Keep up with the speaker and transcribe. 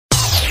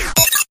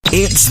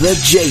It's the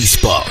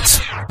J-Spot,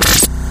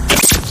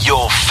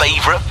 your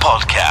favorite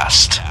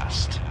podcast.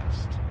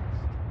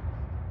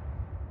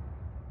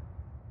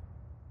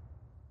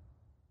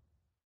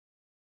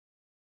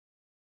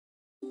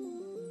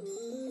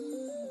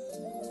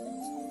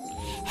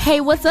 Hey,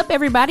 what's up,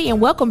 everybody,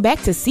 and welcome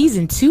back to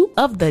season 2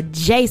 of the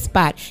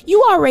J-Spot.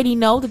 You already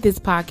know that this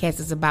podcast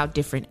is about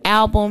different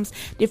albums,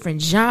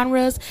 different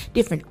genres,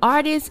 different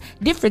artists,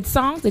 different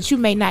songs that you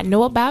may not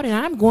know about, and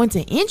I'm going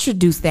to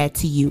introduce that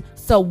to you.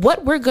 So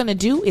what we're going to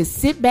do is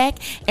sit back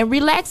and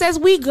relax as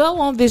we go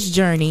on this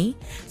journey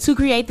to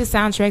create the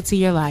soundtrack to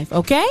your life,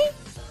 okay?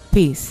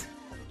 Peace.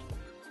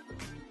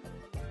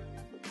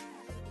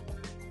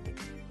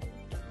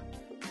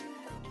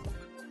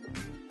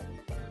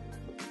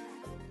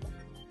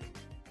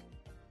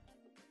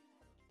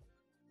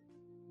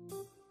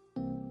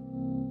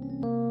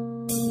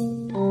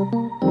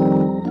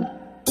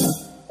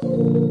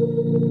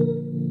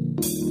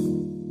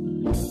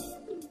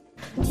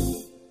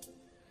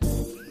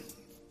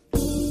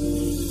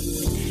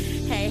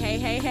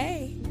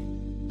 Hey.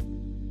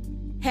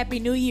 Happy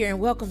New Year and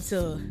welcome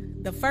to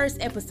the first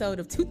episode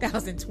of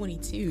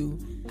 2022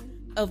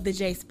 of the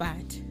J-Spot.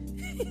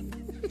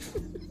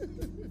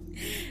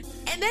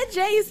 And that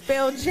J is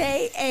spelled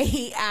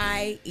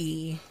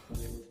J-A-I-E.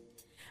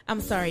 I'm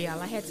sorry, y'all.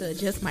 I had to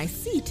adjust my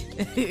seat.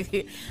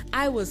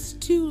 I was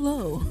too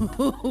low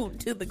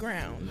to the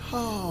ground.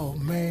 Oh,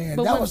 man.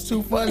 That was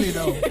too funny,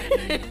 though.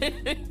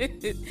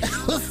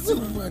 That was too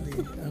funny.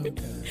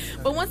 Okay.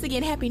 But once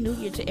again, Happy New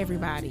Year to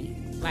everybody.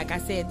 Like I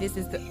said, this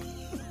is the...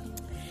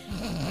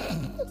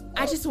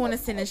 I just want to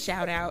send a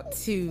shout out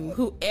to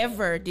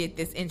whoever did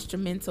this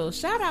instrumental.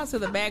 Shout out to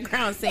the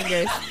background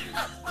singers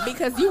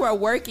because you are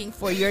working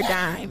for your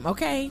dime,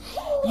 okay?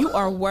 You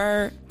are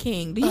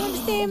working. Do you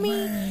understand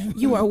me?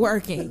 You are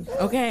working,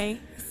 okay?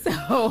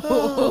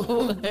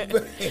 So,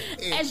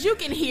 as you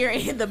can hear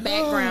in the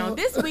background,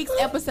 this week's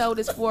episode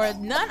is for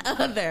none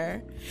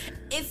other.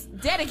 It's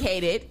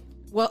dedicated...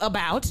 Well,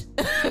 about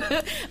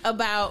I'm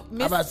about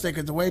to say,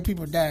 because the way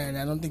people dying,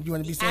 I don't think you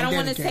want to be saying I don't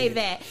want to say dedicated.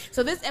 that.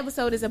 So this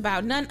episode is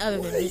about none other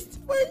than this.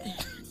 Wait.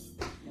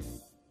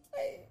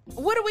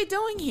 What are we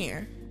doing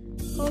here?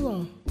 Hold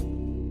on.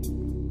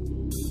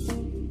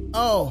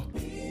 Oh.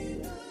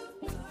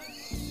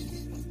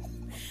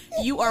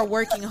 You are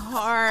working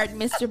hard,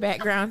 Mr.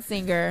 Background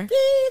Singer.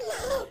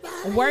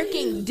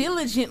 Working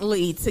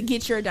diligently to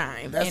get your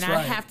dime. That's and right.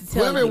 I have to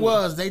tell you. Whoever it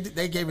was, they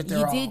gave it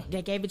their all.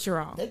 They gave it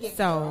your all.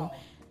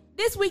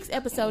 This week's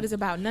episode is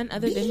about none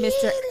other than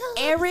Mr.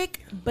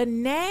 Eric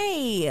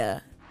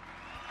Benèt.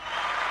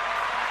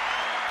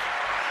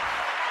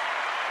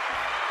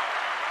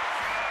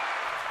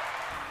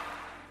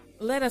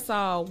 Let us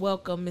all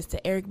welcome Mr.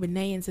 Eric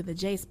Benèt into the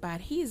J-Spot.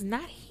 He is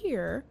not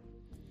here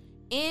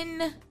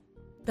in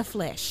the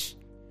flesh,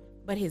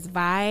 but his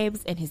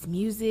vibes and his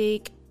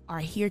music are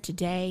here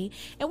today.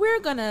 And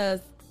we're going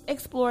to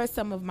explore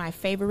some of my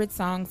favorite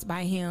songs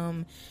by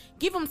him.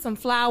 Give him some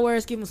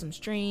flowers, give him some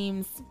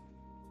streams.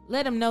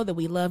 Let him know that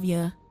we love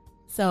you.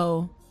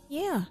 So,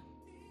 yeah.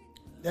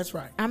 That's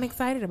right. I'm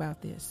excited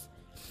about this.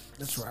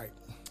 That's right.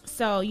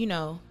 So, you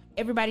know,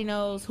 everybody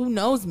knows, who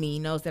knows me,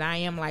 knows that I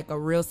am like a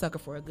real sucker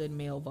for a good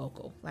male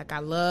vocal. Like, I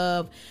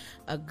love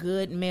a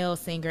good male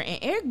singer. And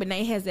Eric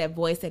Benèt has that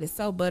voice that is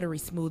so buttery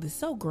smooth. It's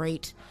so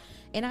great.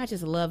 And I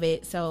just love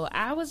it. So,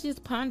 I was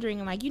just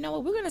pondering, like, you know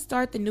what? We're going to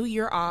start the new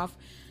year off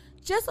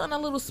just on a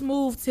little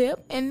smooth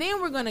tip. And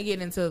then we're going to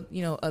get into,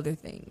 you know, other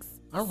things.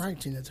 All right,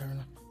 Tina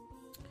Turner.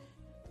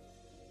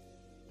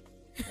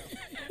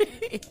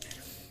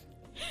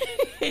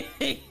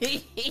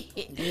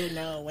 You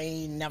know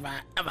we never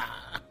ever.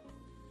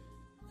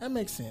 That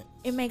makes sense.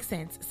 It makes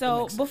sense.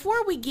 So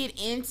before we get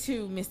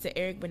into Mr.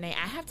 Eric Benèt,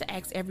 I have to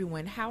ask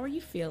everyone, how are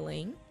you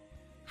feeling?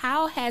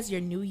 How has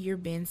your new year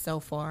been so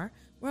far?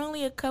 We're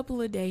only a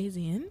couple of days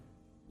in.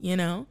 You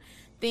know,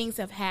 things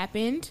have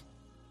happened.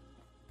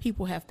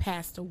 People have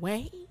passed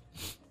away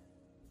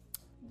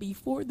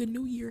before the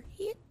new year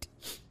hit.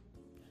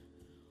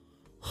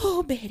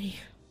 Oh, Betty.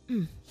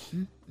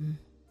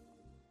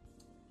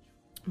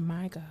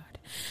 My God.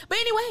 But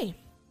anyway,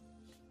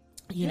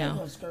 you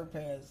know,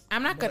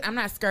 I'm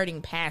not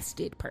skirting past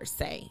it per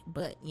se,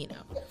 but you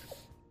know,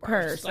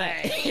 per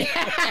se.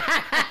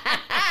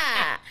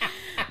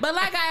 But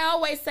like I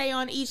always say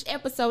on each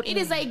episode, it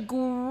is a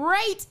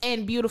great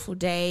and beautiful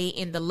day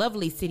in the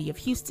lovely city of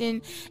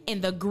Houston,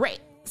 in the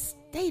great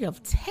state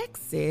of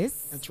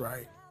Texas. That's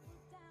right.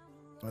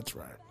 That's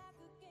right.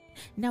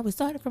 Now we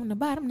started from the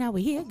bottom, now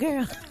we're here,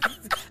 girl.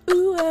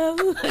 Ooh,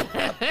 oh.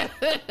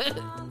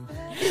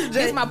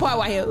 This is my part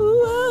right here.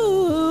 Ooh,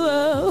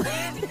 oh,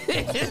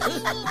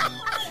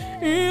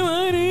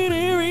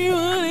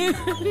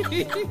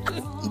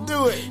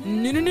 Do it.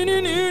 No.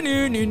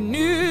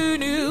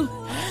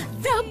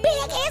 The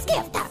biggest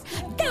gift.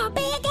 The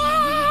biggest.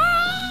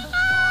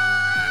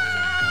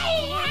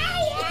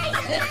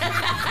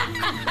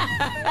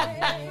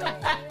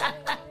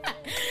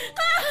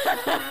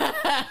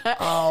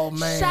 Oh,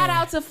 man. Shout out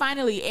out to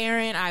Finally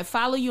Aaron. I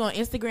follow you on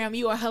Instagram.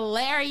 You are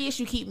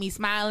hilarious. You keep me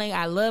smiling.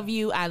 I love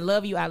you. I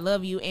love you. I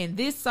love you. And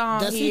this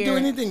song Does he do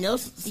anything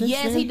else since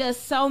yes, then? he does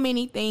so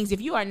many things.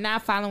 If you are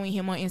not following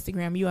him on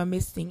Instagram, you are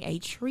missing a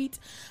treat.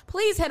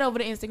 Please head over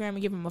to Instagram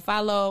and give him a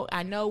follow.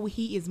 I know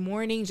he is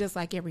mourning just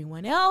like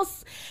everyone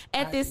else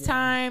at this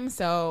time.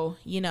 So,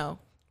 you know.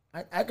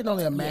 I can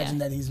only imagine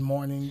that he's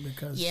mourning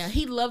because... Yeah,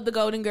 he loved the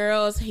Golden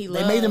Girls. They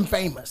made him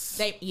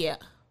famous. Yeah.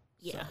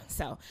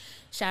 So,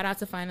 shout out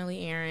to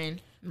Finally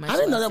Aaron. I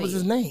didn't know that was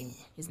his name.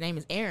 His name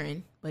is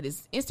Aaron, but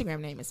his Instagram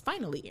name is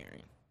Finally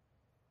Aaron.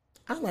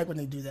 I like when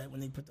they do that,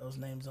 when they put those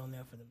names on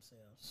there for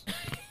themselves.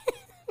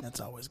 That's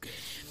always good.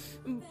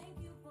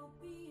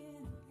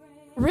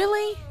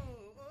 Really?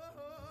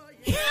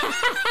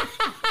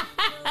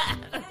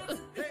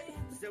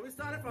 So we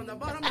started from the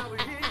bottom, now we're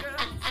here.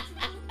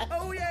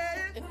 Oh,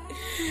 yeah.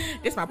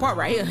 This my part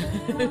right here.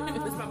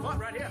 This my part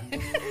right here.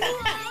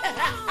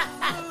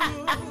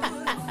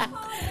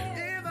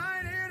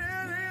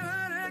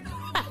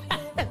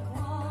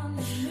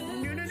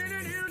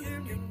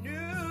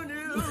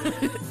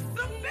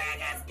 The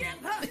biggest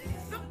gift,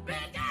 the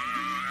biggest.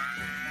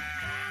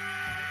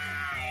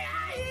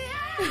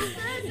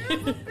 Thank you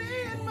for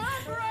being my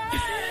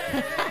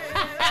bride.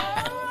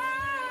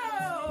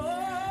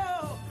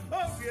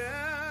 Oh,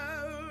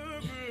 yeah.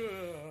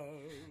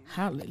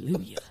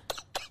 Hallelujah.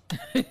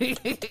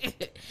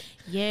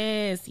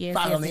 Yes.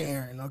 Finally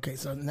Aaron. Okay,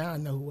 so now I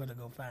know where to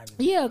go find him.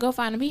 Yeah, go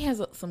find him. He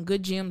has some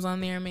good gems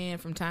on there, man.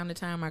 From time to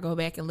time, I go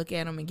back and look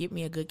at him and get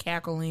me a good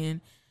cackle in.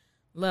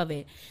 Love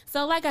it.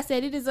 So, like I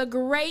said, it is a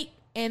great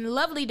and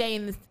lovely day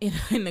in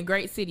the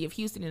great city of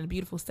Houston, in the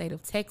beautiful state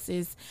of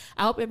Texas.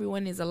 I hope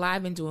everyone is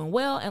alive and doing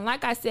well. And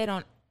like I said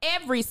on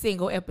every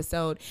single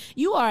episode,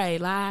 you are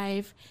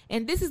alive.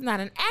 And this is not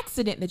an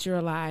accident that you're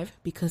alive,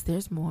 because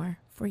there's more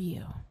for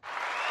you.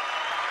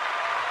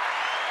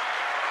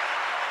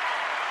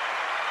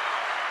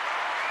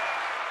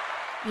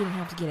 You don't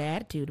have to get an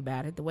attitude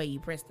about it the way you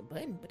press the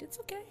button, but it's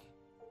okay.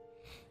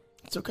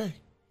 It's okay.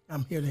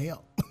 I'm here to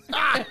help.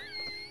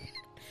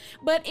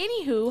 But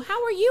anywho,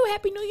 how are you?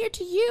 Happy New Year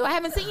to you. I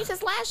haven't seen you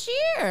since last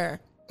year.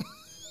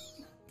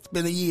 It's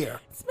been a year.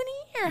 It's been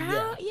a year.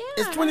 How? Yeah.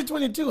 It's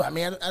 2022. I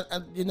mean,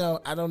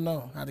 I don't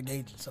know how to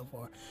gauge it so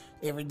far.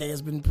 Every day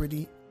has been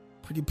pretty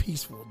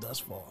peaceful thus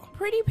far.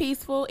 Pretty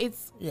peaceful.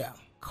 It's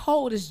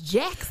cold as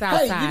jacks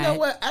outside. Hey, you know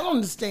what? I don't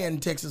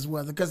understand Texas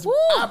weather because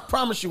I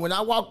promise you, when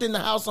I walked in the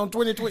house in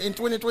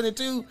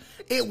 2022,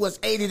 it was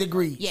 80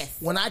 degrees. Yes.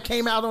 When I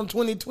came out on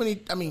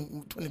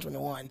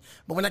 2021,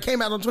 but when I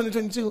came out on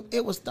 2022,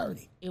 it was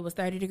 30. It was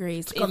 30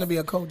 degrees. It's going to be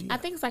a cold year. I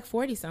think it's like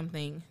 40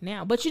 something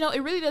now. But you know,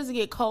 it really doesn't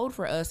get cold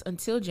for us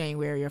until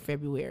January or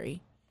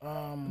February.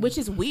 Which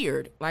is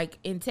weird. Like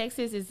in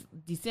Texas, it's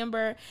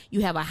December.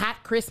 You have a hot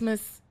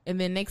Christmas. And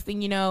then next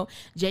thing you know,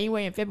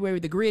 January and February,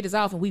 the grid is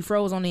off and we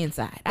froze on the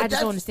inside. I just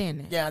don't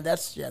understand that. Yeah,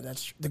 that's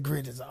the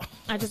grid is off.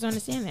 I just don't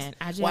understand that.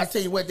 Well, I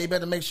tell you what, they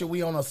better make sure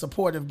we on a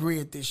supportive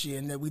grid this year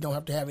and that we don't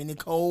have to have any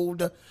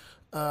cold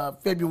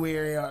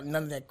February or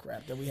none of that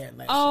crap that we had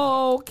last year.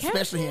 Okay.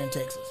 Especially here in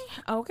Texas.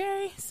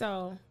 Okay.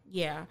 So,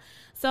 yeah.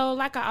 So,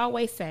 like I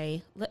always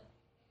say,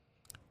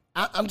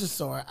 I'm just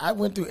sorry. I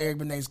went through Eric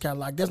Benet's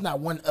catalog. There's not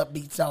one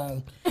upbeat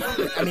song.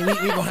 I mean, we're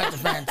going to have to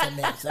find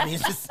something else. I mean,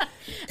 it's just...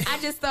 I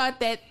just thought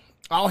that...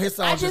 All his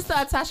songs... I just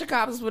thought Tasha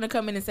Cobbs was going to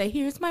come in and say,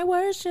 here's my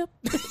worship.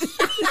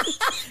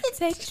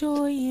 Take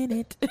joy in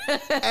it.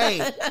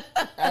 Hey,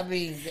 I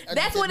mean...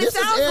 That's what it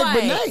sounds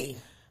like. Benet.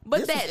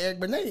 But this is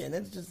Eric Benet, and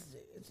it's just...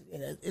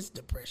 It's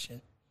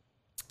depression.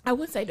 I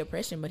would say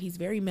depression, but he's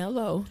very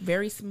mellow,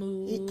 very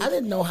smooth. I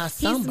didn't know how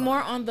samba. He's more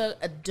on the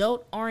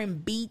adult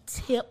R&B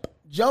tip.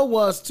 Joe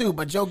was too,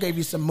 but Joe gave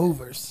you some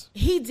movers.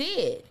 He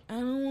did. I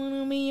don't want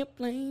to be a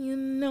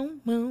playing no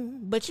more.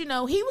 But, you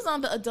know, he was on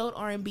the adult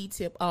R&B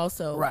tip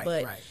also. Right,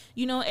 but, right.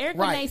 you know, Eric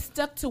Benet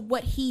stuck to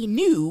what he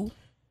knew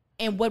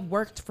and what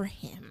worked for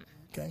him.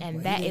 Okay,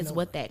 and that is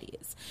what that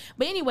is.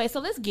 But anyway, so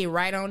let's get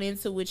right on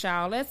into it,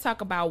 y'all. Let's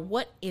talk about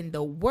what in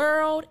the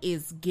world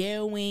is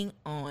going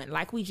on.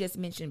 Like we just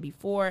mentioned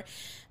before,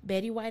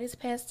 Betty White has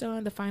passed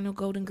on. The final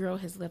Golden Girl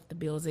has left the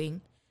building.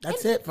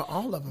 That's it for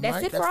all of them, That's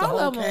right? it for all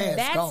of them.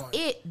 That's gone.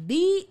 it.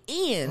 The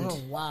end. Oh,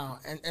 wow.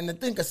 And the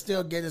thing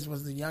Castile Geddes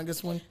was the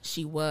youngest one.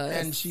 She was.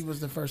 And she was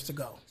the first to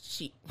go.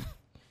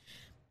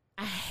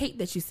 I hate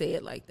that you say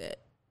it like that.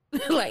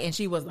 And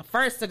she was the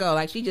first to go.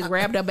 Like, she just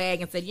grabbed her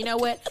bag and said, you know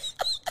what?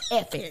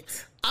 F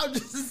it. I'm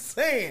just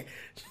saying.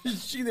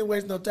 She didn't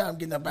waste no time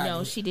getting up out of here.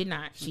 No, she did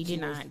not. She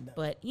did not.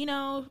 But, you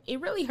know, it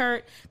really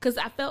hurt because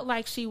I felt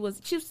like she was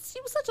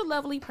such a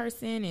lovely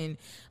person and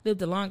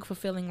lived a long,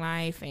 fulfilling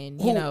life. And,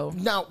 you know.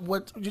 Now,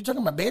 what, you're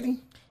talking about Betty?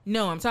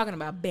 No, I'm talking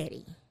about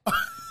Betty.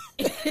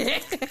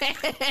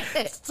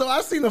 So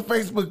I seen a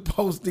Facebook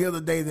post the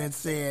other day that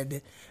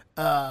said,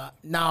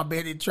 Now,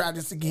 Betty, try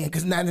this again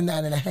because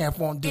 99.5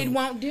 won't do. It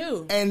won't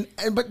do.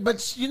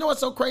 But you know what's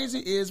so crazy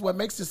is what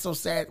makes it so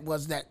sad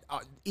was that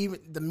even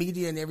the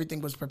media and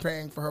everything was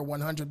preparing for her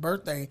 100th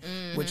birthday,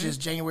 which is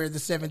January the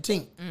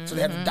 17th. So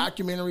they had a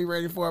documentary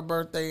ready for her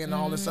birthday and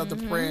all this other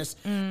press.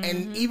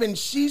 And even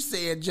she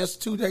said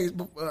just 2 days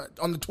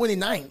on the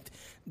 29th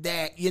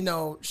that, you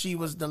know, she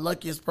was the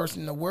luckiest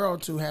person in the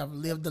world to have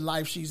lived the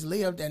life she's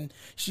lived, and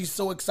she's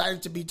so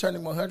excited to be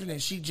turning 100,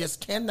 and she just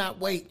cannot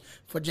wait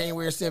for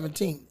January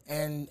 17th,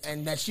 and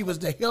that she was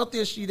the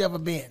healthiest she'd ever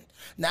been.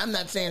 Now, I'm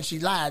not saying she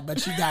lied, but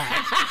she died.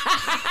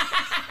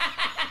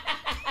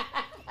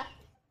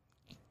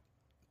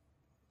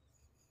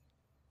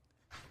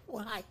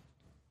 Why?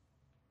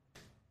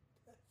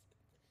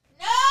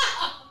 No!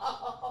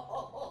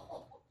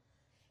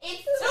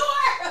 It's too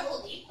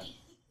early.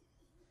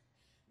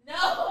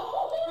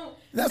 No.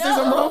 Did I say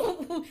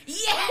something wrong?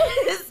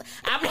 Yes.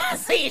 I'm not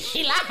saying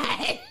she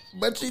lied.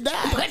 But she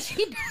died. But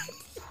she died.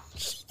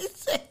 She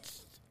said,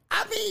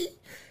 I mean.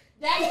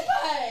 That's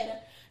good.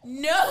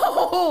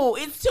 No.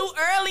 It's too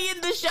early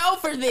in the show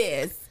for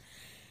this.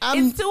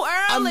 It's too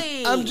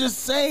early. I'm just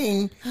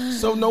saying,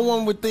 so no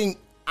one would think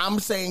I'm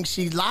saying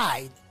she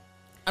lied.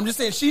 I'm just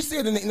saying she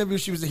said in the interview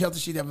she was the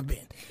healthiest she'd ever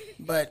been.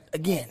 But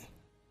again,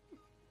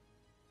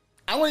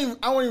 I won't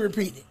even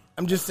repeat it.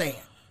 I'm just saying.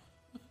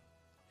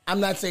 I'm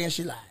not saying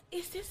she lied.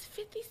 Is this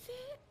 50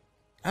 Cent?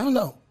 I don't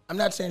know. I'm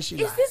not saying she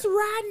lied. Is this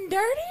Riding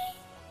Dirty?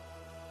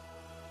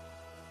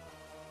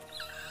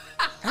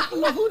 I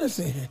don't know who this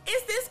is.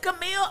 Is this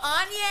Camille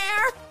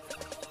Anier?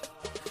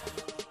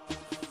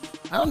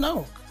 I don't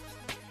know.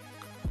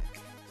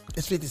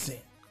 It's 50 Cent.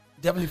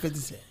 Definitely 50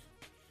 Cent.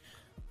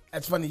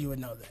 That's funny you would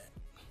know that.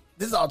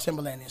 This is all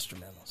Timberland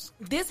instrumentals.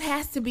 This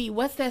has to be,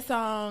 what's that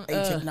song?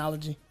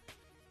 Technology.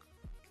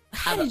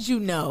 How did you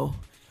know?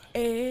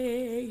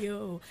 Hey,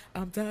 yo,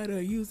 I'm tired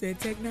of using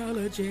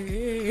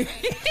technology.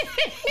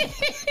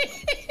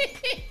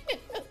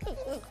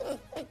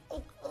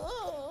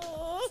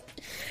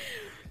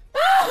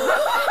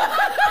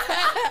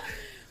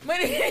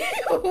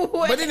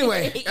 But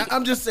anyway,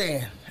 I'm just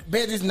saying,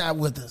 Betty's not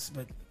with us,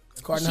 but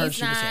according to her,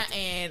 she was not,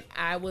 and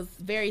I was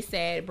very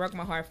sad. It broke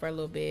my heart for a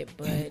little bit,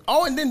 but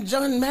oh, and then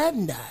John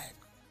Madden died.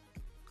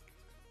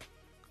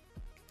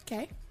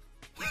 Okay.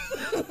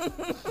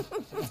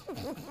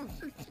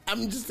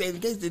 I'm just saying,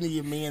 in case any of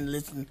your men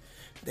listen,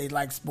 they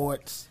like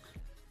sports,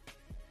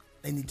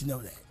 they need to know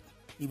that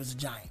he was a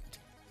giant.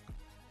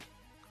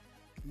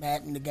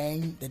 Madden, the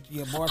game that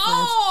your boyfriend.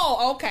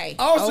 Oh, okay.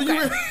 Oh, so okay. you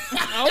were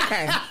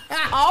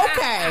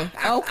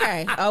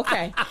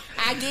okay.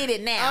 I get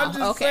it now. I'm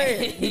just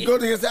saying, you go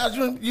to his house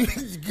room, you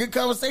good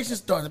conversation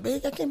started.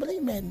 Babe, I can't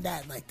believe Madden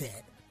died like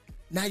that.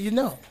 Now you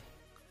know,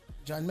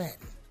 John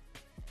Madden.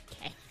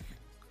 Okay.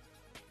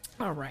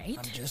 All right.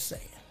 I'm just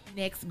saying.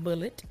 Next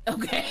bullet.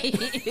 Okay.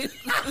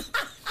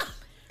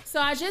 So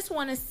I just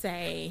want to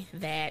say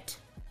that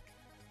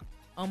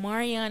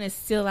Omarion is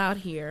still out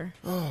here.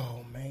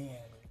 Oh, man.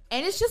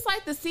 And it's just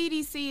like the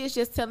CDC is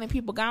just telling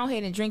people, go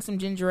ahead and drink some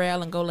ginger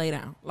ale and go lay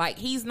down. Like,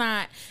 the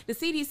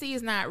CDC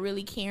is not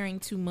really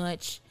caring too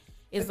much.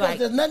 It's because like,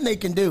 there's nothing they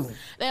can do.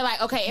 They're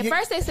like, okay, at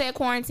first they said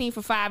quarantine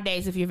for 5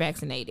 days if you're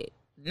vaccinated.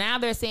 Now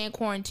they're saying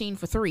quarantine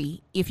for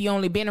 3 if you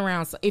only been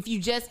around. So if you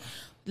just,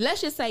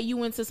 let's just say you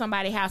went to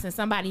somebody's house and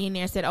somebody in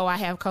there said, oh, I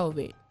have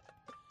COVID.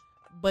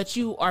 But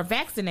you are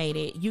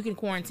vaccinated, you can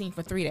quarantine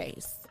for 3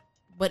 days.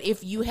 But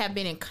if you have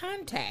been in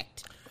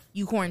contact,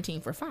 you quarantine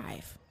for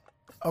 5.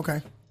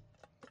 Okay.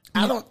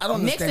 I don't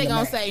understand. Next they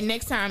gonna say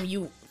next time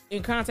you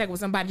in contact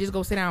with somebody, just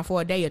go sit down for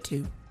a day or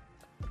 2,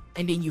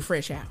 and then you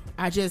fresh out.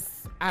 I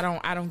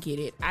don't get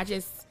it. I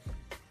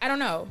don't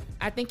know.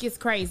 I think it's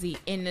crazy,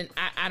 and then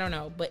I don't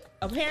know. But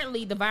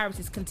apparently the virus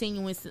is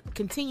continuously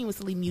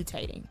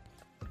mutating.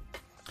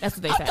 That's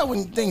what they say. I know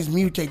when things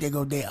mutate, they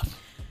go deaf.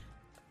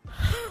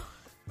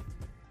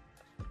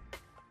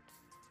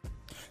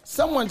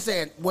 Someone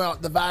said, well,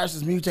 the virus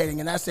is mutating,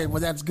 and I said, well,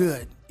 that's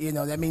good. You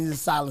know, that means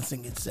it's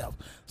silencing itself.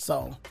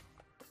 So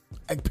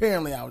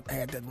apparently I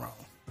had that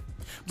wrong.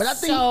 But I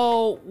think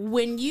so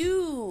when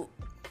you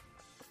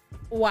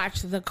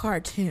watch the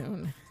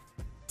cartoon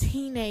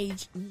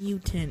Teenage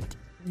Mutant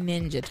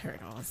Ninja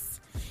Turtles,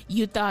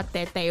 you thought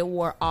that they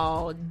were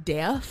all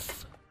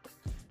deaf?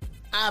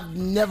 I've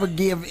never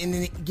given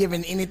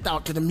any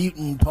thought to the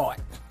mutant part.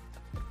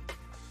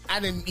 I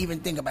didn't even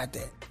think about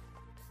that.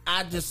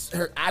 I just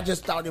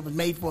thought it was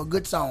made for a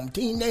good song.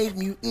 Teenage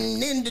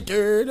Mutant Ninja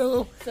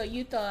Turtle. So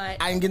you thought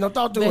I didn't get no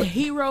thought to the it.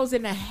 heroes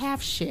in a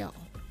half shell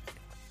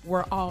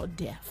were all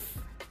deaf.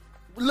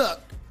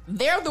 Look,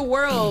 they're the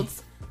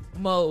world's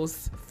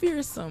most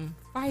fearsome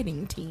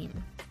fighting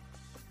team.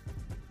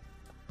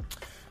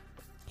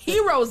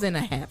 Heroes in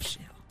a half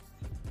shell.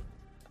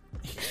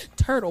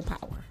 Turtle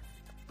power.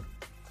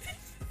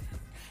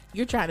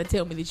 You're trying to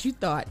tell me that you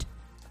thought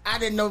I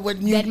didn't know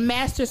what that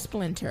Master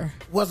Splinter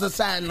was a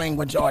sign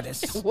language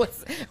artist.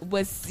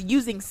 was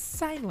using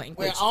sign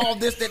language. Well, all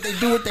this that they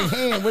do with their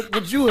hand, what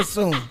would you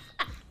assume?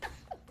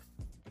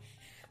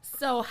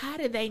 So how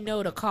did they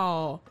know to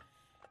call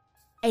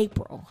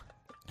April?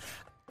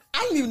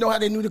 don't even know how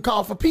they knew to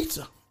call for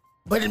pizza.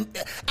 But I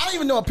don't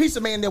even know a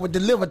pizza man that would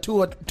deliver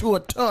to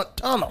a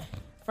tunnel.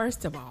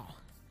 First of all,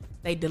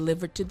 they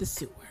delivered to the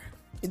sewer.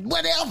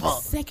 Whatever.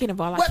 Second of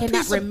all, what I cannot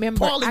pizza remember.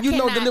 parlor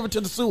delivered to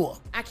the sewer?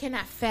 I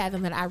cannot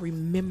fathom that I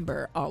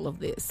remember all of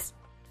this.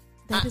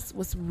 That is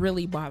what's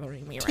really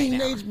bothering me right now.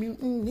 Teenage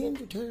Mutant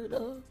Ninja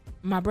Turtle.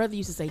 My brother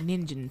used to say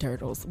Ninja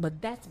Turtles,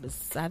 but that's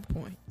beside the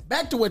point.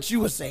 Back to what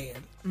you were saying.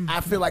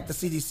 I feel like the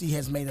CDC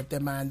has made up their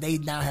mind. They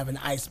now have an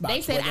ice box.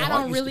 They said, I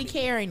don't really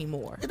care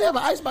anymore. They have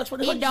an ice box.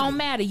 It don't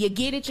matter. You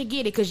get it,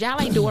 because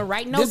y'all ain't doing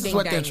right no This is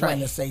what they're trying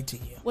to say to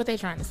you. What they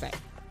trying to say?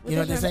 You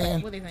know what they're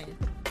saying? What they saying?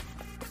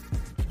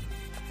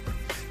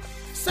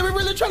 So we're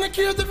really trying to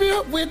kill the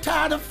virus. We're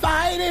tired of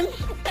fighting.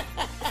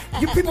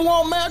 You people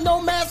want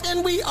no mask,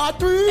 and we are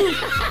through.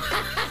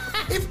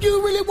 If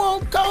you really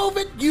want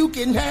COVID, you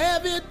can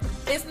have it.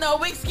 It's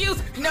no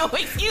excuse. No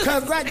excuse.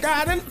 Cause I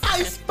got an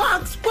ice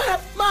box where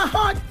my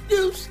heart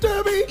used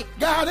to be.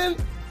 Got an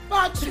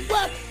box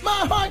where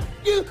my heart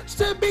used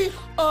to be.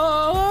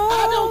 Oh.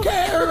 I don't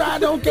care. I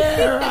don't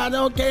care. I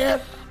don't care.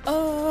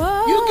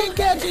 Oh. You can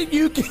catch it.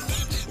 You can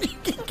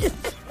get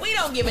it. We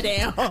don't give a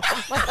damn. Do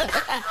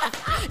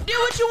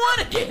what you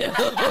want to do.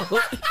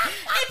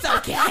 It's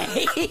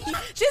okay.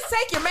 Just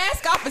take your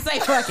mask off and say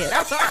fuck it.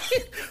 I'm sorry.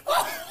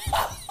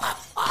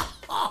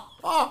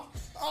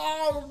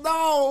 Oh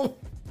no.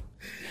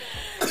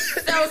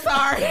 So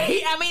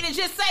sorry. I mean, it's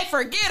just say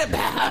forget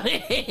about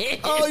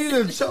it. Oh, you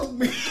done choked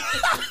me.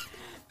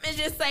 It's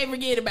just say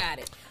forget about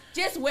it.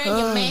 Just wear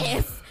your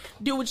mask.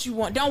 Do what you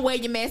want. Don't wear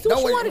your mask. Do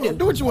what you want to do.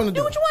 Do what you want to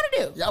do. Do what you want to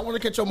do. Y'all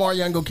want to catch your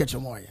Mario and go catch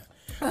your Mario.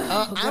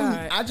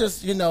 I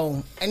just,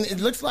 and it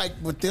looks like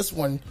with this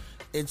one,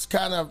 it's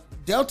kind of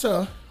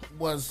Delta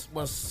was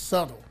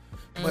subtle,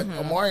 but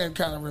Omarion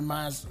kind of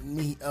reminds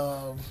me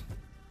of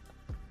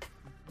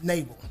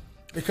naval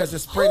because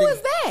it's spreading. Who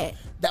is that?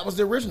 That was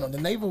the original,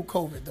 the naval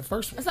COVID, the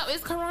first one. So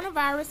is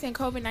coronavirus and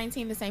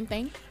COVID-19 the same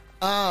thing?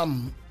 I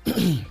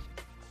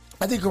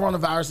think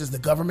coronavirus is the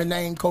government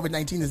name.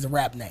 COVID-19 is the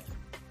rap name.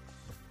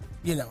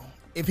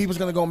 If he was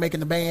going to go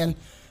making the band,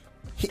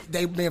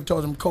 they may have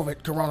told him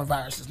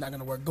coronavirus is not going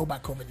to work. Go by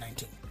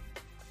COVID-19.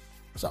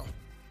 So,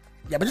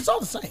 yeah, but it's all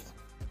the same.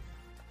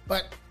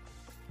 But,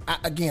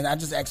 I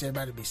just ask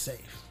everybody to be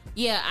safe.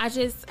 Yeah,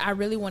 I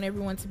really want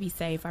everyone to be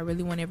safe. I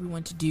really want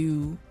everyone to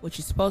do what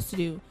you're supposed to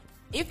do.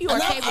 If you are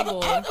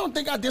capable. I don't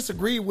think I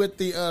disagree with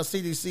the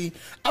CDC.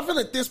 I feel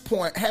at this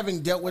point,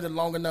 having dealt with it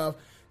long enough,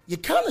 you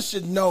kind of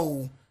should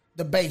know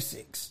the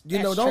basics.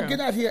 Don't true. get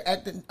out here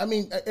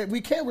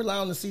we can't rely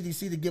on the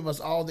CDC to give us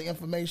all the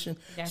information.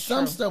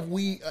 Some stuff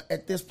we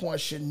at this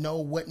point should know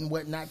what and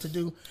what not to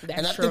do.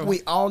 I think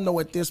we all know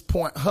at this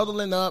point,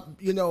 huddling up,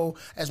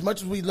 as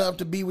much as we love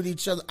to be with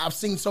each other. I've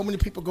seen so many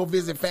people go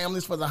visit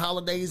families for the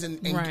holidays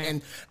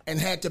and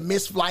had to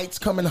miss flights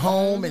coming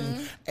home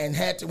and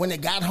had to, when they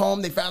got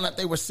home, they found out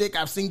they were sick.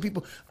 I've seen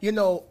people,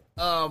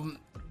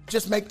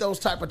 just make those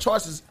type of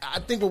choices. I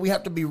think what we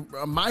have to be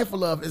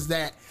mindful of is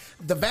that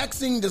the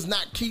vaccine does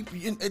not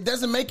it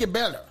doesn't make it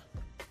better.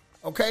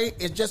 Okay?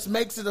 It just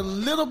makes it a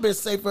little bit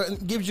safer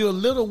and gives you a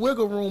little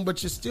wiggle room,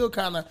 but you still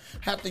kind of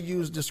have to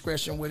use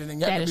discretion with it and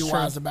you have to be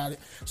wise about it.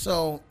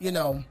 So,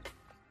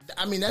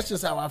 that's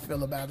just how I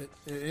feel about it.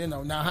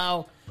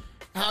 Now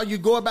how you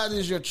go about it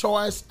is your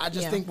choice. I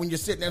just think when you're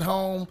sitting at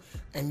home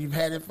and you've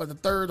had it for the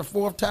third or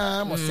fourth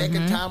time or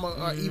second time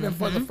or even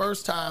for the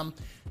first time,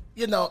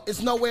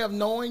 it's no way of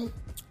knowing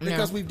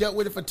because we've dealt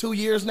with it for 2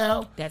 years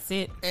now. That's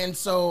it. And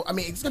so,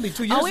 it's going to be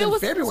 2 years in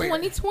February. It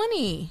was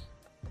 2020,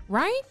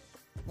 right?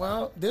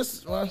 Well,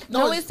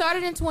 no, it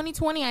started in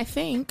 2020, I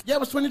think. Yeah, it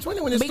was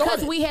 2020 when it started.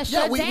 Because we had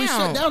shut down. We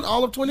shut down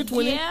all of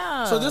 2020.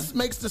 Yeah. So this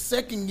makes the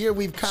second year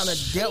we've kind of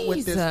dealt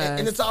with this.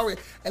 And it's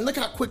already, and look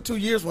how quick 2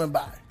 years went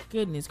by.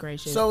 Goodness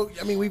gracious. So,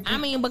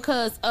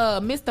 because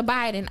Mr.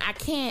 Biden, I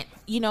can't,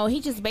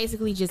 he just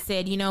basically just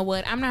said, you know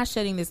what, I'm not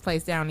shutting this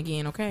place down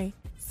again, okay?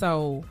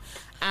 So,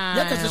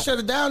 because to shut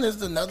it down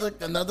is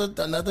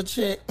another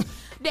check.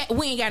 That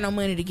we ain't got no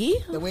money to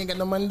give. That we ain't got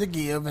no money to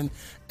give and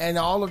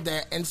all of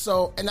that. And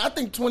so, and I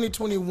think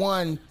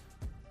 2021,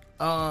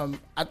 I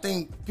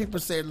think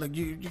people said, look,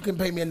 you can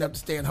pay me enough to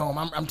stay at home.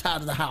 I'm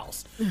tired of the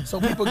house. So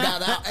people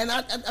got out. And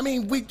I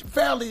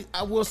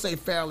will say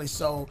fairly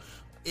so.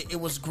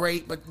 It was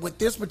great, but with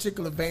this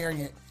particular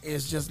variant,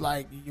 it's just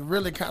like you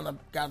really kind of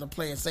got to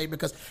play it safe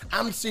because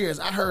I'm serious.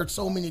 I heard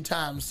so many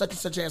times such and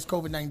such as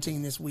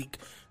COVID-19 this week,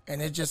 and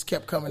it just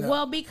kept coming up.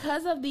 Well,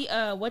 because of the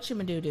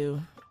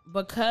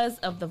because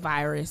of the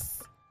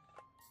virus,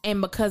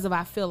 and because of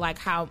I feel like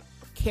how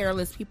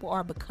careless people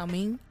are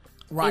becoming,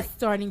 it's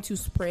starting to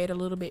spread a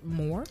little bit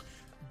more.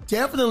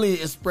 Definitely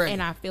is spreading.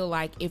 And I feel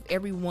like if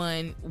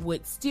everyone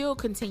would still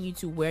continue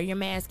to wear your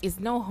mask, it's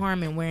no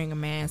harm in wearing a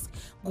mask,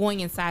 going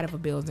inside of a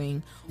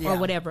building or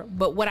whatever.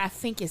 But what I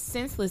think is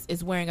senseless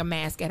is wearing a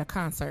mask at a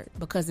concert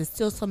because there's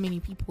still so many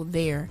people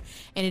there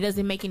and it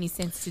doesn't make any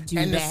sense to do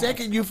that. And the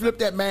second you flip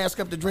that mask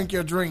up to drink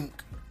your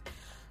drink,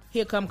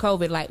 here come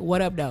COVID like,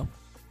 what up, though?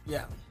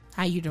 Yeah.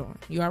 How you doing?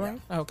 You all right?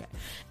 Yeah. Okay.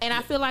 And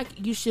I feel like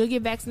you should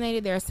get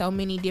vaccinated. There are so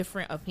many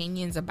different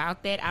opinions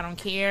about that. I don't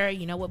care.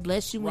 You know what?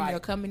 Bless you when you're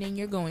coming in,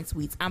 you're going,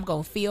 sweets. I'm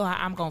going to feel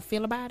how I'm going to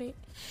feel about it.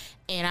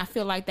 And I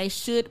feel like they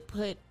should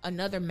put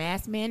another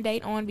mask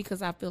mandate on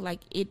because I feel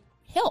like it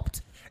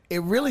helped.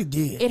 It really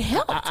did. It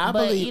helped. I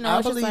but, believe, you know, I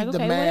it's believe just like, the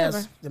okay, mask,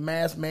 whatever. the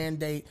mask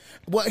mandate.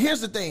 Well,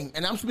 here's the thing,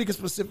 and I'm speaking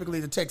specifically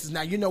to Texas.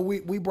 Now, you know,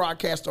 we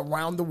broadcast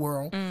around the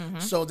world,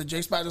 so the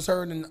J Spot is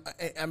heard,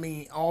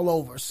 all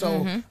over.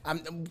 So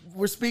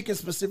we're speaking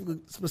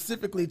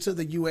specifically to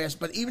the U.S.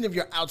 But even if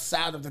you're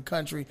outside of the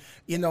country,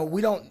 you know,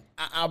 we don't.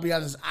 I'll be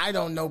honest, I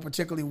don't know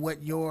particularly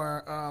what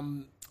your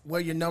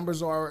where your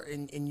numbers are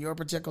in your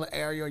particular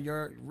area or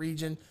your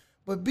region.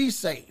 But be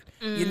safe,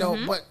 you know.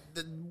 But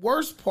the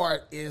worst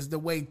part is the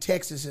way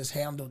Texas has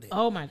handled it.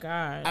 Oh my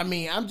God! I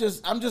mean, I'm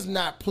just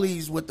not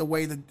pleased with the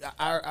way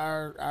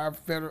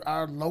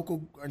our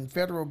local and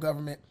federal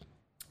government.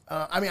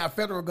 Our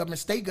federal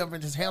government, state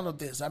government has handled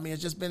this. I mean,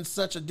 it's just been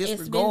such a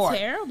disregard. It's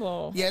been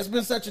terrible. Yeah, it's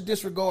been such a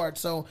disregard.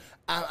 So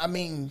I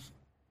mean,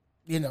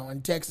 you know,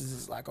 in Texas,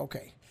 it's like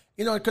okay.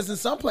 You know, because in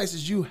some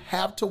places you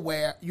have to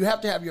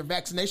have your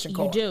vaccination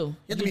card. You do. You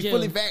have to be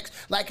fully vaxxed.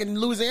 Like in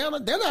Louisiana,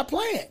 they're not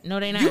playing. No,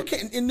 they're not. You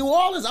can in New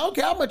Orleans. I don't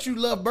care how much you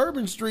love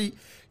Bourbon Street.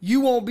 You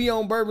won't be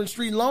on Bourbon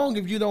Street long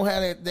if you don't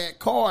have that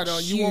card,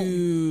 or you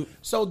won't.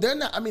 So they're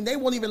not. I mean, they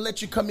won't even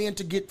let you come in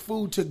to get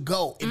food to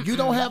go if you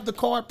don't have the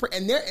card.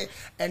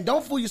 And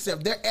don't fool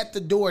yourself. They're at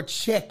the door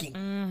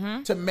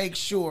checking to make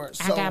sure.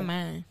 So, I got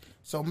mine.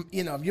 So,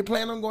 you know, if you're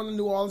planning on going to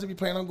New Orleans, if you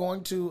plan on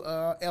going to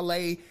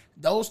L.A.,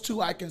 those two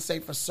I can say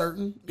for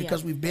certain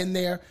because we've been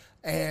there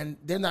and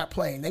they're not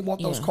playing. They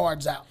want those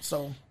cards out.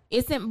 So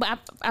but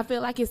I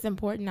feel like it's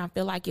important. I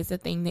feel like it's a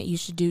thing that you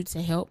should do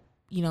to help,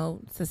 you know,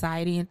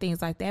 society and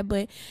things like that.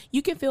 But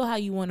you can feel how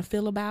you want to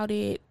feel about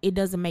it. It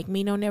doesn't make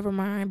me never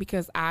mind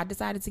because I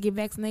decided to get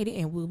vaccinated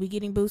and we'll be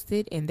getting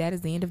boosted. And that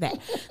is the end of that.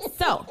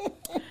 So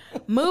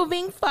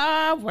moving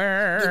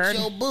forward. Get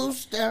your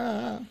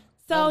booster.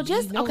 So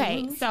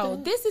so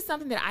this is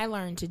something that I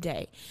learned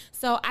today.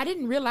 So I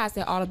didn't realize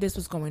that all of this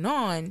was going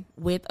on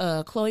with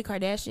Khloe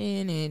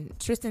Kardashian and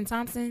Tristan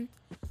Thompson.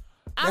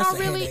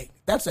 Headache.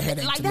 That's a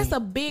headache. Like to that's me. a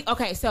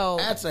big so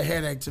that's a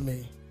headache to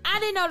me.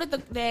 I didn't know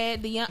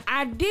that the young.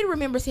 I did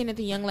remember seeing that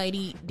the young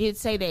lady did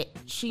say that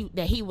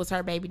he was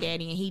her baby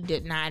daddy and he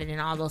denied it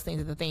and all those things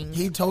are the things.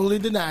 He totally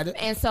denied it.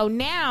 And so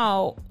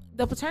now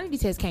the paternity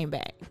test came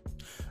back.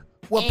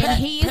 Well, and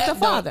he is the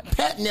father.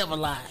 Pat never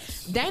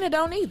lies. Dana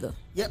don't either.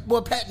 Yep.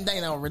 Well, Pat and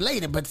Dana are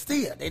related, but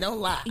still, they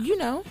don't lie. You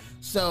know.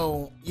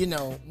 So, you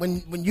know,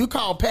 when you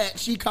call Pat,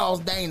 she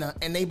calls Dana,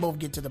 and they both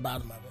get to the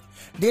bottom of it.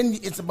 Then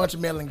it's a bunch of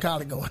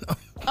melancholy going on.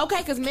 Okay,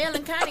 because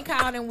Marilyn Connie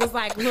called and was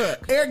like,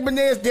 look. Eric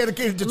Benèt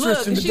dedicated to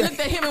Tristan today. She looked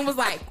at him and was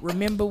like,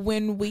 remember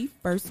when we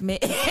first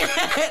met?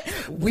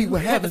 We were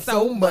having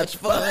so much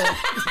fun.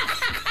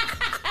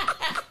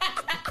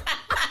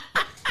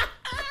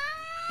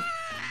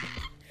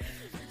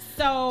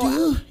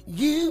 So,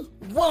 do you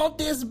want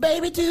this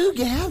baby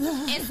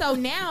together? And so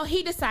now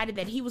he decided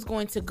that he was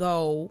going to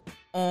go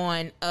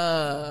on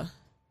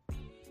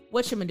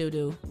was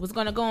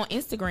going to go on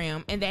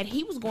Instagram and that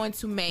he was going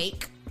to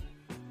make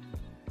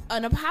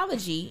an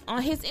apology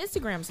on his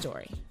Instagram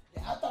story.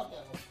 Yeah, I thought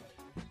that was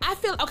crazy. I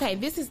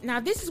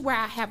feel this is where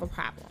I have a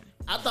problem.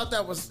 I thought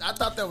that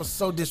was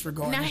so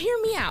disregarding. Now hear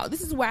me out.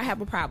 This is where I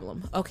have a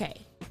problem. Okay.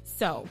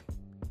 So,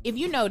 if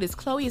you notice,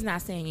 Khloe is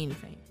not saying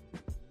anything.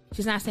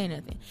 She's not saying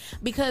nothing.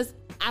 Because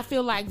I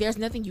feel like there's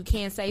nothing you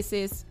can say,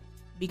 sis.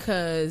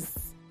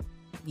 Because,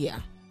 yeah.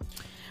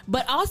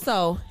 But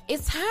also,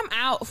 it's time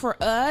out for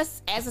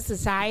us as a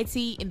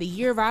society in the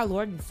year of our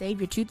Lord and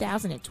Savior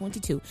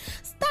 2022.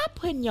 Stop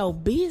putting your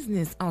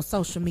business on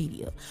social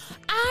media.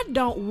 I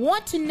don't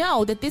want to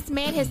know that this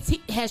man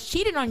has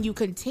cheated on you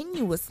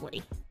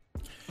continuously.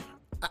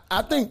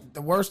 I think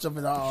the worst of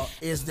it all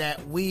is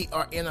that we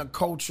are in a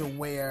culture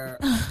where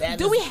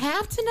do we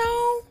have to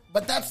know?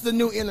 But that's the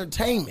new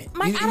entertainment.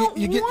 Mike, I don't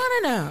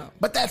want to know.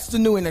 But that's the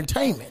new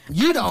entertainment.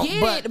 You don't.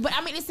 But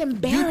I mean, it's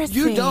embarrassing.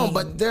 You don't.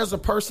 But there's a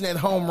person at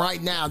home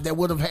right now that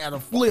would have had a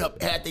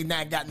flip had they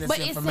not gotten this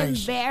information. But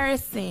it's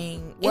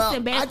embarrassing.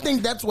 Well, I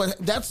think that's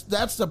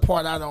the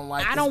part I don't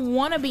like. I don't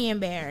want to be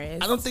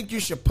embarrassed. I don't think you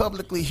should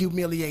publicly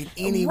humiliate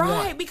anyone.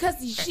 Right? Because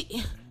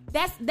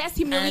that's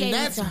humiliating. And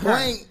that's to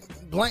her.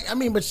 I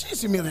mean, but she's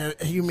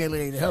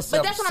humiliated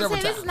herself. But that's what I'm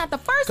saying. Times. This is not the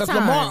first time. Because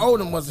Lamar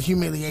Odom was a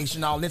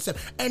humiliation, all this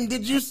stuff. And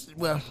did you?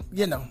 Well,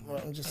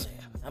 I'm just saying.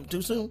 I'm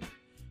too soon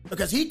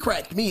because he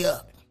cracked me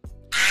up.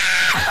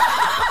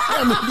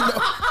 I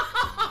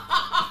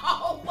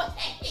mean,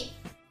 wait.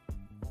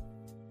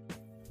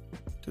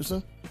 Too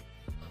soon.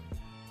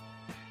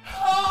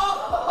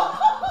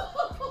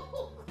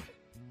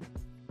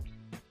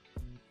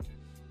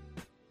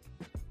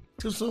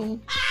 Too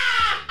soon.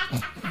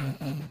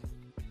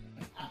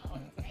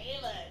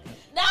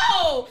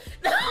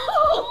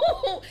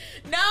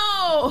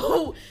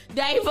 No,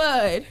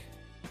 David.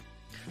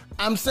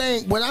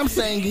 What I'm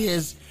saying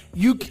is,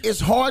 it's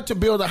hard to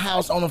build a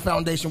house on a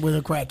foundation with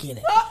a crack in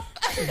it.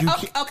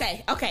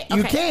 Okay.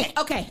 You can't.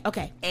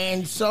 Okay.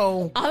 And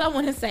so, all I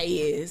want to say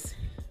is,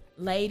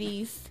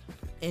 ladies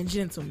and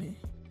gentlemen,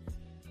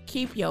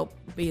 keep your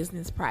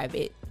business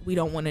private. We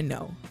don't want to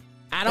know.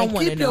 I don't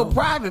want to know. Keep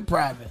your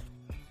private.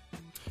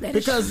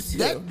 Because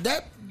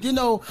that you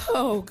know.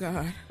 Oh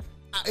God.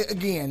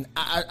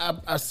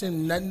 I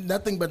send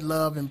nothing but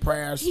love and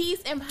prayers.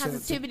 Peace and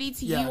positivity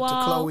to you all.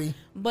 To Chloe.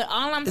 But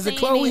all I'm saying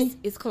is,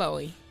 it's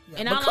Chloe. Yeah,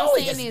 and all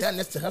Chloe I'm saying has done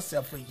this to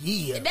herself for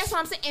years. That's what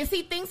I'm saying. And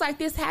see, things like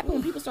this happen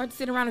when people start to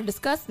sit around and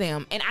discuss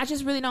them. And I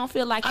just really don't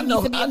feel like it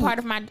needs to be a part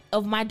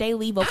of my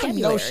daily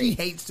vocabulary. I know she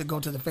hates to go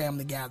to the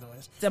family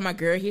gatherings. So my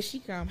girl, here she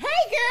come. Hey,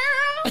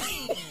 girl.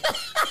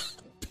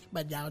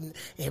 But y'all,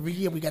 every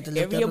year we got to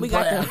lift up in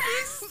prayer.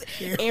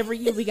 Every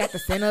year we got to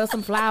send her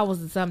some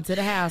flowers and something to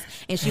the house,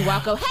 and she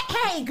walk up,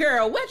 hey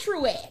girl, where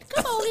True at?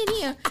 Come on in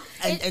here.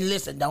 And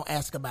listen, don't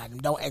ask about him.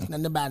 Don't ask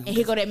nothing about him. And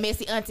here go that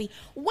messy auntie.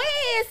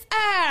 Where's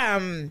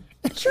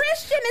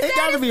Tristan? It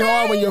gotta be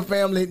hard when your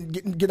family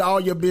get all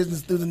your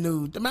business through the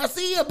news. I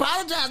see you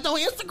apologize on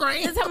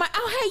Instagram. And talking about,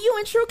 oh hey, you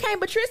and True came,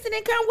 but Tristan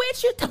didn't come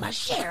with you. Talking about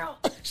Cheryl,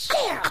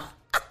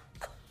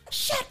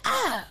 shut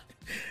up.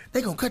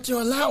 They gonna cut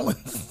your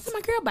allowance. So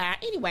my girl, bye.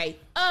 Anyway,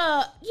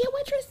 yeah,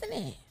 where Tristan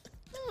at?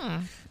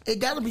 It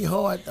gotta be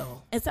hard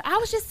though. And so I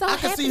was just so happy.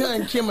 I can see her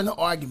and Kim in an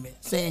argument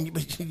saying,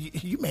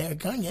 you married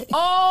Kanye.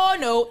 Oh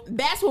no,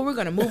 that's what we're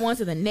gonna move on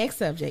to the next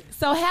subject.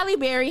 So Halle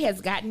Berry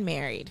has gotten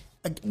married.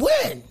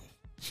 When?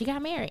 She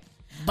got married.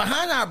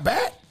 Behind our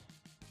back?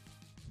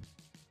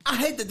 I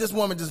hate that this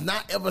woman does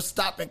not ever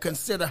stop and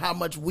consider how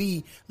much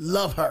we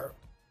love her.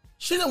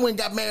 She done went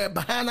and got married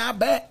behind our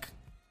back.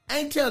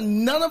 Ain't tell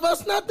none of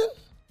us nothing.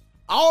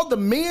 All the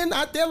men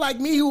out there like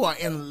me who are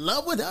in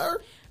love with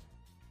her,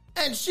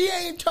 and she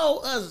ain't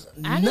told us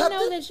nothing. I didn't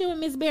know that you and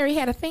Miss Berry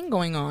had a thing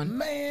going on.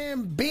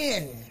 Man,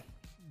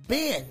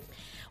 Ben.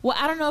 Well,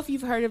 I don't know if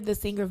you've heard of the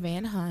singer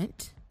Van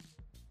Hunt.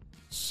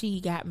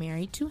 She got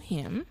married to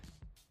him.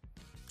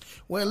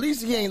 Well, at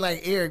least he ain't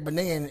like Eric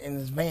Benèt and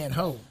his Van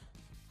Ho.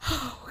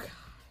 Oh, God.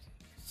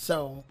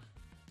 So,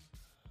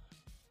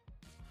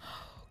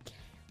 okay.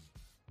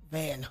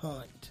 Van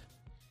Hunt.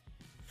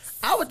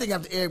 I would think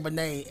after Eric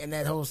Benèt and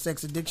that whole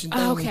sex addiction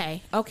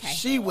thing. Okay.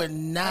 She would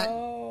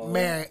not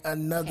marry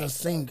another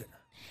singer.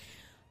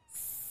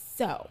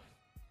 So,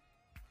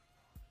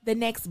 the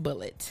next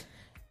bullet.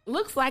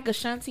 Looks like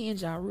Ashanti and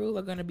Ja Rule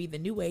are going to be the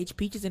new age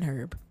Peaches and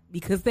Herb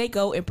because they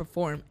go and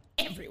perform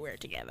everywhere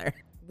together.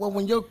 Well,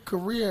 when your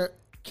career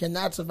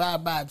cannot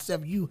survive by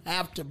itself, you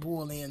have to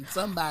pull in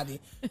somebody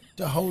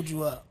to hold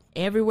you up.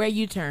 Everywhere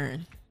you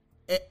turn.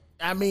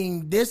 I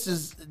mean, this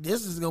is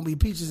going to be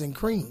Peaches and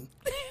Cream.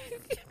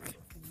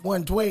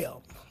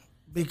 112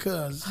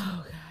 because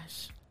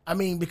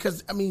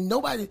because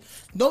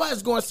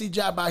nobody's going to see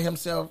Ja by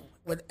himself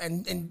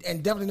and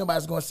definitely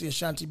nobody's going to see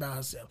Ashanti by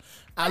herself.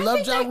 I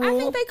love Ja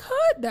Rule. I think they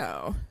could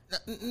though.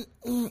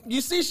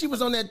 You see, she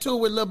was on that tour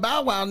with Lil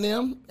Bow Wow and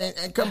them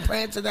and come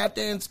prancing out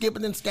there and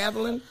skipping and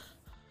scabbling.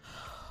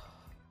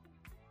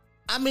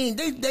 I mean,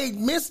 they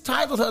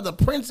mistitled her the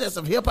Princess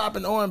of Hip Hop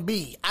and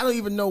R&B. I don't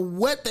even know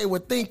what they were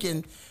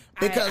thinking.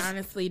 Because I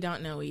honestly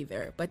don't know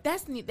either, but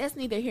that's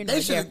neither here nor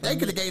there. They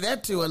could have gave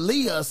that to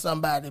Aaliyah or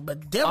somebody,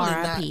 but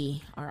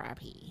definitely not.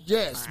 R.I.P.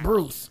 Yes, R.I.P.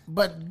 Bruce,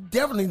 but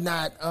definitely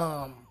not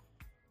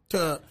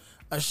to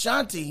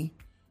Ashanti.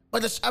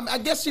 But I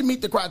guess she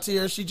meet the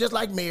criteria. She just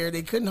like Mary.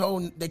 They can't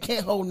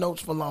hold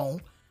notes for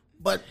long.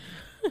 But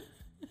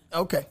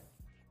okay.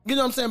 You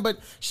know what I'm saying? But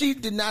she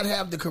did not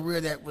have the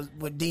career that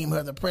would deem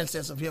her the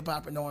princess of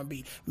hip-hop and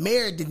R&B.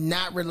 Mary did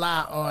not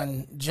rely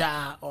on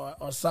Ja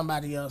or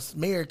somebody else.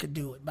 Mary could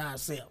do it by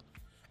herself.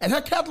 And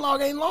her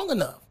catalog ain't long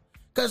enough.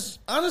 Because,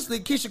 honestly,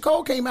 Keisha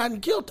Cole came out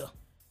and killed her.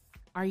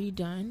 Are you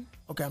done?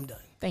 Okay, I'm done.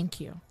 Thank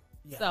you.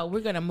 Yeah. So,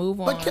 we're going to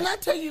move on. But can I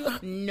tell you?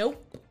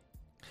 Nope.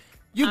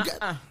 I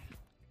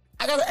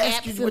got to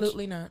ask you.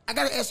 Absolutely not. I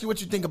got to ask you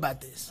what you think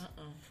about this.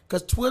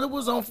 Because Twitter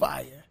was on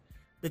fire.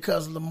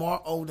 Because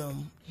Lamar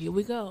Odom, here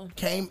we go,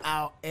 came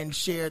out and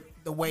shared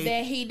the way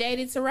that he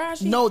dated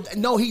Taraji.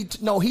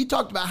 No, he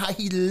talked about how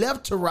he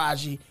left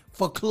Taraji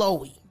for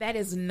Chloe. That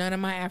is none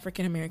of my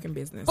African American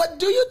business. But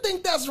do you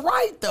think that's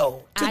right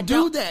though to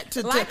do that?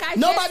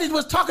 Nobody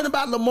was talking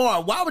about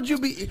Lamar. Why would you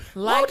be?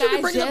 Why would you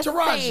be bringing up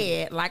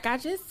Taraji? Like I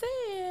just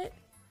said,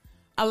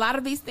 a lot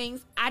of these things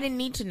I didn't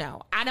need to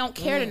know. I don't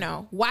care to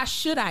know. Why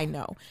should I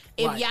know?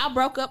 If y'all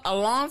broke up a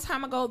long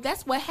time ago,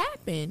 that's what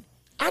happened.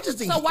 I just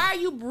think. So why are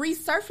you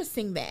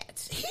resurfacing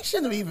that? He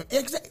shouldn't have even.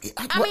 Exactly.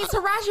 I mean,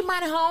 Taraji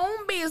minded her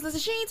own business,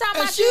 and she ain't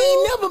talking about you. She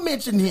ain't never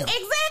mentioned him.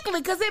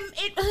 Exactly, because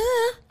it.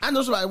 I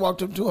know somebody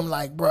walked up to him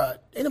like, "Bruh,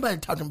 ain't nobody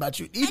talking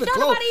about you." Even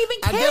Chloe. Even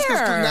care. I guess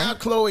because now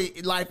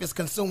Chloe life is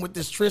consumed with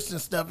this Tristan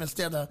stuff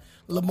instead of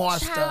Lamar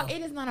stuff.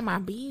 It is none of my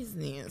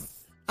business.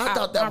 I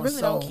thought that was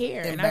really so don't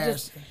care.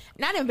 embarrassing. And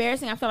not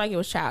embarrassing. I feel like it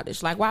was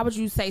childish. Like, why would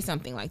you say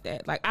something like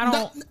that? Like, I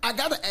don't. I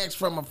gotta ask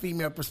from a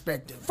female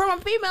perspective. From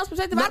a female's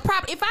perspective, I'd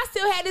probably, if I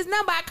still had this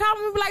number, I'd call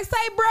him and be like,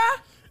 "Say, bruh,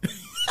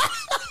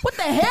 what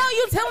the hell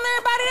you telling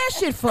everybody that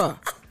shit for? How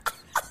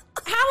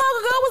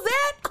long ago was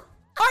that?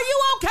 Are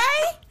you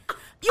okay?"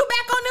 You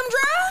back on them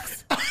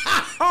drugs?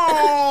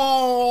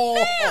 Oh,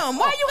 Damn,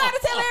 why you gotta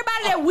tell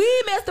everybody that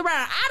we messed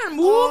around? I done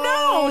moved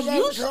on.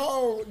 That's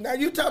cold. Now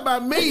you talk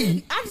about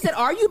me. I just said,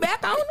 are you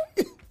back on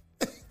them?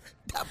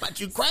 How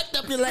about you cracked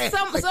up your last?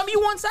 Some you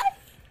want to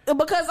say?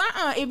 Because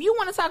if you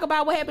want to talk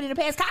about what happened in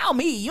the past, call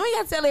me. You ain't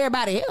got to tell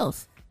everybody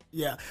else.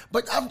 Yeah,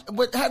 but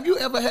have you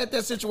ever had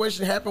that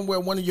situation happen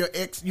where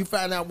you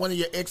find out one of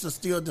your ex is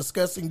still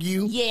discussing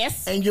you?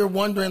 Yes. And you're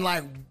wondering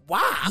like,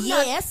 why? I'm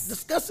not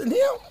discussing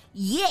him.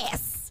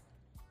 Yes.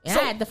 And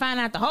I had to find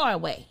out the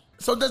hard way.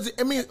 So does it?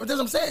 I mean, that's what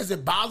I'm saying. Is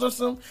it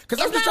bothersome? Because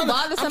I'm It's just not trying to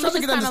bothersome, get it's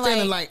just understanding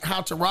kinda like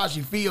how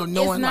Taraji feel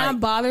knowing It's not like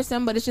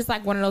bothersome, but it's just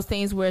like one of those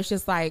things where it's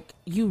just like,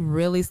 you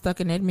really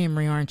stuck in that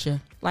memory, aren't you?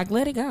 Like,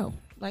 let it go.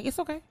 Like, it's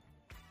okay.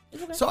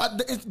 It's okay. So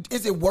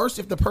is it worse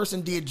if the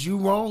person did you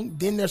wrong,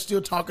 then they're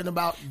still talking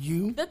about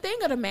you? The thing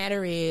of the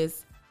matter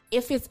is,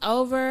 if it's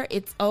over,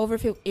 it's over.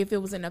 If it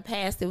was in the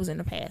past, it was in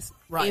the past.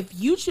 Right. If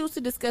you choose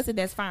to discuss it,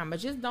 that's fine. But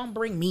just don't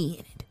bring me in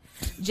it.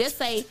 Just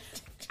say,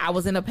 I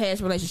was in a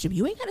past relationship.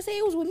 You ain't got to say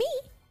it was with me.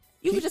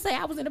 You can just say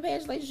I was in a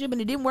past relationship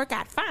and it didn't work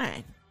out.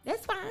 Fine.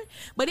 That's fine.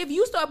 But if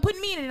you start putting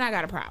me in it, then I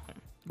got a problem.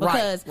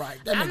 Because right.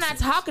 I'm not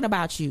sense. talking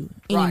about you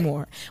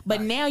anymore.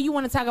 But now you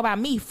want to talk about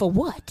me for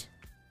what?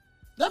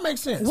 That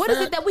makes sense. What is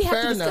it that we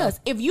have to discuss? Enough.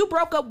 If you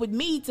broke up with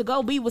me to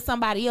go be with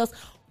somebody else,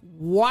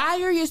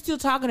 why are you still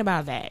talking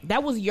about that?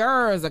 That was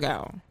years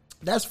ago.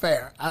 That's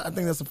fair. I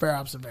think that's a fair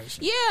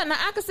observation. Yeah, now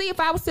I could see if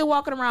I was still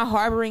walking around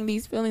harboring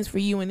these feelings for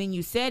you and then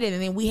you said it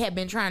and then we had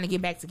been trying to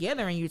get back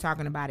together and you're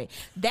talking about it.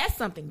 That's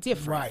something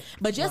different. Right.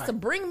 But just to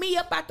bring me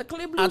up out the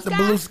clear blue Out sky.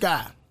 the blue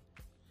sky.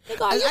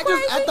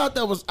 I thought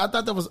that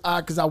was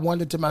odd because I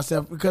wondered to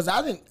myself because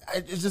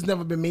it's just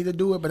never been me to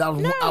do it, but I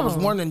was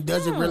wondering,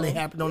 does it really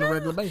happen on a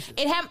regular basis?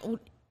 It happened.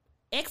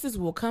 Exes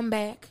will come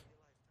back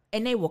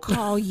and they will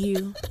call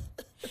you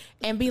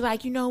and be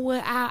like, you know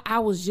what? I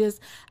was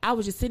just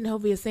sitting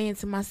over here saying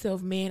to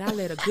myself, man, I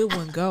let a good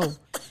one go.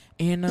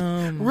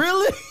 And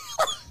really?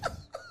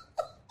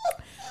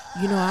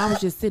 You know, I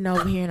was just sitting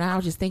over here and I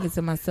was just thinking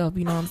to myself,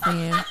 you know what I'm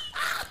saying?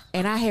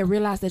 And I had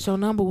realized that your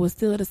number was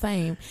still the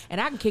same. And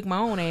I can kick my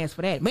own ass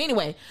for that. But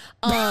anyway,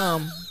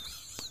 oh,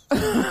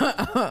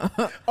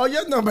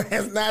 your number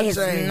has not changed.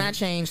 It's not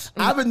changed.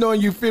 I've been knowing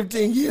you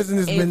 15 years and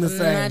it's been the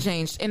same. It's not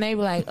changed. And they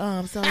were like,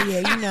 so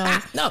yeah, you know.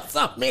 No,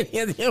 so many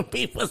of you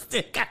people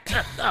still got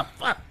your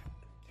number.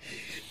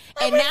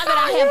 And now that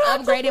I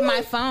have upgraded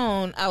my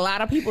phone, a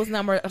lot of people's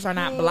numbers are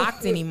not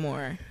blocked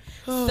anymore.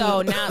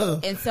 So now,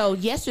 and so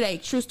yesterday,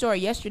 true story,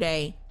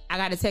 yesterday, I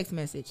got a text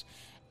message.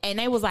 And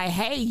they was like,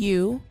 hey,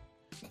 you.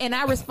 And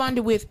I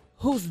responded with,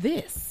 who's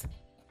this?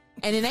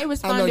 And then they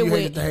responded I know you with,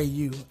 hated the hey,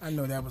 you. I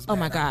know that was bad. Oh,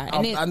 my God.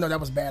 I Then, know that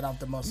was bad off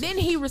the muscle. Then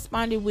he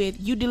responded with,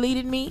 you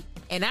deleted me?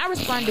 And I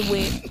responded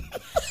with,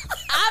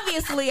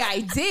 obviously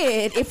I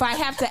did if I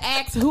have to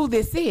ask who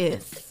this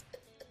is.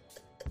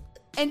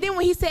 And then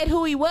when he said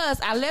who he was,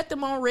 I left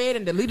him on red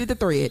and deleted the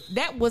thread.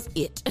 That was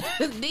it.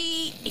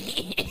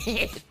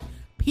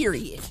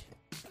 Period.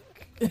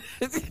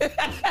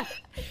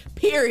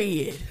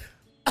 Period.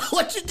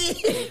 What you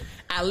did?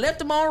 I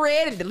left him on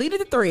red and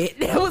deleted the thread.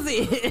 That was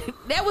it.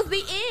 That was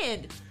the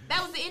end.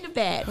 That was the end of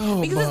that.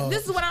 Because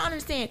this is what I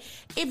understand.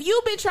 If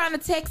you've been trying to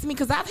text me,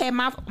 because I've had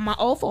my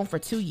old phone for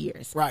 2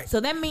 years. Right. So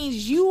that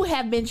means you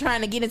have been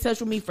trying to get in touch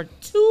with me for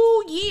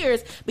 2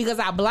 years because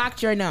I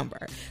blocked your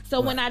number.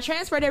 So when I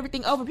transferred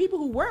everything over, people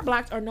who were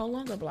blocked are no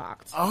longer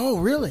blocked. Oh,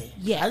 really?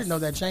 Yes. I didn't know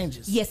that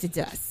changes. Yes, it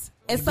does.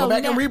 And Go so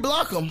back now, and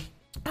reblock them.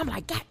 I'm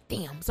like, God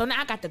damn. So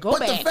now I got to go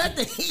But back. the fact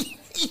that he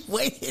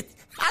waited,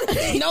 I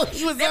didn't know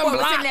he was That boy was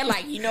sitting unblocked. there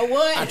like, you know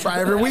what? I try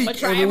every week. I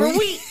try every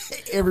week.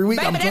 Every week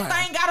Baby, I'm that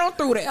trying. thing got on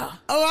through there.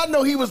 Oh, I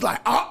know he was like,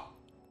 oh,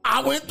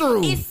 I went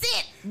through. It's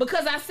it.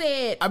 Because I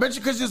said, I bet you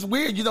because it's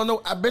weird. You don't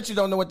know. I bet you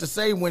don't know what to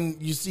say when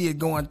you see it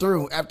going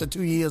through after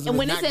 2 years. and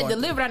when he not said going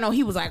delivered, I know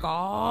he was like,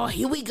 oh,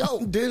 here we go.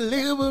 through.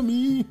 Deliver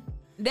me.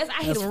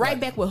 I hit him right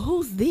back with,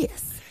 who's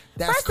this?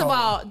 That's First cold. of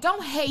all,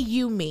 don't hey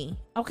you me,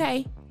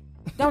 okay?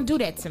 Don't do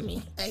that to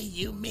me. Hey,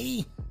 you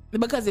me.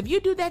 Because if you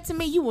do that to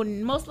me, you will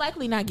most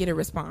likely not get a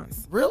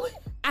response. Really?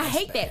 I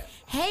hate that.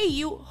 Hey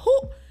you, who?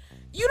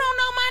 You don't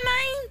know my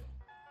name?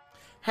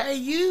 Hey,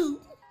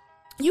 you.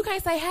 You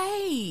can't say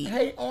hey.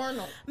 Hey,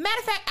 Arnold. Matter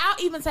of fact,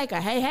 I'll even take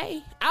a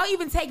hey. I'll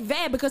even take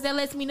that because that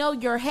lets me know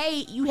your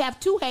hey, you have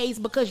two heys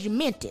because you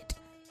meant it.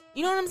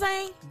 You know what I'm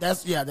saying?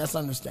 That's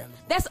understandable.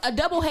 That's a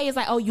double hey is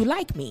like, oh, you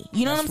like me.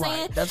 You know That's what I'm right.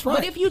 saying? That's right.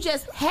 But if you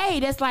just hey,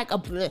 that's like a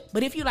bleh.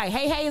 But if you like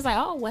hey, it's like,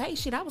 oh, well, hey,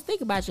 shit, I was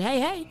thinking about you.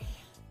 Hey.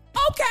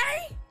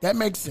 Okay. That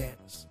makes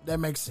sense.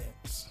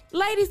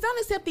 Ladies, don't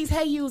accept these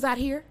hey yous out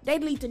here. They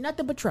lead to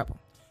nothing but trouble.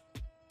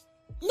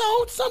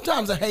 No,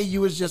 sometimes a hey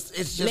you is just,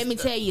 it's just. Let me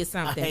tell you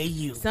something. A hey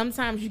you.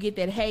 Sometimes you get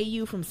that hey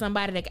you from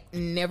somebody that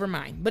never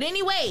mind. But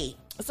anyway,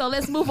 so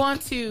let's move on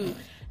to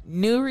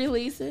new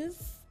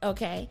releases.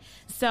 Okay,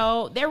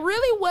 so there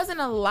really wasn't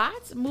a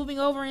lot moving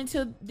over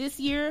into this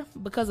year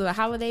because of the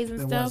holidays and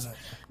stuff. Wasn't.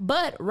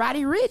 But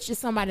Roddy Ricch is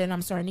somebody that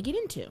I'm starting to get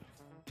into,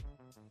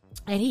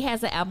 and he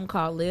has an album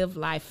called "Live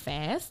Life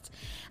Fast."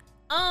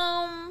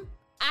 I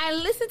I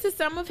listened to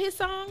some of his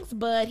songs,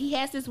 but he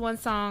has this one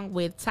song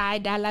with Ty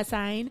Dolla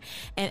 $ign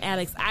and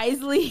Alex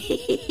Isley.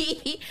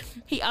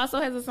 He also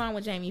has a song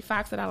with Jamie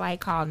Foxx that I like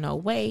called No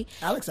Way.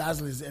 Alex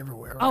Isley is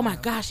everywhere. Oh my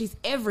gosh, she's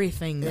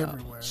everything though.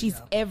 Everywhere, she's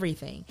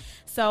everything.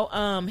 So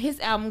his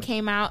album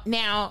came out.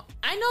 Now,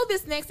 I know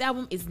this next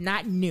album is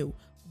not new,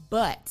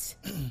 but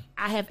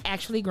I have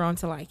actually grown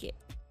to like it.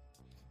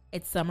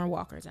 It's Summer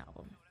Walker's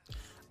album.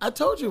 I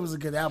told you it was a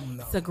good album,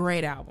 though. It's a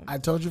great album. I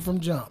told you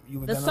from jump. You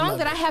were the gonna song love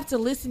that it. I have to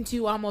listen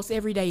to almost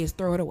every day is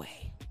Throw It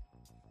Away.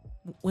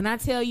 When I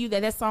tell you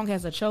that song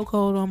has a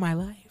chokehold on my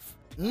life,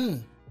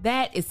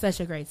 that is such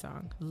a great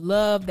song.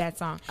 Love that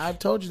song. I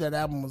told you that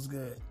album was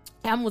good.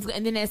 Album was good.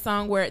 And then that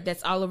song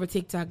that's all over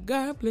TikTok,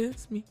 God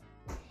bless me.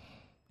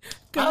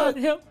 God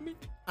help me.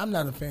 I'm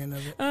not a fan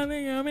of it. I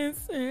think I'm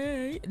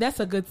insane. That's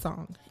a good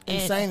song.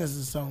 Insane is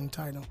the song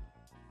title.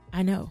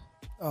 I know.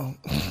 Oh.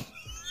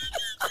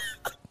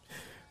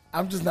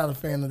 I'm just not a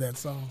fan of that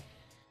song.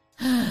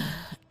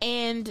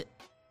 And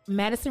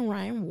Madison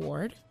Ryan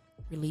Ward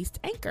released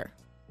Anchor.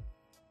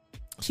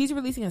 She's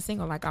releasing a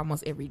single like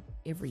almost every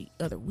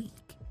other week.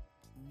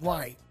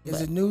 Right. Is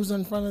it news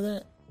in front of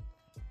that?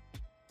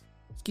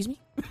 Excuse me?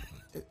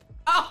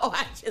 Oh,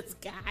 I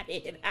just got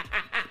it.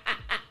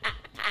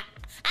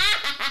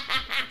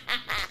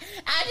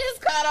 I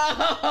just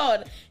caught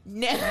on.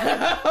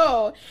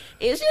 No.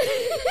 It's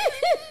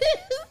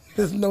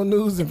There's no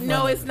news in front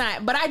No, of it's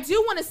not. But I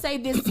do want to say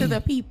this to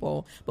the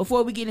people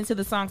before we get into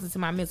the songs into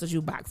my mental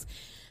jukebox.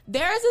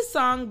 There is a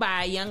song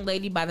by a young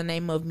lady by the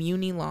name of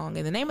Muni Long,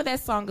 and the name of that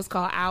song is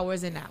called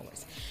Hours and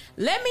Hours.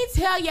 Let me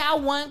tell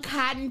y'all one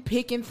cotton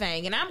picking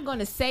thing, and I'm going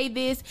to say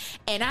this,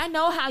 and I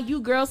know how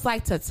you girls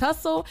like to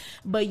tussle,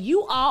 but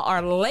you all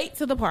are late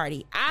to the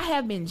party. I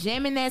have been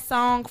jamming that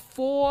song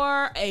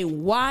for a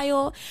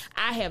while.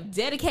 I have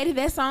dedicated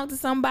that song to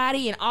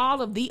somebody and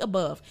all of the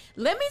above.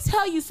 Let me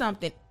tell you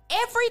something.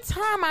 Every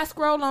time I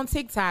scroll on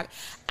TikTok,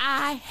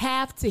 I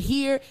have to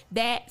hear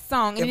that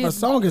song. If a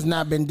song has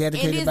not been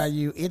dedicated by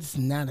you, it's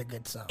not a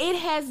good song. It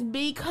has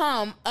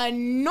become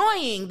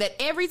annoying that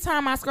every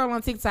time I scroll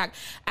on TikTok,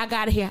 I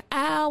gotta hear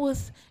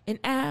hours and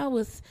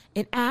hours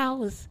and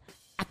hours.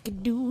 I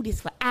could do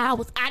this for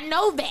hours. I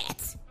know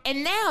that.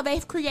 And now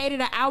they've created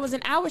an hours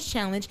and hours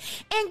challenge.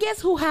 And guess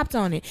who hopped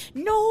on it?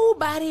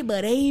 Nobody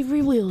but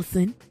Avery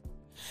Wilson.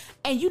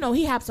 And you know,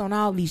 he hops on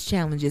all these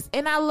challenges.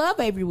 And I love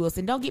Avery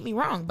Wilson, don't get me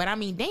wrong. But I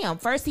mean, damn,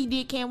 first he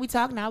did Can We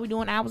Talk, now we're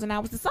doing Hours and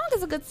Hours. The song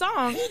is a good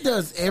song. He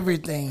does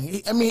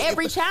everything.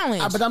 Every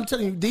challenge. But I'm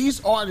telling you,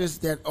 these artists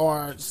that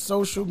are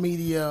social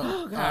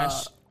media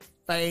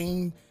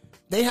fame,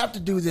 they have to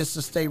do this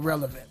to stay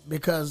relevant.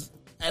 Because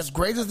as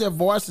great as their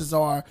voices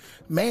are,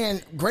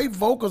 man, great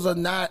vocals are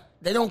not,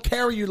 they don't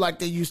carry you like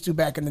they used to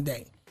back in the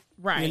day.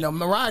 Right. You know,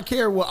 Mariah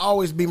Carey will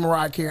always be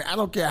Mariah Carey. I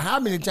don't care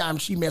how many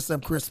times she messed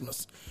up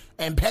Christmas.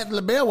 And Patti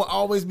LaBelle will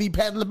always be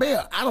Patti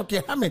LaBelle. I don't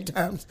care how many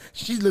times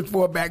she looked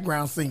for a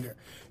background singer.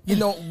 You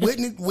know,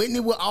 Whitney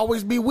will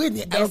always be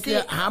Whitney. I don't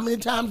care how many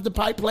times the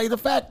pipe played a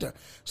factor.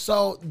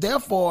 So,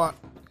 therefore,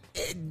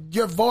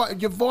 your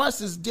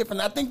voice is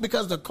different. I think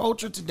because the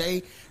culture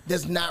today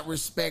does not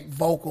respect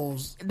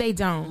vocals. They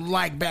don't.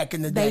 Like back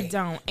in the day. They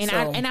don't.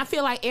 And I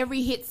feel like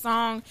every hit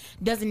song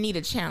doesn't need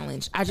a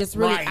challenge. I just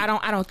really I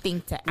don't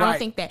think that. I don't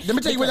think that. Let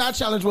me tell you what our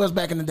challenge was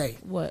back in the day.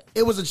 What?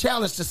 It was a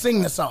challenge to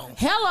sing the song.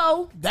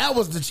 Hello. That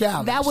was the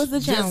challenge. That was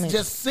the challenge.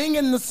 Just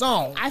singing the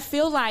song. I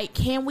feel like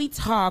Can We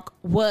Talk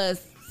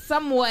was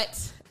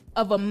somewhat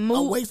of a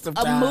waste of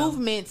time.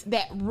 movement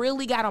that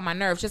really got on my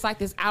nerves, just like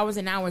this Hours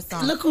and Hours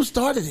song. Look who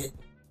started it.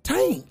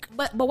 Tank.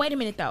 But wait a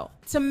minute though.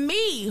 To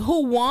me,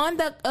 who won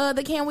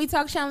the Can We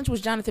Talk challenge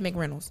was Jonathan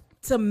McReynolds.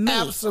 To me,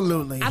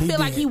 absolutely, I feel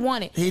like he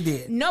won it. He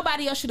did.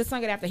 Nobody else should have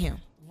sung it after him.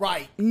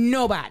 Right.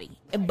 Nobody.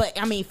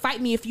 But I mean, fight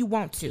me if you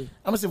want to. I'm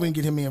gonna see if we can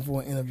get him in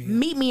for an interview.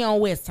 Meet me on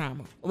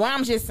Westheimer. Well,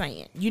 I'm just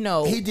saying. You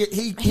know, he did.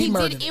 He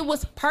murdered did. It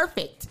was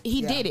perfect.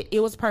 He did it. It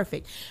was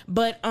perfect.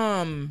 But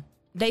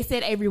they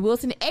said Avery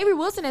Wilson. Avery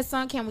Wilson has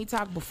sung Can We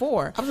Talk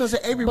before. I was gonna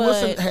say Avery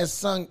Wilson has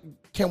sung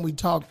Can We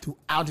Talk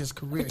throughout his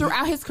career.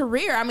 Throughout his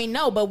career. I mean,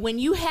 no, but when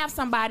you have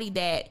somebody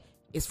that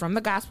is from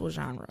the gospel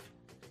genre,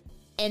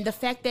 and the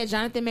fact that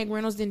Jonathan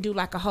McReynolds didn't do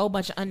like a whole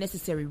bunch of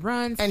unnecessary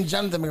runs. And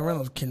Jonathan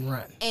McReynolds can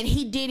run. And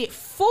he did it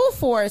full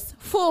force,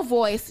 full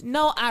voice,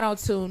 no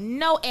auto-tune,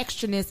 no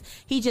extraness.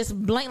 He just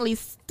blatantly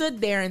stood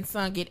there and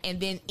sung it and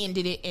then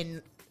ended it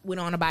and went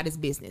on about his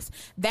business.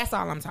 That's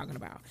all I'm talking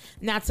about.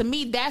 Now, to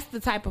me, that's the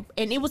type of,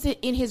 and it was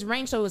in his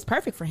range, so it was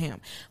perfect for him.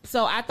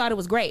 So I thought it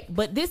was great.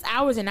 But this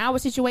Hours and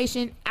Hours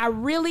situation, I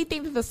really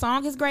think that the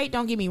song is great.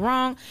 Don't get me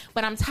wrong,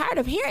 but I'm tired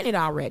of hearing it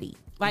already.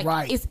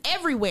 Like, It's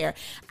everywhere.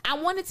 I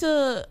wanted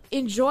to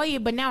enjoy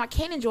it, but now I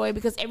can't enjoy it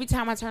because every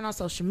time I turn on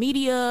social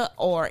media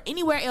or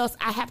anywhere else,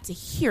 I have to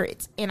hear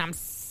it. And I'm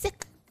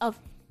sick of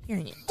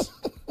hearing it.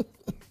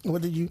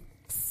 What did you?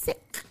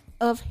 Sick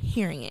of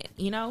hearing it,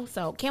 you know?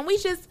 So can we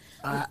just...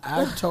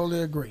 I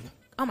totally agree.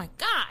 Oh, my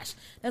gosh.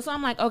 That's why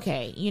I'm like,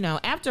 okay, you know,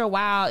 after a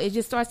while, it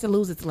just starts to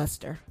lose its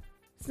luster.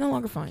 It's no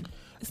longer fun.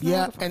 It's no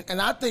Yeah, longer fun.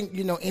 and I think,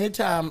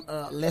 anytime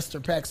Lester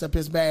packs up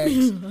his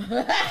bags,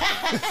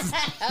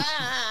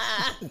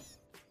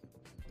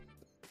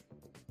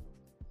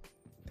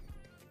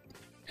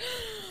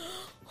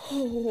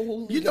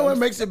 what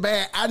makes it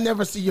bad? I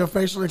never see your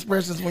facial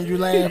expressions when you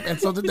laugh. And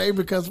so today,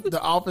 because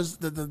the office,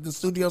 the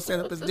studio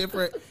setup is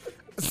different,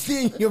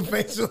 seeing your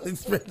facial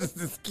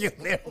expressions is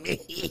killing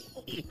me.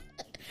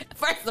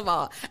 First of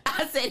all,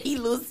 I said he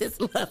loses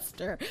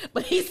luster,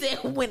 but he said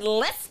when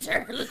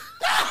Lester,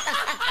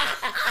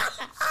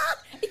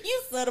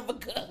 you son of a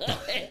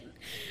gun.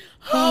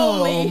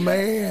 Oh,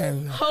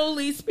 man.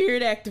 Holy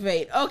Spirit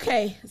activate.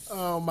 Okay.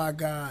 Oh, my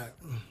God.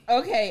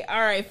 Okay, all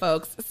right,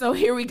 folks. So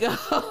here we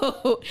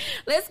go.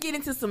 Let's get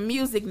into some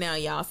music now,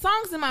 y'all.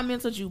 Songs in my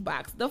mental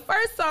jukebox. The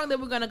first song that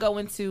we're going to go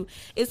into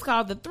is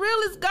called The Thrill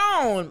Is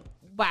Gone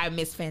by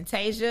Miss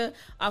Fantasia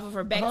off of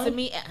her Back to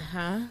Me.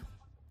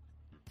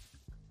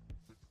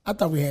 I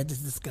thought we had this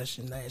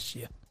discussion last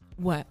year.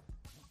 What?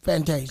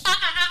 Fantasia.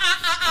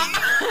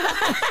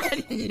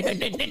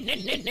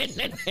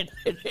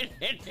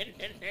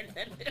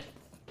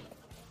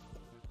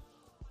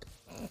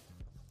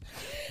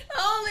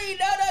 Holy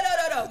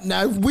no.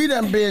 Now, we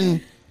done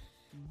been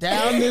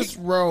down this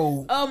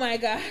road. Oh, my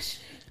gosh.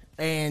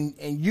 And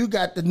you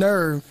got the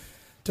nerve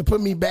to put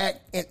me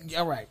back.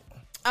 All right.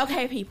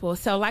 Okay, people.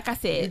 So, like I You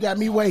said, got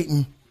me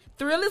waiting.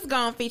 Thrill Is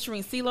Gone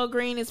featuring CeeLo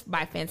Green is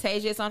by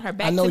Fantasia. It's on her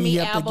Back I know to Me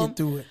you have to album, get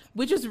through it.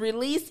 which was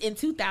released in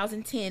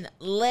 2010.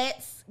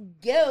 Let's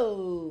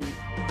go.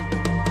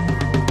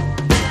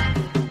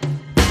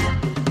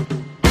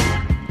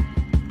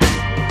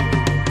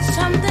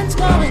 Something's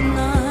going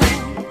on,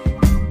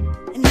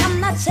 and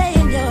I'm not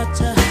saying you're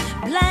to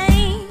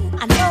blame.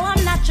 I know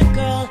I'm not your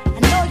girl, I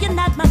know you're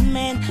not my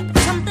man, but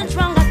something's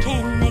wrong, I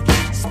can't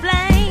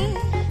explain.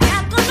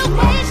 Not gonna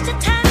waste your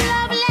time,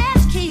 love,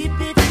 let's keep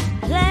it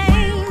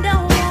plain.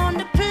 Don't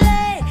wanna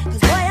play, 'cause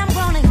boy, I'm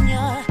grown and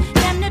you're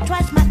damn near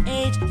twice my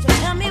age, so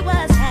tell me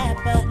what's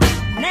happening.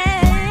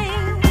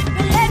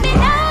 But let me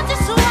know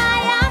just why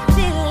I'm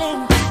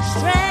feeling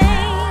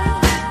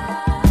strange.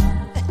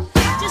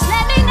 Just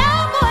let me know,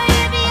 boy,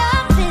 if your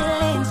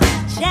feelings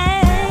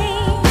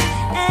change.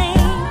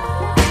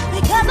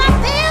 Because I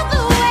feel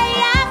the way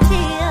I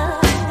feel,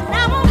 and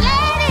I won't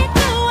let it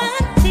go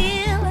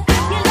until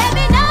you let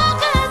me know,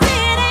 'cause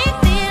it ain't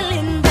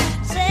feeling the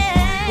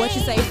same. What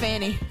you say,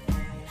 Fanny?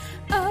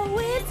 Oh,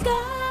 it's gone.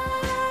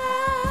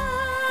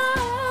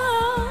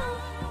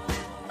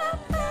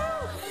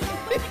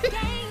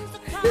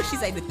 She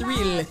say the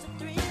thrill.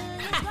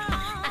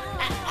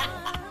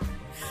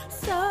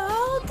 So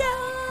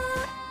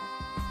gone.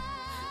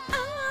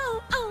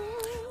 Oh.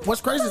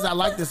 What's crazy is I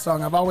like this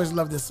song. I've always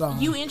loved this song.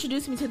 You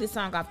introduced me to this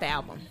song off the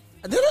album.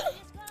 Did it?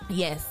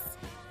 Yes.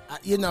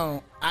 Again,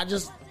 I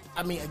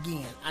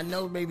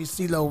know maybe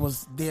CeeLo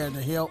was there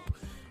to help,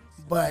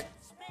 but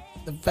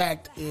the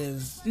fact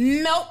is,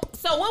 Nope.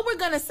 So what we're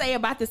going to say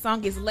about this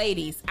song is,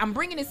 ladies, I'm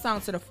bringing this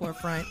song to the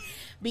forefront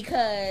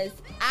because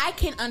I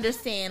can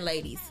understand,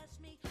 ladies.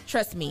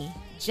 Trust me,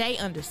 Jay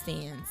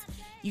understands.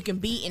 You can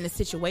be in a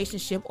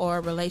situationship or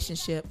a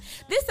relationship.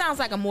 This sounds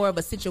like a more of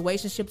a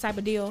situationship type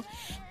of deal.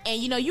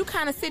 And, you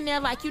kind of sitting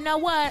there like, you know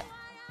what?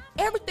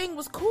 Everything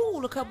was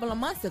cool a couple of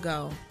months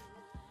ago.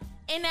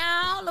 And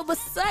now all of a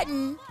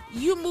sudden,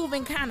 you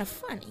moving kind of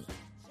funny.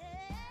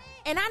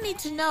 And I need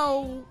to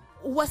know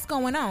what's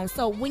going on.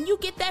 So when you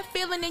get that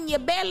feeling in your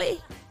belly,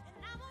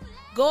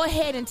 go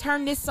ahead and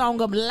turn this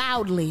song up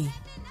loudly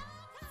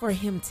for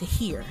him to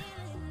hear.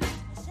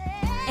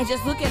 And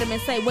just look at him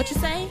and say, what you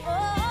say?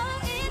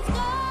 Oh, it's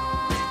gone.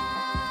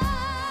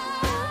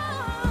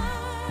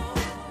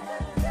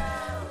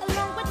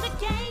 Along with the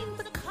games,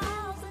 the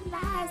calls, and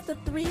lies, the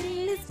thrill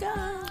is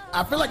gone.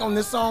 I feel like on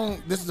this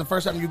song, this is the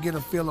first time you get a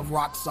feel of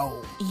rock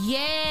soul.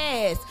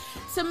 Yes.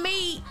 To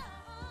me,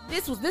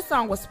 this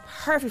song was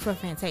perfect for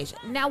Fantasia.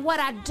 Now,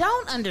 what I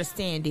don't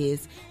understand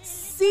is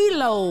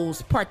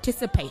CeeLo's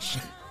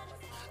participation.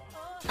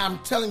 I'm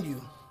telling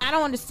you. I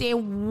don't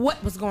understand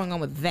what was going on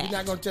with that. You're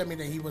not going to tell me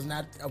that he was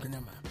not. Okay,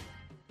 never mind.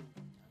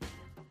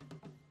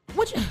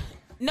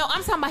 No,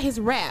 I'm talking about his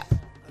rap.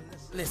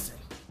 Listen.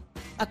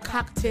 A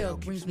cocktail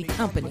brings me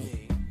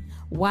company,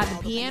 while the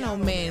piano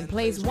man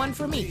plays one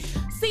for me.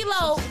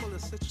 CeeLo,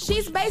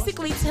 she's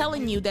basically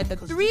telling you that the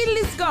thrill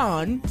is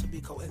gone,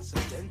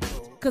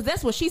 because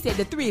that's what she said,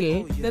 the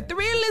thrill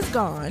is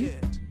gone.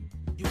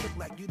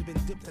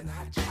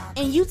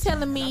 And you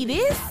telling me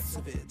this?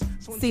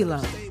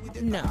 CeeLo,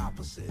 no.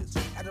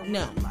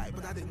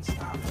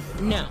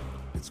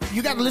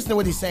 You got to listen to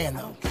what he's saying,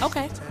 though.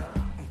 Okay.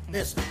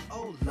 Listen.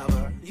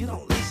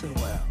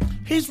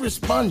 He's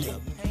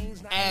responding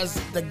as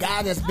the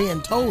guy that's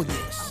being told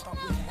this.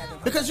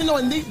 Because,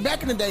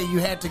 back in the day, you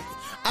had to...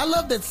 I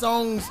love that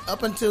songs,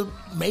 up until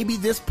maybe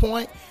this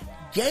point,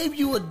 gave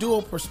you a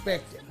dual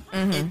perspective.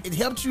 Mm-hmm. It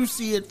helped you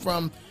see it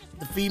from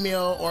the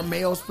female or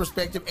male's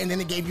perspective, and then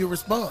it gave you a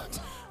response.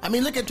 I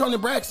mean, look at Toni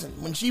Braxton.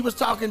 When she was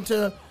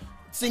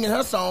singing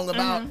her song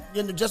about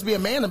just be a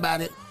man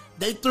about it,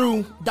 they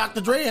threw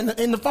Dr. Dre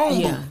in the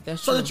phone booth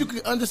that's so true. that you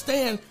could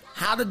understand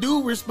how the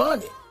dude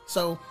responded.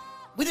 So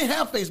we didn't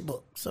have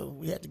Facebook, so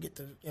we had to get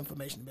the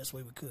information the best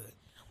way we could.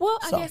 Well,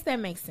 I guess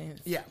that makes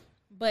sense. Yeah.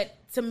 But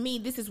to me,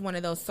 this is one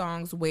of those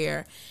songs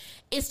where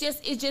it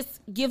just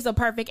gives a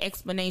perfect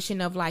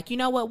explanation of like, you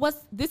know what,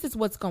 this is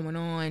what's going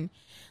on,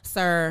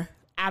 sir.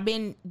 I've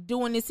been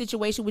doing this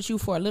situation with you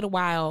for a little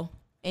while,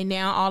 and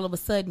now all of a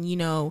sudden, you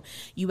know,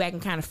 you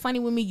acting kind of funny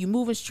with me. You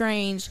moving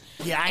strange.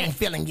 Yeah, I ain't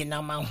feeling you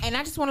no more. And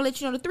I just want to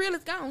let you know the thrill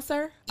is gone,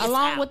 sir. It's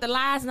Along out. with the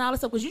lies and all this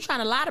stuff, because you're trying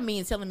to lie to me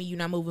and telling me you're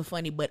not moving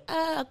funny. But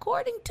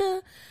according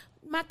to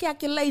my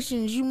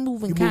calculations, you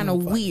moving kind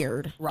of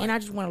weird. Right. And I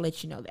just want to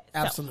let you know that.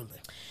 Absolutely.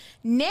 So,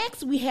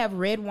 next, we have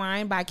Red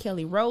Wine by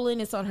Kelly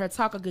Rowland. It's on her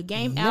Talk a Good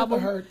Game Never album,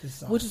 heard this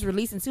song. which was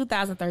released in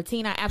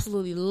 2013. I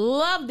absolutely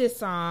love this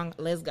song.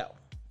 Let's go.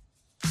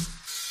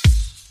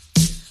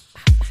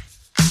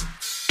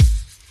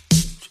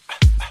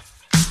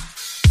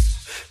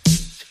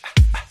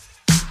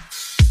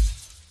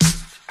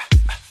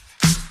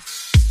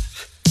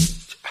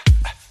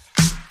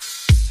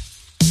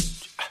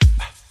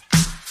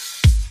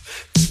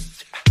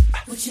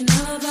 What you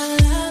know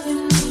about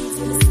loving me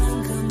till the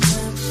sun comes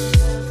up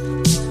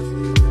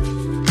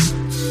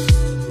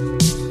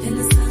and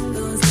the sun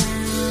goes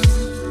down?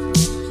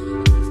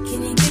 Can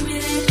you give me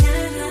that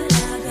kind of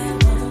love that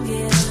won't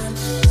give up?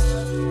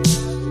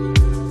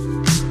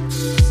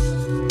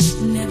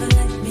 Never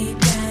let me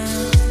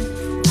down.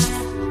 I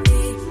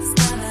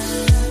discover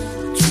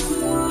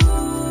true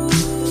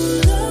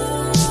love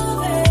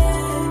exists.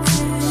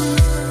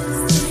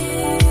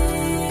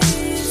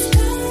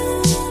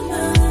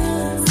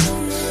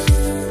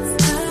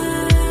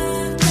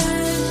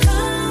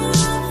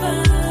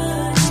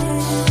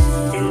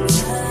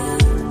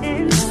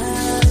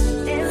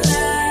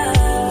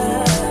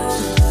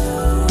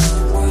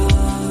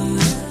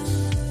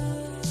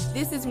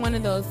 This is one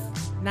of those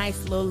nice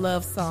little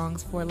love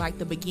songs for like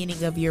the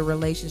beginning of your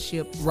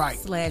relationship Right. /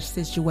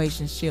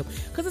 situationship.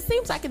 Because it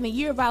seems like in the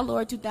year of our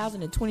Lord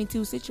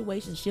 2022,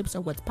 situationships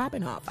are what's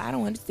popping off. I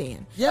don't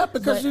understand. Yeah,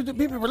 because But- the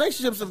people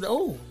relationships are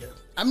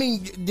I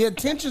mean, the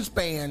attention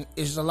span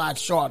is a lot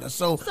shorter.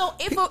 So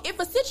if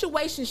a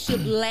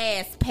situationship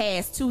lasts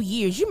past 2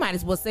 years, you might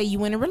as well say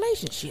you in a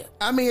relationship.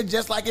 I mean,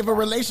 just like if a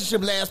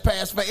relationship lasts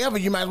past forever,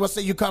 you might as well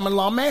say you common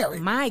law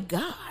married. My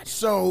God.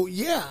 So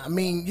yeah, I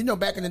mean, you know,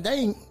 back in the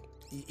day,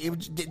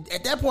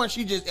 at that point,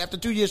 she just after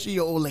 2 years, she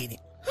your old lady.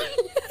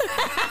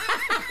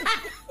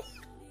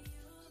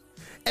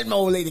 That's my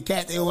old lady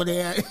Kathy over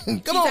there.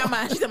 Come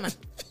on. She's talking about.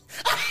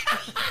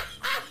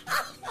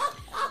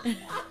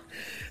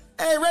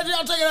 Hey, Reggie,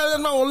 y'all check it out.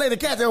 That's my old lady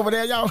Kathy over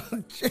there, y'all.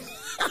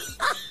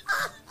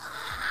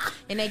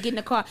 And they get in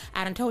the car.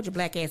 I done told your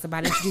black ass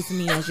about introducing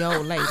me as your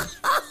old lady.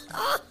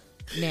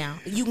 Now,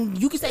 you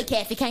can say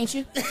Kathy, can't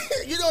you?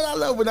 You know what I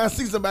love when I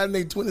see somebody in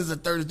their 20s or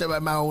 30s talking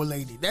about my old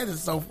lady. That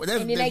is so funny.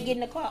 And then they get in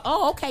the car.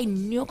 Oh, okay,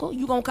 nickel.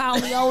 You gonna call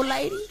me old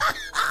lady?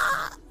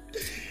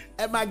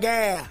 That's my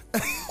gal.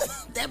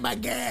 That's my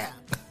gal.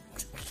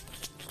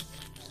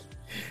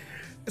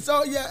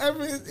 So yeah,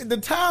 the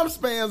time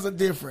spans are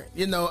different.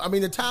 You know, I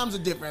mean the times are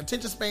different.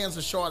 Attention spans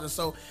are shorter.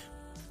 So,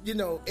 you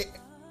know,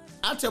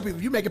 I tell people,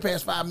 if you make it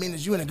past 5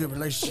 minutes, you in a good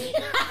relationship.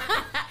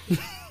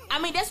 I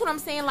mean, that's what I'm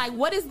saying. Like,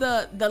 what is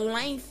the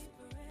length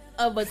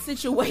of a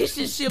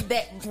situationship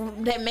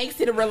that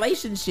makes it a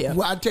relationship?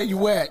 Well, I tell you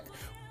what,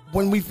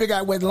 when we figure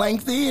out what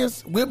length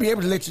is, we'll be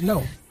able to let you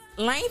know.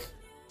 Length?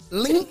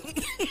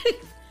 Length?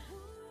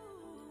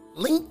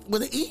 Length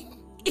with an E?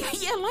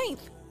 Yeah,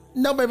 length.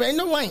 No, baby, ain't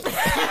no length.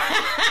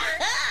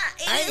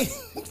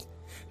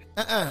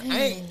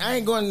 I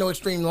ain't going to no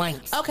extreme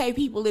lengths. Okay,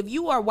 people, if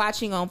you are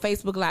watching on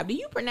Facebook Live, do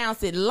you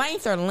pronounce it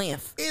length or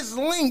length? It's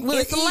length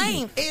with It's an E.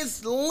 length.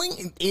 It's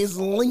length. It's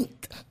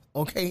length.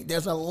 Okay,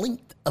 there's a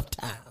length of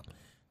time,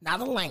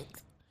 not a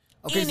length.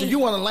 Okay, so if you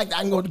want a length,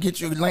 I can go to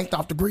get you a length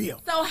off the grill.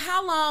 So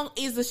how long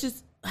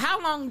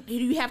do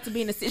you have to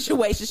be in a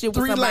situationship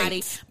with somebody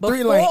lengths.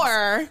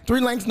 before Three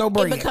lengths, no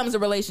bread. it becomes a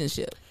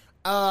relationship?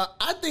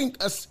 I think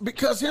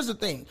because here's the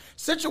thing: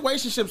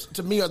 situationships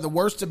to me are the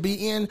worst to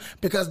be in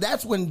because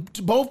that's when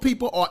both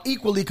people are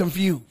equally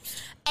confused.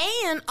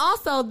 And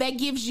also that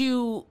gives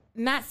you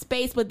not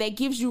space, but that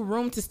gives you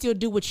room to still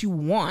do what you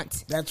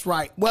want. That's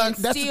right. Well, And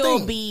that's still the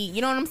thing. be,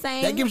 you know what I'm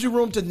saying? That gives you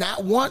room to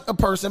not want a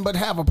person but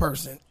have a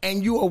person,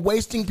 and you are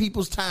wasting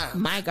people's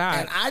time. My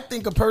God. And I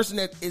think a person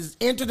that is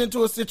entered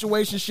into a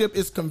situationship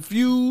is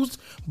confused,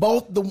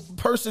 both the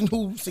person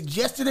who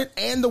suggested it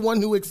and the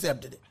one who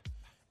accepted it.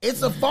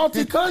 It's a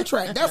faulty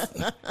contract.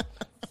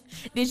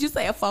 Did you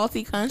say a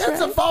faulty contract? That's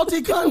a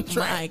faulty contract.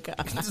 My God.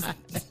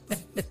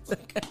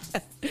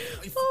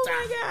 Oh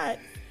my God.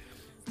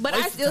 But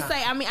I still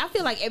say, I mean, I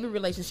feel like every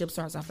relationship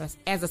starts off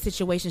as a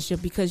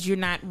situationship because you're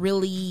not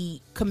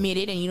really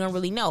committed and you don't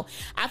really know.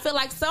 I feel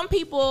like some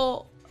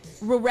people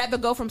would rather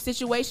go from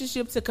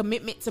situationship to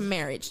commitment to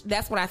marriage.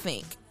 That's what I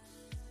think.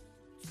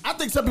 I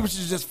think some people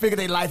should just figure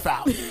their life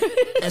out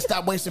and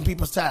stop wasting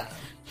people's time.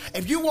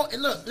 If you want,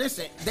 and look,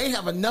 listen, they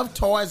have enough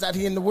toys out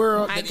here in the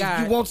world My that God.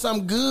 if you want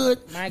something good,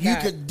 My you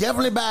God. could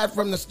definitely buy it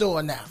from the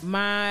store now.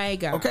 My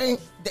God. Okay?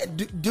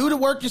 Do the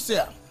work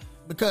yourself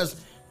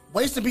because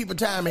Wasting people's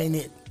time ain't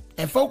it.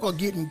 And folk are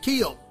getting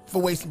killed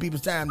for wasting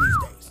people's time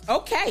these days.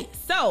 Okay,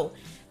 so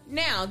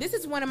now this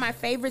is one of my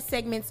favorite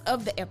segments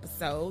of the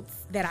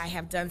episodes that I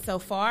have done so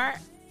far.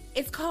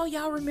 It's called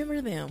Y'all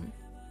Remember Them.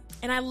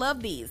 And I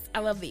love these.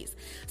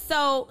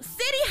 So,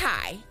 City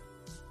High.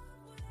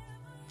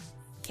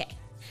 Okay.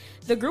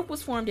 The group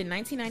was formed in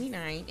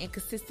 1999 and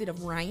consisted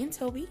of Ryan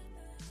Toby,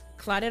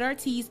 Claudette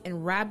Ortiz,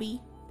 and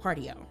Robbie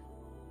Pardio.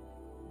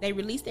 They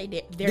released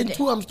Didn't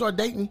two of them start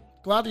dating?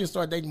 Claudia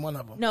started dating one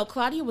of them. No,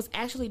 Claudia was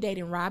actually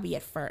dating Robbie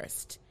at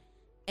first.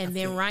 And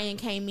then Ryan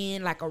came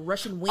in like a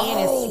Russian wind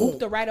and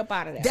swooped her right up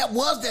out of there. That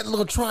was that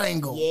little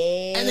triangle.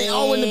 Yes. And they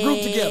all in the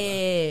group together.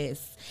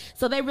 Yes.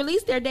 So they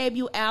released their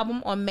debut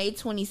album on May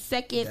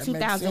 22nd,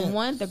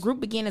 2001. The group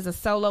began as a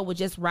solo with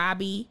just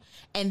Robbie.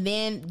 And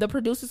then the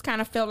producers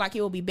kind of felt like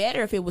it would be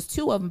better if it was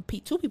two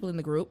people in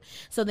the group.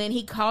 So then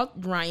he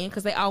called Ryan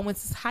because they all went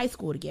to high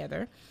school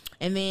together.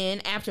 And then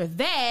after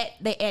that,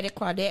 they added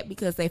Claudette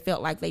because they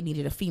felt like they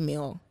needed a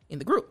female in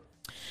the group.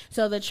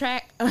 So the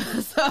track,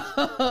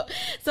 so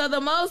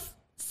the most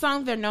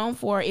song they're known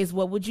for is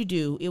What Would You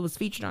Do? It was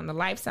featured on the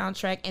Life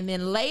soundtrack. And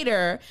then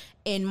later,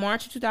 in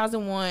March of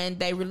 2001,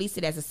 they released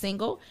it as a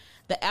single.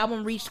 The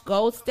album reached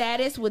gold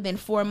status within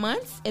 4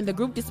 months, and the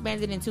group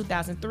disbanded in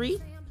 2003.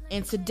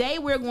 And today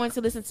we're going to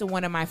listen to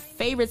one of my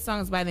favorite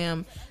songs by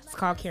them. It's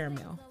called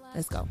Caramel.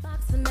 Let's go.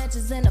 Boxing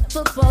matches and the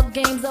football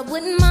games. I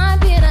wouldn't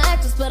mind being an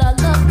actress, but I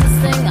love to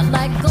sing. I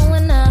like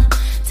going out,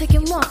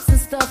 taking walks and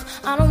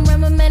stuff. I don't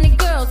remember many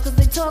girls because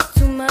they talk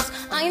too much.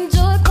 I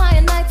enjoy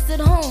quiet nights at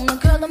home. The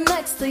girl I'm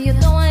next to, you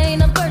though I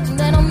ain't a virgin,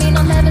 that don't mean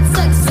I'm having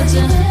sex with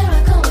you. Everywhere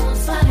I go, I'm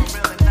spotted.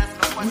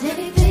 And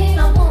anything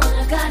I want,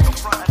 I got it.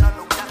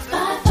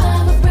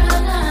 5'5" with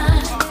brown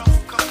eyes.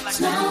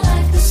 Smile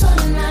like the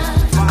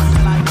sunrise.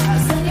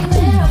 'Cause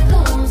anywhere I go,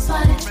 I'm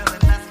spotted.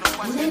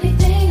 And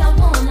anything I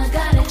want, I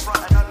got it.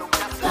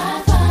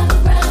 5'5"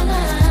 with brown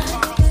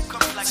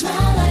eyes.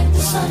 Smile like the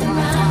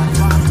sunrise.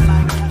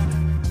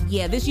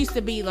 Yeah, this used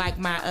to be like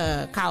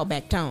my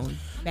callback tone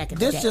back in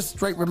the day. This just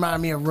straight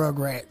remind me of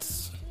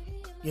Rugrats.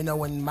 You know,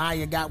 when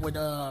Maya got with,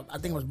 I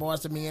think it was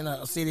Boys to Me in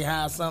a City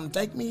High or something.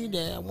 Take me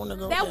there, I want to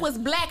go That there. was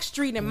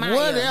Blackstreet and Maya.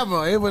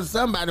 Whatever. It was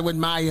somebody with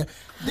Maya.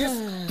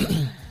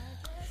 This,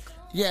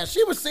 yeah,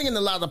 she was singing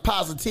a lot of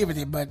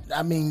positivity, but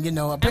I mean, you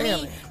know,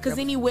 apparently. Because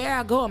anywhere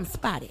I go, I'm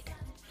spotted.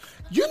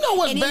 You know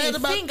what's And bad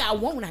about anything I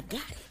want, I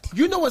got it.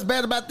 You know what's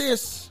bad about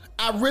this?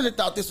 I really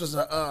thought this was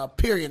a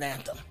period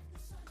anthem.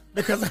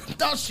 Because I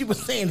thought she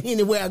was saying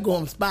anywhere I go,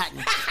 I'm spotting.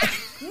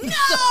 No!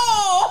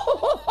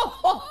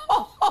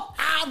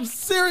 I'm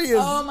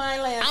serious. Oh, my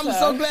Lanta. I'm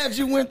so glad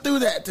you went through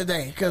that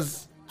today,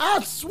 because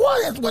I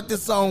swore that's what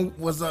this song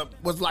was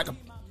like a...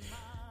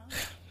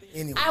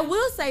 Anyway. I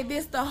will say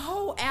this, the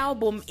whole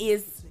album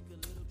is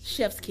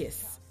chef's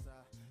kiss.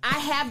 I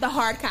have the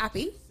hard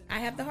copy.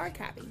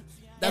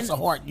 That's a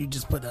heart you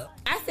just put up.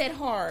 I said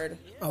hard.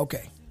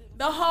 Okay.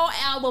 The whole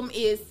album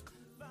is...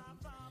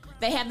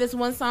 They have this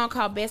one song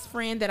called Best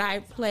Friend that I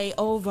play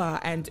over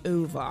and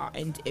over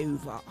and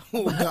over.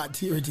 Oh, God,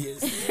 here it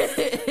is.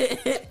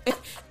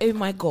 Oh,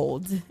 my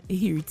God.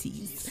 Here it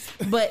is.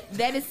 But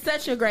that is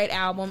such a great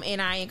album,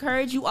 and I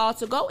encourage you all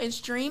to go and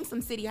stream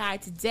some City High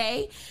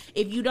today.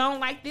 If you don't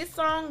like this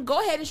song, go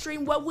ahead and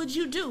stream What Would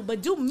You Do?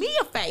 But do me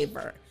a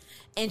favor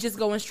and just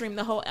go and stream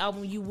the whole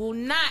album. You will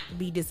not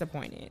be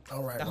disappointed.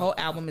 All right. The whole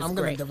album is I'm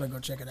great. going to definitely go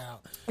check it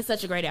out. It's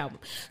such a great album.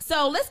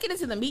 So let's get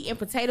into the meat and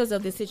potatoes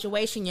of this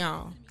situation,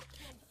 y'all.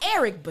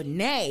 Eric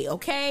Benèt,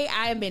 okay?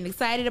 I have been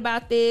excited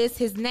about this.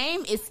 His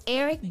name is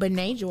Eric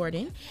Benèt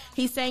Jordan.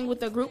 He sang with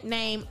the group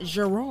name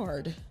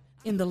Gerard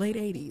in the late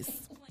 80s.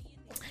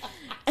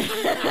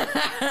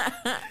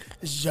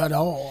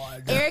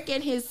 Gerard. Eric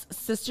and his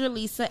sister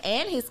Lisa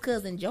and his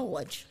cousin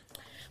George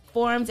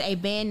formed a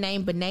band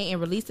named Benèt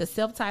and released a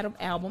self-titled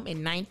album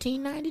in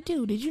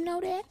 1992. Did you know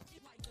that?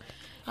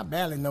 I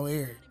barely know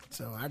Eric,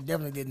 so I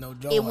definitely didn't know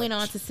George. It went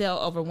on to sell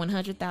over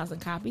 100,000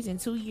 copies, and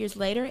 2 years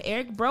later,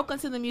 Eric broke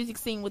into the music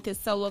scene with his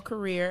solo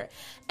career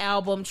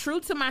album True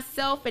to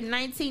Myself in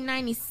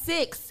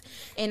 1996.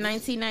 In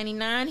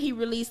 1999, he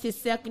released his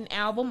second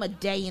album, A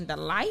Day in the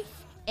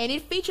Life, and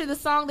it featured the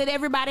song that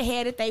everybody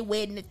had at their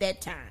wedding at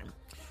that time.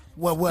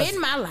 What was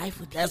Spend My Life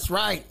with You. That's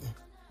right.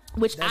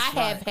 Which That's I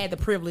have right. had the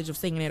privilege of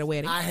singing at a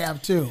wedding. I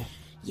have too.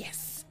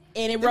 Yes.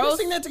 And it Did rose. we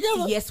sing that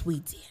together? Yes, we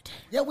did.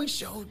 Yeah, we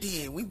sure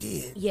did. We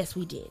did. Yes,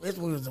 we did. This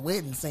was the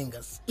wedding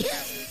singers.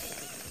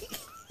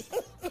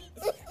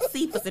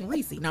 Cephas and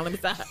Reese. Now let me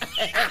stop.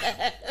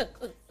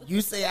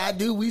 You say I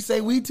do, we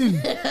say we too.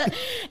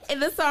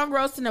 And the song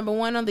rose to number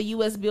 1 on the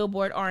U.S.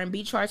 Billboard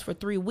R&B charts for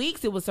 3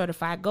 weeks. It was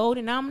certified gold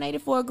and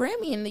nominated for a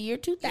Grammy in the year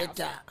 2000. Good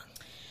job.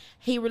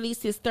 He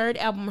released his third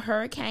album,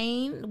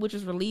 Hurricane, which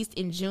was released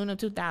in June of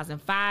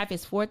 2005.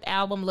 His fourth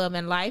album, Love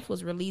and Life,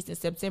 was released in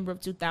September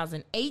of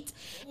 2008.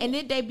 And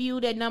it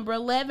debuted at number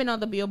 11 on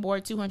the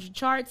Billboard 200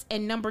 charts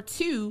and number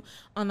 2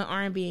 on the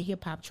R&B and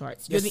hip-hop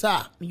charts. Yes,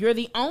 sir. You're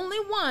the Only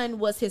One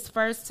was his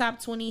first top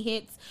 20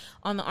 hits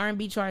on the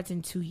R&B charts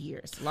in 2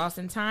 years. Lost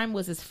in Time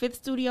was his 5th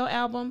studio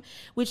album,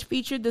 which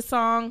featured the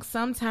song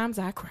Sometimes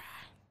I Cry.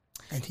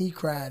 And he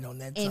cried on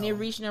that song. And it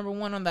reached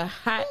 #1 on the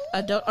Hot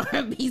Adult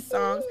R&B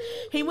Songs.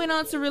 He went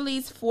on to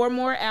release 4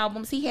 more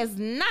albums. He has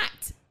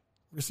not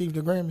received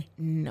a Grammy.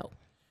 No.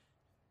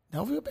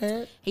 Don't feel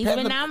bad. He's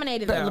been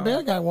nominated, Pat though.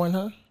 LaBelle got one,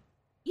 huh?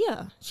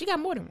 Yeah, she got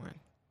more than one.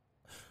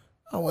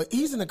 Oh, well,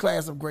 he's in the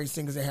class of great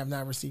singers that have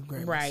not received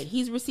Grammys. Right.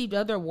 He's received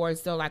other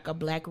awards, though, like a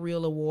Black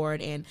Reel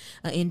Award and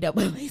an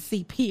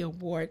NAACP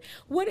Award.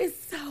 What is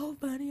so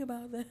funny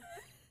about that?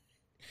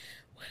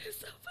 What is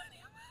so funny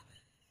about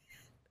that?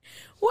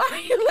 Why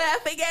are you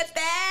laughing at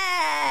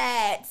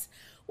that?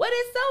 What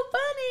is so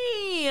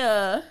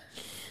funny?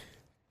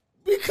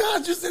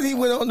 Because you said he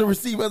went on to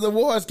receive other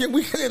awards.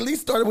 We could at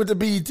least start with the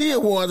BET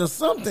Award or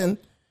something.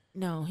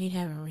 No, he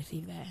haven't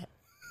received that.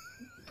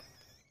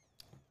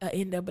 A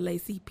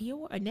NAACP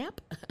award? A NAP?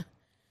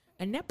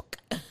 A NAP?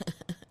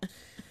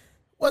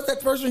 What's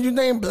that first one you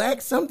named?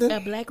 Black something?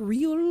 A Black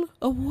Reel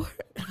Award?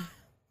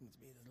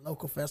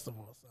 Local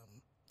festival or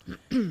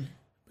something.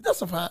 But that's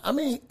a fine. I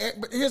mean,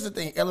 but here's the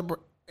thing.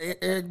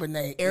 Eric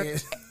Benèt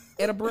is...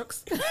 Etta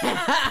Brooks.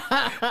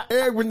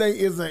 Eric Benèt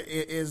is a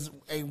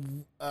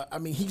I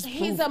mean,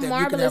 he's a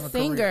marvelous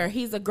singer.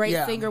 He's a great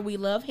singer. We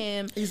love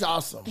him. He's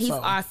awesome. He's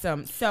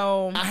awesome.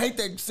 So I hate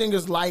that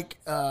singers like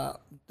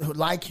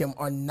him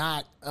are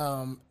not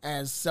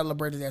as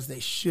celebrated as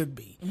they should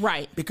be.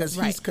 Right. Because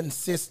he's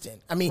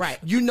consistent. I mean, right.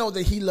 You know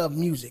that he loves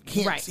music.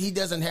 Right. He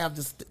doesn't have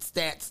the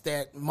stats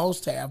that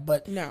most have,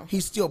 but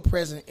he's still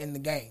present in the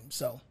game.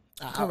 So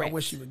I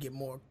wish he would get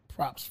more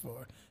props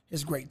for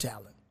his great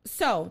talent.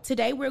 So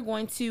today we're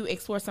going to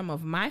explore some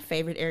of my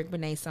favorite Eric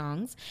Benèt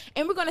songs,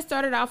 and we're going to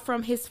start it off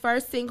from his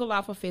first single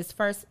off of his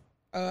first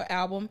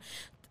album.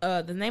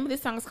 The name of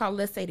this song is called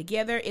 "Let's Stay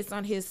Together." It's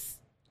on his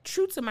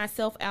 "True to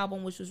Myself"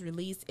 album, which was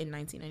released in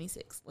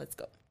 1996. Let's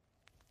go.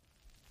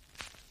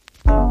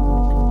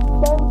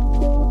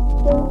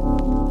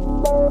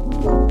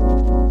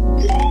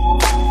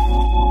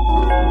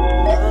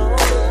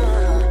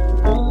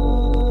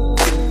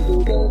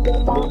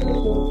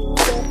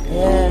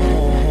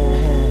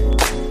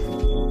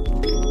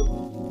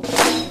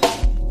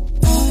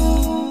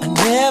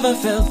 Never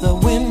felt the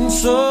wind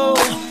so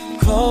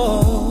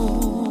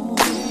cold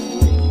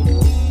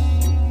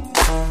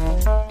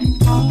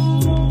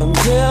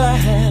until I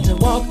had to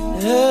walk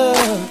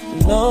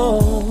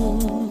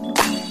alone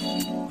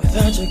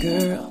without you,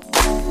 girl.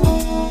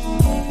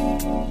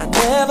 I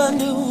never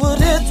knew what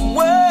it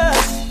was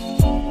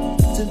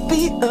to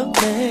be a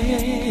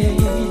man.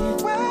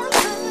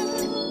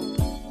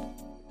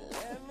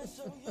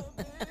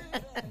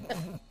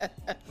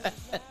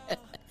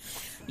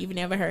 You've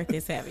never heard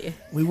this, have you?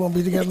 We won't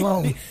be together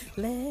long.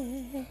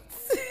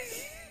 Let's.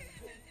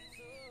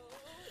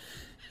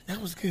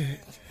 That was good.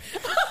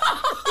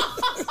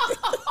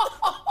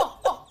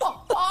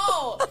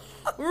 Oh,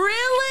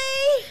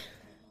 really?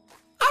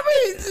 I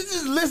mean,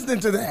 just listening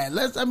to that.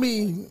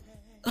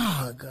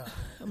 Oh, God.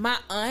 My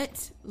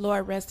aunt,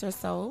 Lord rest her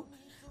soul,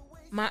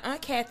 my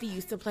Aunt Kathy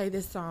used to play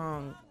this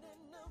song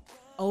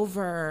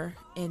over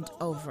and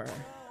over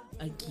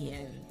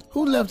again.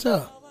 Who left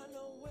her?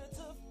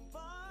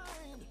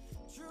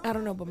 I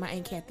don't know, but my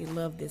Aunt Kathy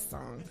loved this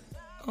song.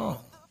 Oh,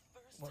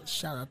 well,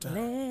 shout out to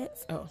her.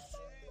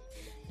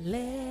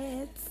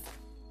 Let's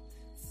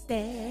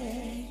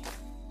stay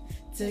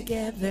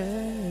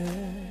together.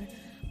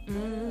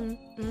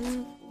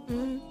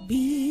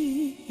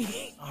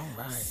 Be all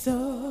right.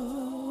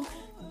 So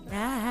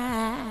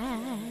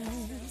nice.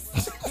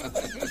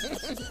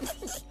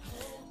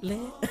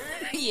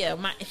 Yeah,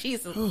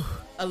 she's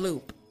a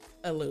loop.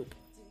 Well,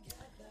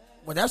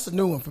 that's a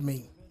new one for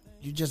me.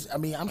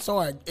 I'm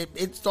sorry.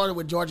 It started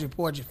with Georgie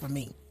Porgy for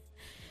me.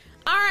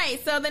 All right,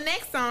 so the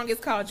next song is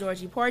called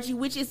Georgie Porgy,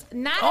 which is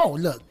not... Oh,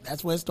 look,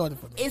 that's where it started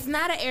for me. It's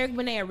not an Eric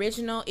Benèt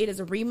original. It is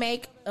a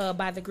remake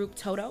by the group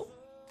Toto.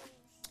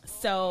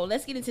 So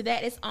let's get into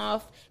that. It's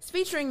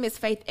featuring Miss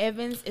Faith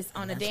Evans. It's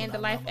on the Day in the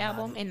Life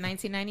album in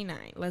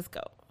 1999. Let's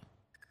go.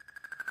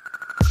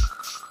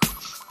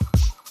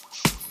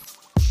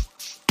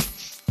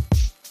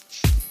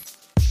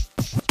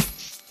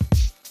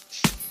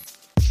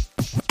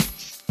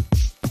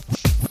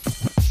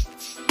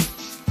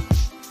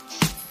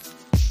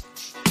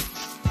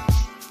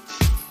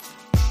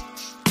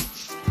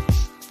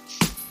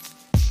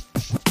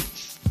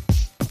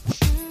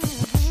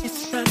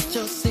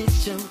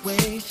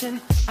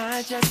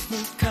 I just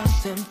need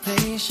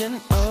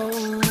contemplation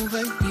over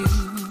you.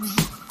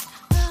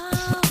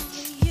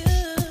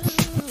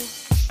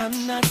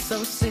 I'm not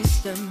so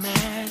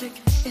systematic.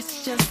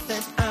 It's just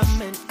that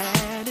I'm an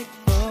addict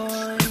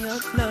for your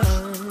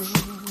love.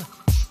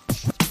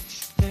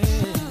 Yeah.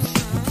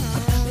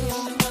 I'm the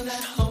only one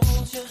that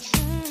holds you.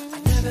 I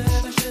never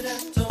ever should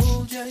have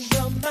told you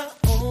you're my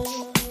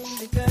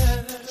only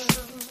girl.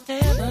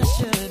 Never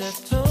should have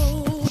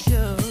told you.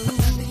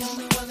 I'm the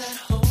only one that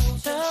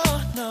holds you.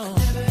 No. I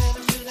never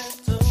ever should have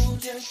told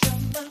you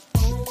you're my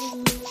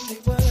only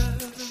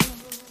world.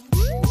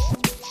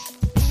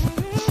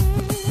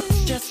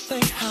 Just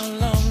think how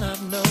long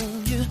I've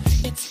known you.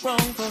 It's wrong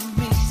for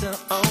me to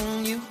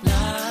own you.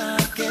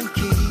 Lock and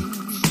key.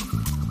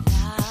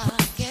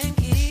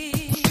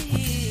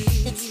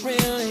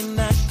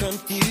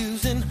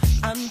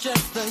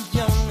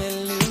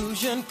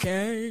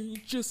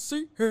 you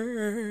see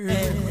her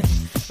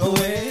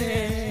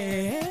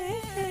away.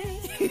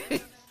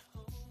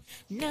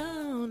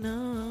 No,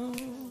 no,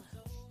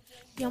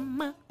 you're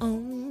my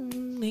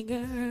only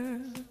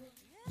girl.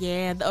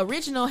 Yeah, the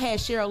original had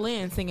Cheryl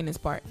Lynn singing this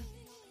part.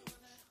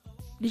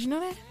 Did you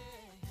know that?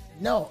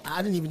 No,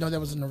 I didn't even know that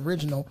was an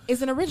original.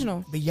 It's an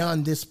original.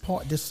 Beyond this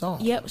song.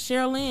 Yep,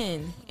 Cheryl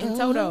Lynn and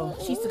Toto.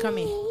 She used to come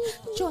in.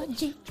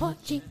 Georgie,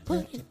 Porgy,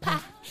 pudding pie.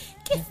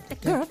 Kiss the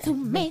girl to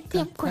make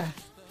them cry.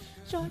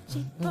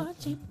 Georgie,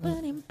 Porgy,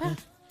 pudding pie.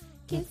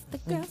 Kiss the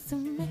girl to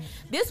make.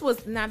 This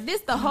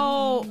the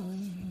whole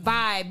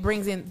vibe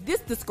brings in.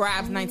 This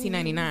describes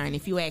 1999.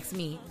 If you ask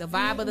me, the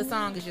vibe of the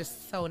song is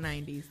just so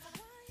 90s.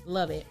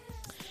 Love it.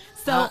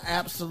 So I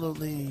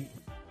absolutely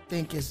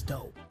think it's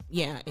dope.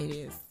 Yeah, it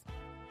is.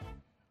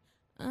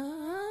 All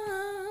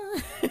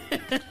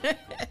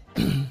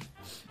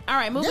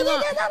right, moving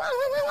on.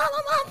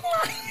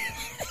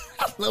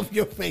 I love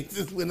your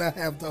faces when I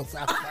have those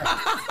out.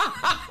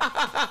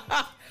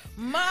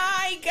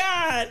 My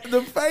God.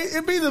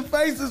 It be the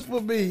faces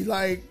for me,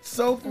 like,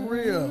 so for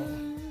real.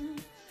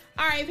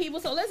 All right, people,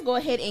 so let's go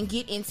ahead and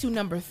get into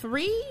number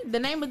 3. The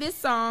name of this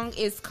song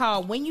is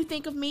called When You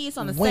Think of Me. It's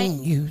on the When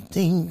same... You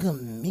Think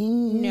of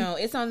Me. No,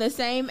 it's on the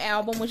same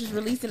album, which was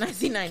released in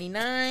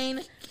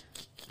 1999.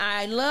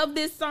 I love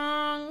this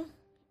song.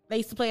 They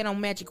used to play it on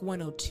Magic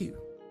 102.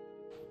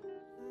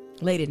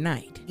 Late at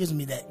night.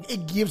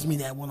 It gives me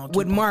that 102.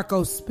 With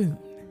Marco Spoon.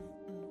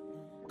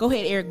 Go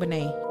ahead, Eric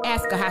Benèt.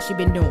 Ask her how she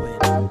been doing.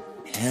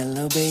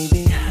 Hello,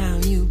 baby, how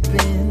you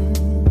been?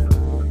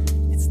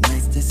 It's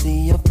nice to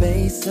see your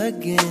face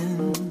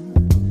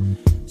again.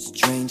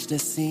 Strange to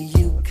see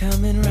you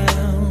coming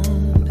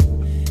round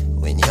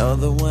when you're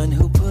the one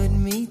who put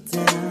me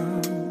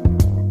down.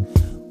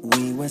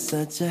 We were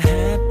such a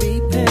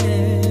happy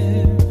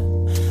pair,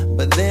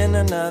 but then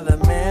another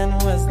man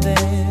was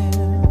there.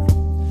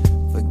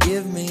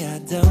 Forgive me, I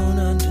don't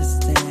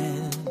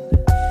understand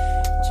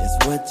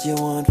just what you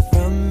want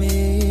from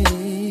me.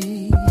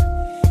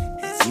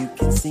 As you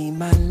can see,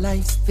 my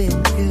life's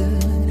been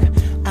good.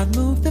 I've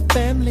moved the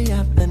family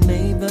out the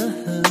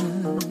neighborhood,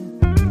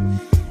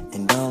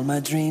 and all my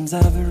dreams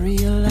I've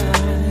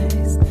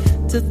realized.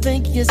 To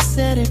think you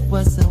said it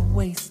was a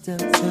waste of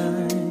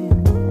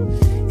time.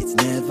 It's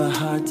never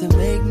hard to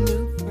make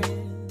new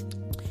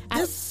friends.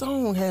 This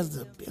song has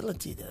the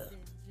ability to...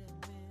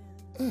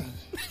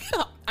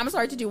 I'm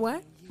sorry, to do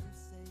what?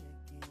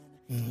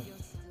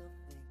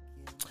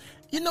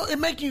 You know, it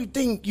make you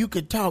think you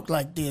could talk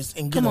like this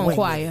and get Come away on, with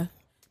choir.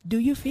 Do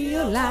you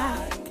feel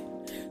like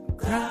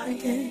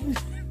crying?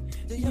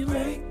 Do you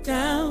break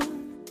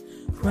down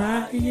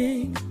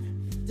crying?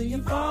 Do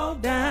you fall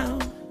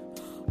down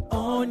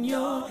on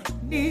your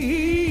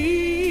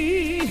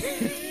knees?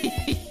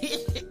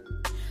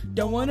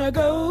 Don't wanna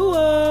go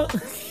up.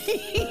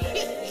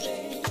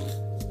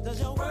 Does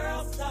your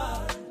world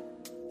start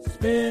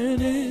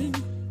spinning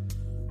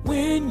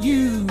when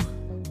you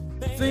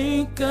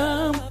think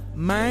of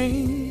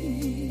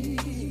mine?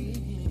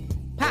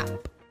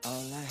 Pop.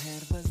 All I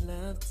had was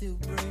love to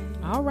bring.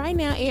 All right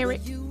now,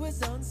 Eric. You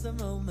was on some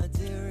old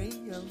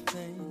material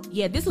thing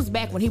Yeah, this was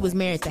back when he was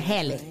married to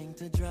Halle.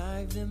 to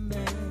drive them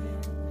mad.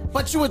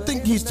 But you would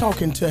think he's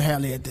talking to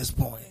Halle at this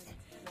point.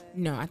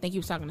 No, I think he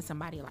was talking to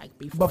somebody like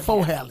before.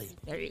 Before Halle.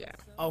 There you go.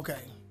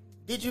 Okay.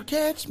 Did you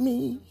catch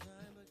me?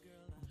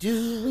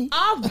 Doing...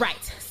 All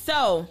right.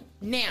 So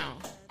now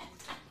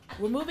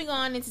we're moving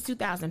on into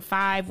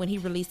 2005 when he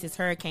released his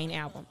Hurricane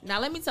album. Now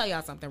let me tell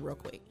y'all something real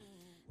quick.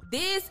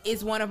 This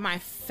is one of my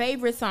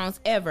favorite songs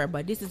ever,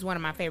 but this is one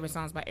of my favorite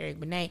songs by Eric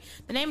Benèt.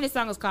 The name of this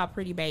song is called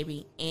Pretty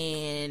Baby,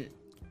 and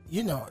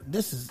You know,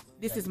 this is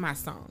my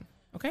song.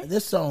 Okay?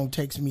 this song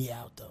takes me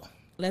out though.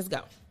 Let's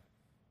go.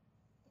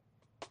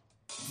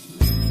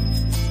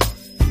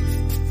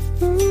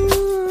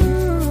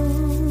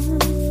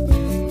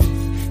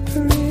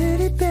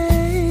 Pretty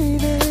baby.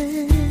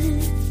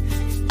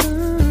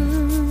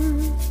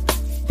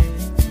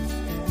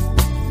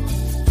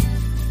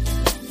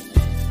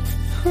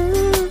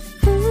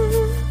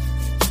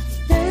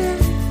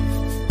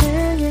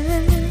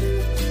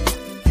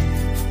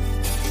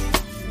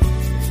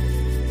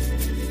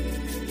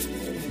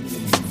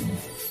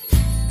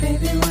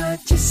 Baby, what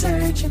you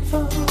searching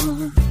for?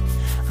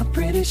 I'm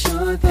pretty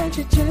sure that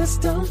you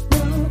just don't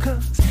know,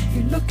 'cause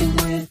you're looking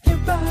with your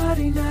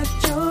body, not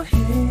your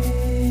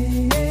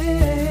head.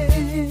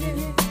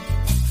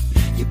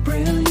 You're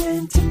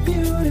brilliant and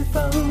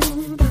beautiful,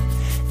 but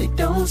they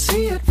don't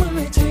see it when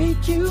they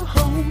take you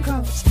home,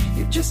 'cause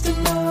you're just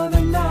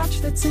another notch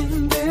that's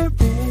in their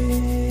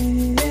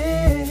bed,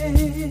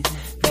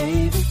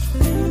 baby.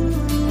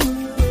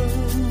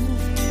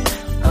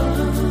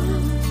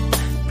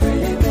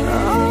 Pretty baby.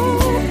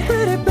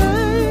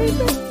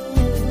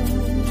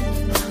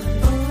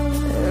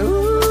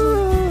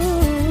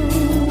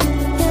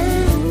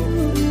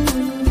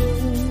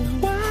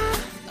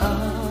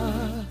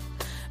 Oh,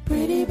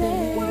 pretty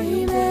baby.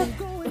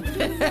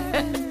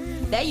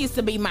 That used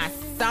to be my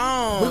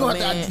Stone. We're gonna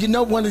have man.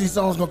 to, one of these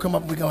songs gonna come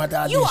up. We're gonna have to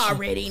audition. You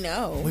already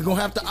know. We're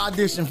gonna have to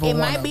audition for It one.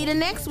 might be the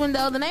next one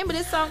though. The name of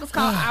this song is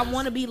called "I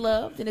Want to Be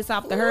Loved," and it's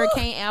off the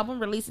Hurricane album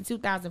released in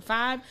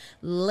 2005.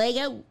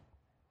 Lego.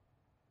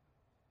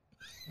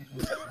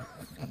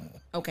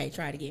 Okay,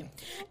 try it again.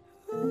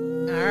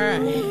 All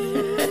right.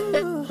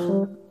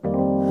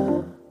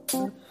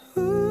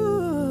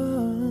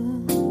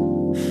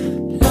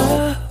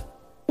 Love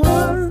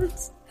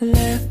once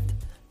left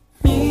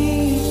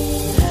me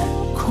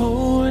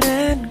cold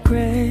and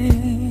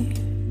gray.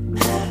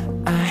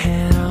 I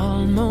had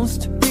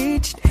almost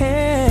reached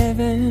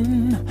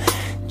heaven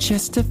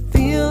just to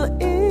feel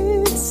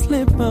it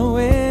slip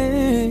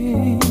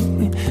away.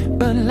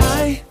 But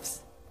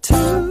life's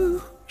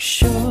too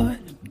short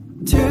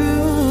to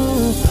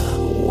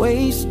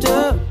waste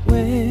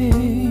away,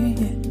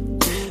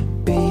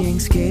 being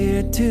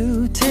scared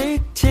to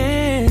take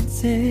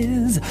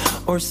chances,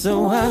 or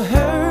so I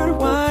heard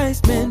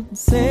wise men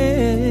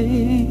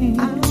say.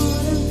 I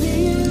wanna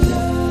be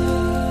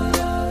loved,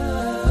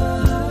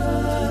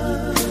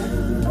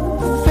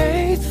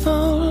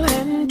 faithful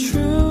and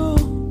true.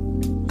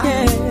 Yeah. I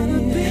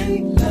wanna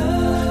be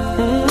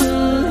loved,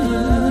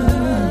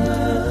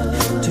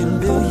 10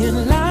 billion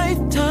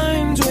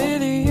lifetimes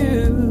with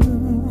you.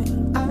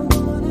 I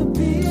wanna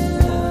be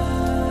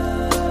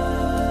loved,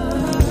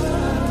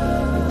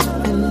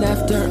 and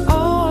after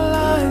all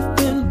I've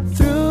been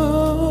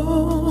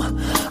through,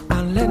 I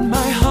let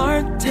my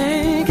heart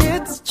take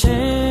its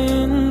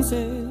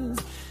chances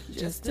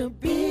just to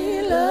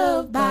be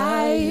loved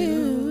by you.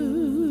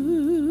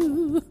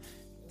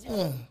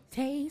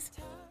 Taste,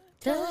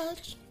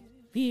 touch,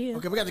 feel.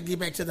 Okay, we got to get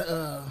back to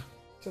the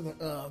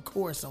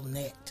chorus on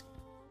that.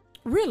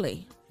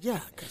 Really? Yeah,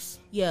 cause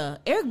Yeah.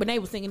 Eric Benèt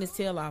was singing his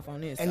tail off on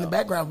this. and the so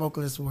background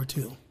vocalists were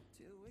too.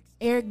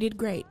 Eric did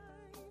great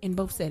in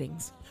both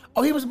settings,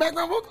 Oh, he was a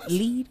background vocalist.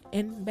 lead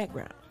and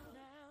background.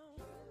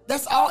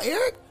 That's all,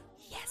 Eric.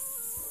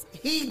 Yes.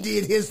 He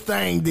did his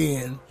thing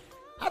then.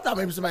 I thought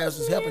maybe somebody else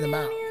was helping him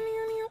out.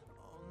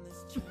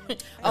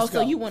 Oh, so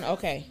go. you want?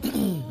 Okay.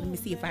 Let me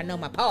see if I know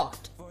my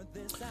part.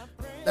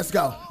 Let's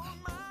go.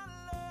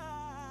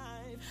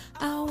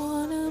 I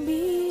wanna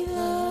be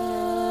loved.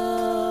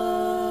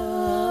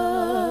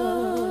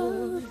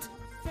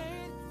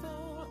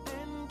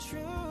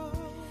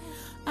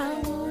 I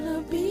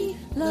wanna be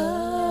loved.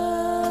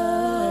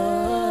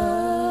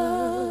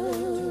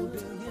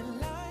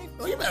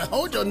 Oh, you better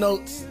hold your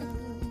notes.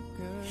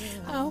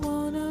 I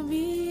wanna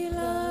be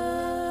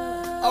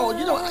loved. Oh,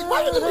 you know,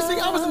 why you let me sing?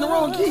 I was in the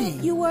wrong key.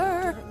 You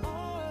were.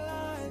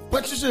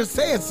 But you should have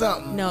said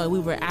something. No, we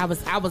were. I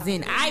was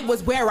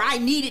where I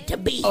needed to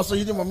be. Oh, so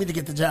you didn't want me to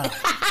get the job.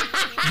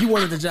 You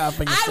wanted the job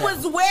for yourself. I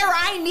was where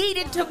I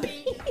needed to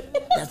be.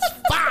 That's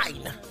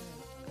fine.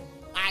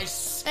 I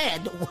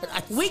said what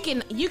I said. We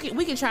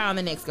can try on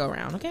the next go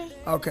round, okay?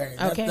 Okay,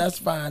 Okay. that's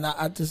fine.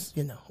 I just,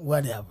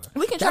 whatever.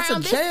 We can try That's on a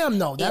this. jam,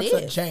 though. That's It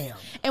a is. jam.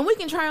 And we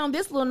can try on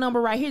this little number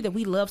right here that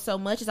we love so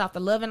much. It's off the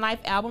Love and Life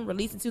album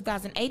released in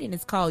 2008, and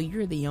it's called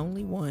 "You're the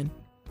Only One."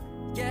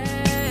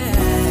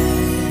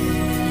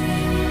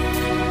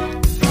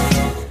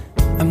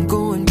 I'm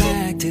going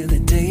back to the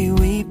day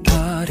we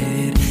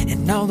parted,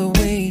 and all the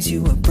ways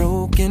you were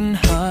broken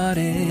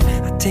hearted.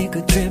 I take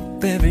a trip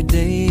every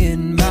day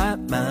in my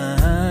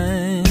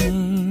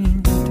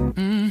mind.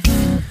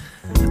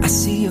 I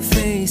see your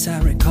face, I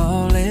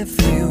recall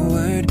every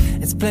word.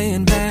 It's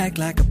playing back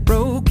like a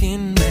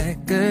broken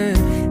record.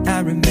 I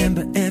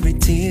remember every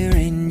tear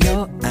in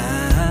your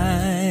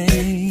eye.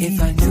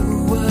 If I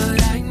knew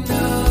what I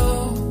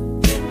know,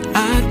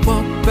 I'd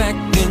walk back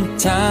in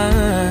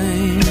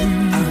time.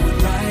 I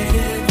would right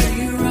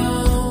every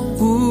wrong.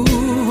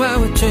 Ooh, I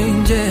would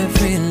change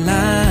every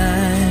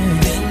line.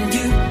 Then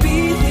you'd be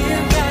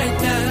here right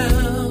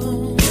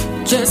now,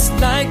 just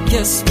like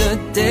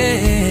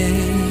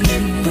yesterday.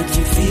 But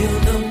you feel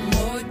no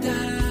more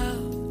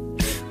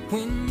doubt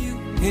when you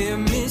hear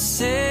me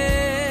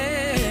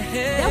say,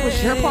 That was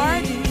your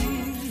part?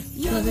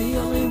 You're the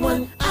only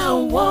one I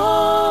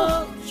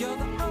want. You're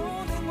the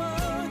only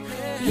one.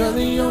 You're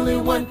the only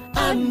one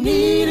I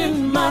need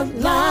in my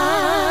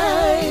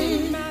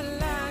life. My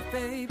life,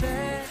 baby.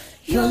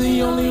 You're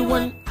the only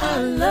one I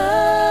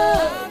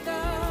love.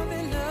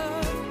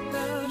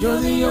 You're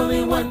the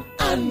only one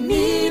I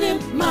need in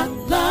my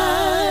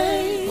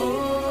life.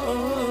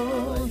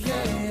 Oh,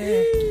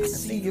 yeah. I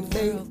see your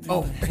face.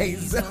 Oh,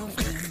 Hazel.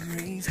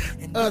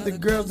 Other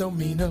girls don't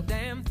mean no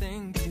Damn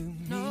thing to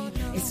me.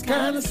 It's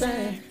kind of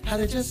sad how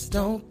they just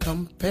don't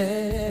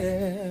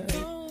compare.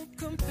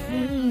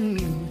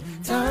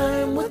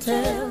 Time will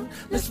tell.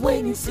 Let's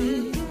wait and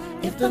see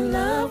if the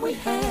love we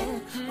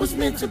had was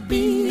meant to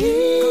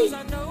be.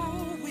 I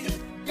know we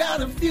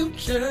Got a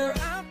future,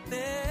 out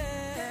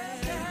there.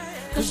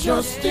 'cause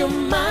you're still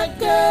my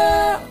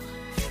girl.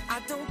 I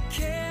don't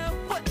care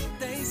what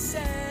they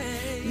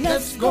say.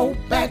 Let's go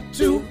back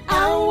to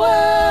our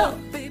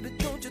world, Baby,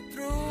 don't you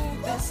throw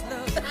this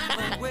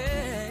love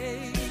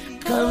away.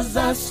 'cause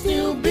I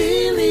still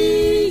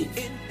believe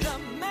In the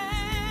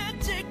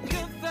magic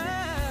of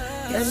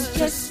It's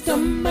just a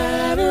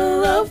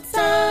matter of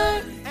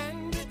time.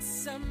 And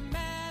it's a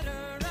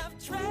matter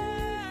of trying.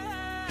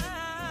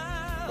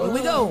 Here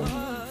we go.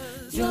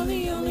 You're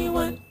the only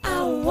one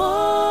I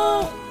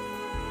want.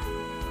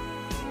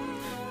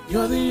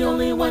 You're the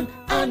only one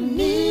I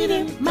need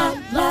in my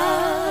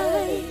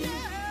life.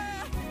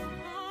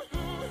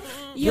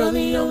 You're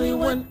the only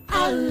one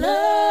I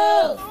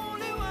love.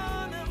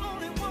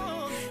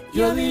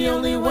 You're the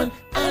only one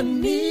I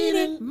need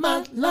in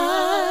my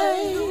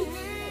life.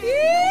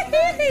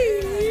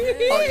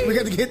 Oh, we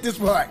got to get this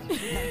part.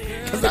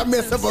 Because I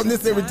mess up on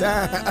this every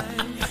time.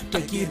 To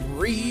get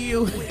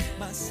real.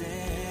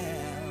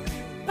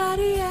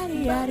 Body,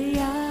 yaddy, yaddy,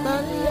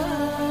 yaddy.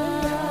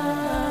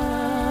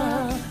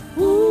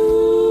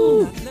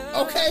 Ooh.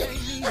 Okay.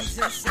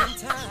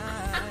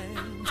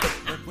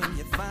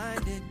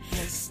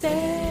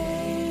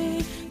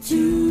 Stay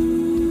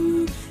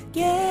together.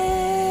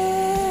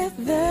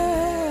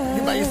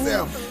 You by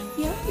yourself.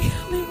 You're the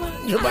only one.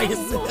 You're by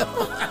yourself.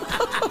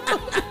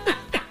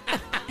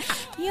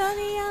 You're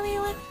the only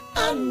one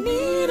I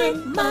need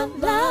in my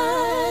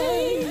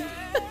life.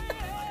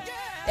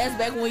 That's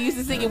back when we used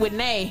to sing it with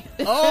Nay.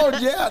 Oh,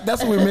 yeah.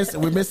 That's what we're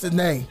missing. We're missing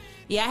Nay.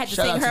 Yeah, I had to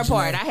Shout sing out her to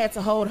part. Janae. I had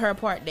to hold her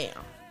part down.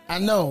 I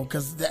know,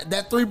 because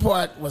that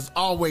 3-part was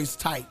always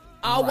tight.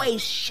 Always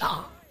Right.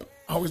 sharp.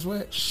 Always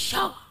what?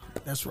 Sharp.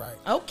 That's right.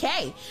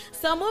 Okay.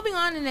 So moving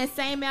on in that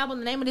same album,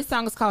 the name of this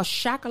song is called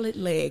Chocolate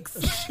Legs.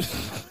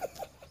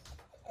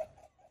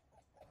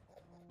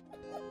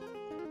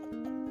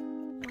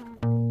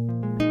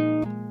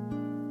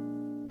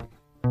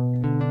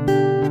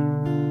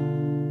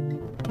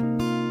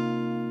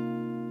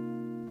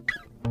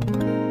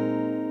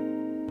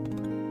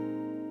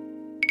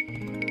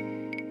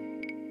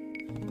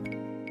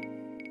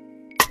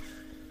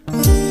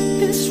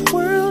 This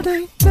world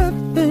ain't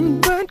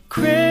nothing but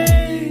crazy.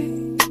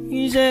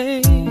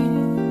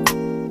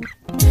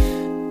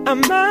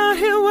 I'm out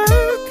here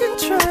working,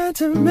 trying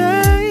to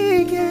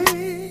make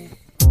it.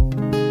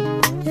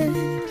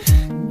 Yeah.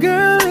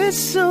 Girl, it's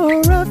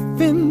so rough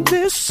in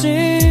this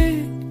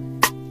city.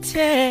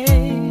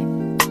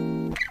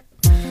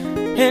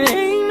 And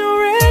ain't no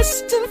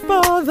resting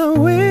for the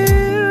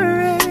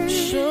weary.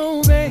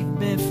 So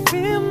baby,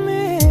 feel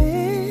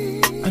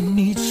me. I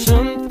need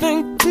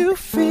something to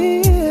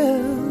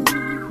feel,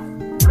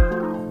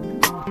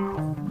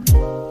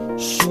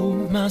 so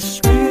my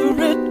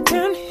spirit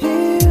can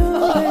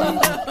heal.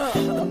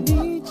 I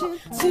need you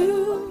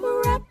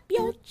to wrap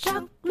your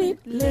chocolate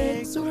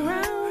legs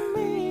around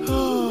me.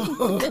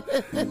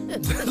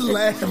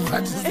 Laugh, I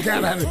just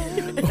got out of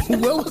it.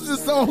 What was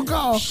this song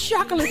called?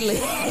 Chocolate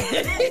Legs.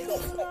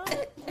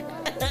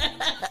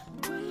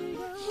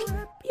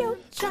 Wrap your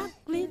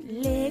chocolate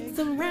legs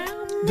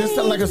around me. This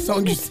sounds like a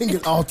song you sing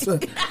at altar.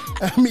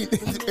 I mean,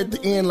 at the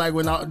end, like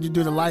when you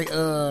do the light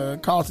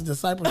call to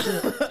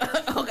discipleship,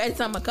 Okay,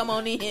 so I'm going to come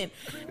on in.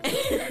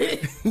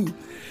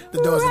 the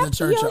doors of the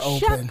church your are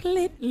open.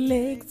 chocolate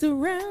legs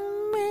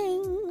around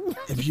me.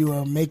 If you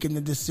are making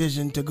the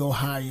decision to go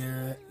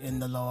higher in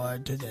the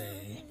Lord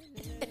today,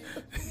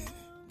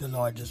 the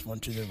Lord just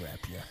wants you to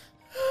wrap you.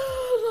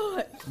 Oh,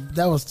 Lord.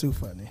 That was too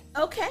funny.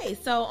 Okay,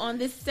 so on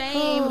this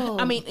same,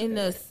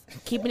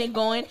 keeping it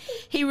going,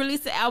 he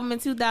released an album in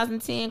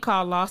 2010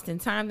 called Lost in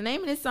Time. The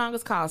name of this song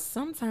is called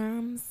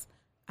Sometimes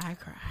I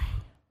Cry.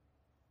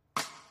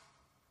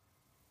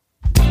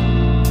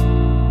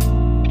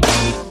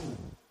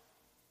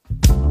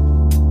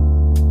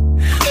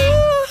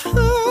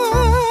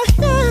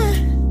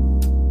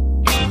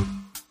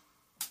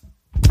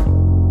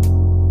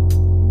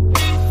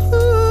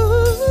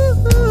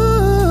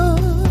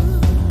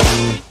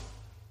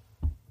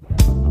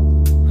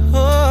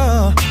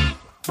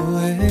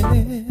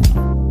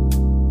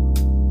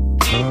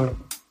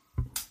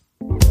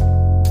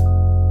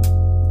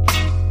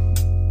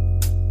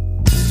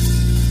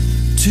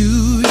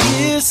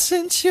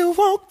 Since you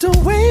walked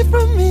away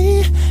from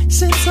me,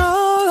 since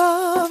all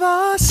of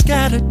our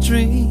scattered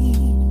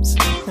dreams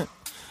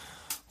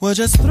were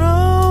just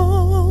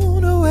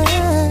thrown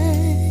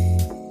away,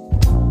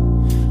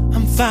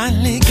 I'm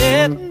finally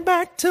getting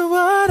back to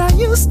what I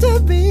used to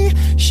be.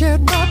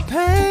 Shared my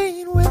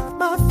pain with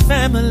my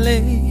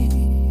family.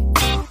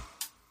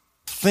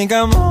 Think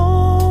I'm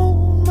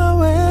on my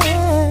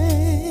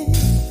way.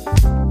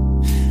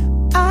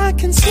 I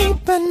can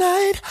sleep at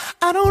night.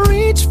 I don't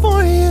reach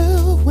for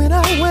you when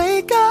I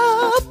wake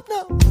up,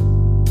 no.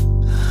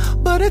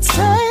 But it's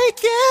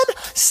taken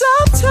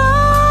some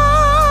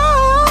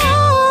time.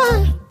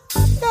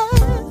 Yeah.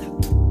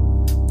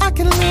 I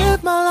can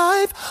live my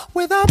life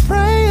without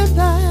praying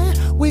that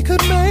we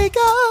could make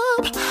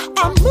up.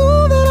 I'm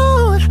moving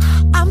on.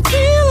 I'm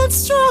feeling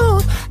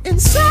strong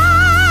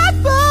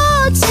inside,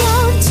 but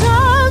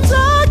sometimes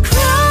I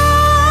cry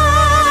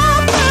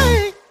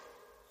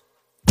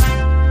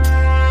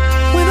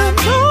when I'm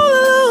all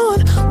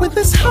alone with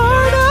this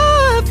heart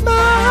of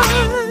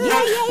mine.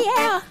 Yeah, yeah,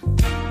 yeah.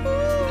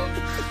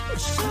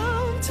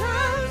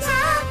 Sometimes I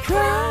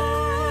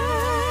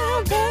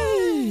cry,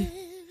 babe.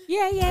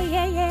 Yeah, yeah,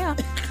 yeah, yeah.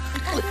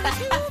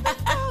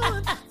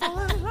 For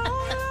a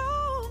long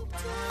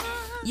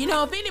You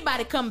know, if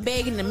anybody come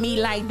begging to me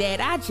like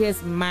that, I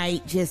just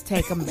might just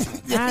take them back.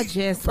 I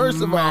just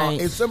First of all, might.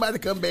 if somebody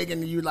come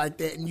begging to you like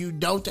that and you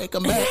don't take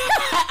them back,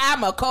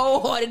 I'm a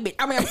cold-hearted bitch.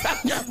 I mean,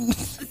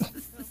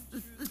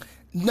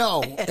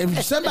 no.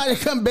 If somebody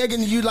come begging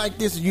to you like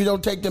this and you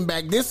don't take them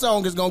back, this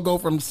song is gonna go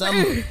from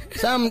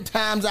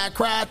sometimes I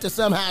cried to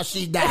somehow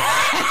she died.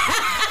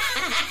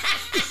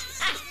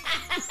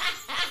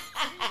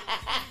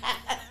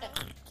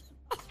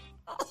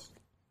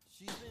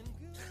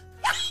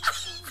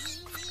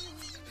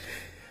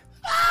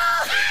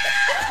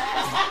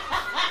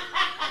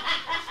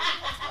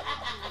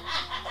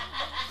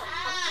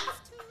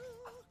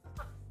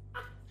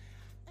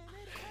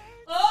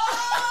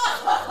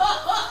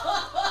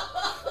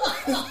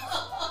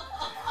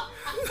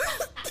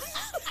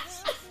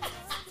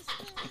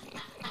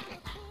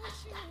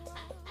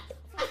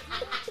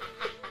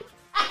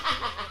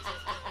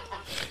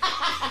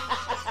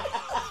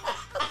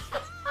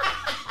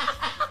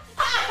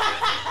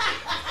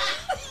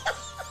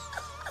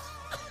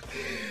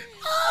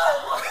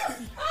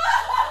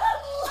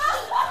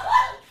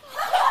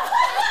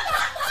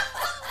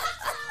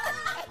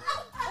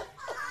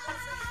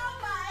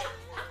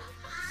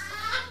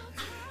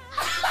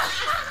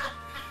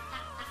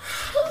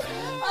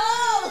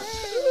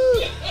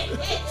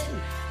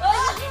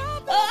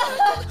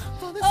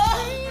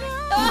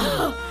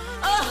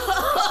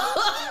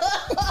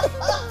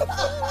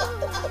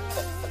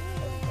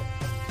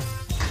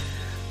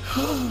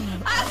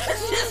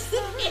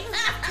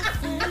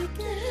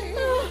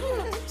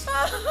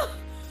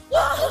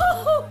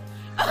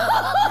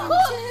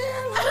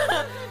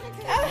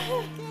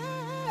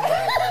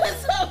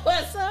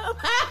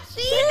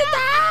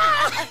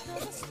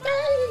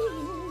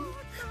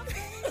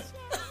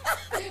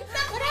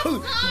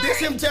 This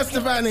him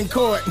testifying in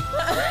court.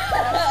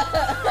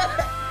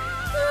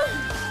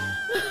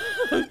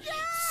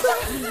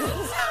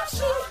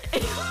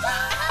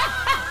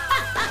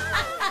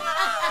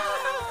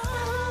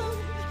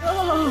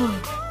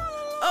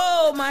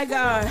 Oh my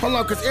God. Hold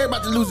on, because everybody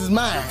about to lose his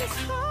mind.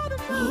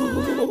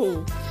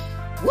 Ooh.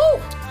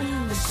 Woo.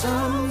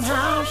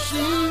 Somehow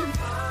she...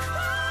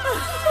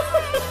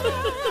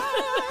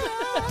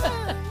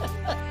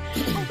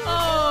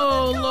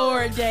 Oh,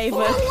 Lord, David.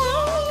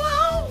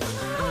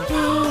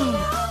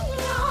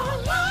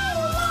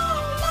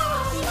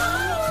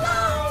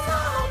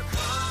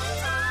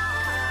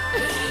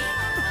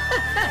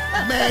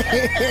 Man.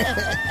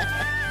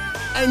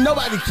 Ain't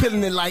nobody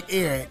killing it like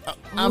Eric.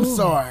 I'm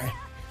sorry.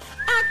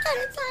 I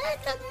couldn't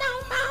take it no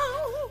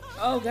more.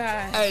 Oh,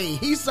 God. Hey,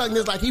 he sung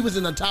this like he was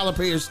in a Tyler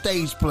Perry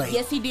stage play.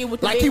 Yes, he did with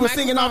the like big he was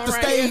singing off the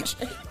microphone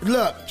stage.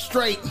 Look,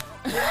 straight. Come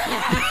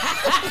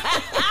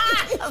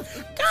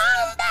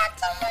back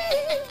to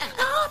me.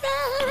 Come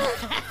back.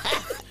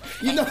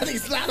 You know how they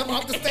slide him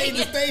off the stage,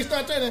 the stage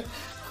start turning.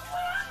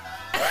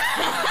 I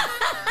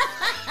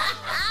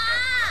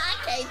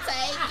can't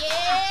take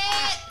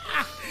it.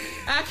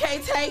 I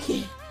can't take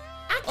it.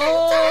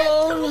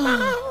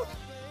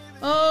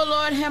 Oh,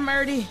 Lord, have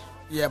mercy.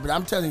 Yeah, but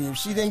I'm telling you, if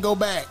she didn't go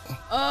back,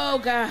 oh,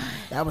 God.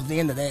 that was the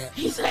end of that.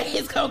 He said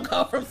he's going to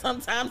go from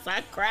sometimes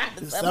I cried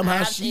to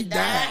Somehow she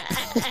died.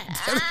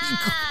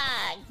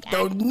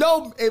 Don't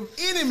know if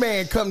any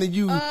man come to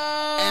you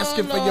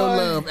asking for your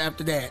love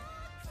after that.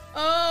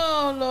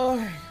 Oh,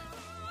 Lord.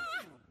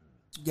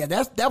 Yeah,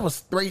 that was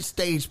straight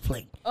stage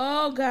play.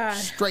 Oh, God.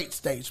 Straight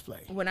stage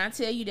play. When I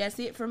tell you that's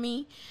it for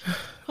me.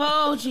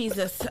 Oh,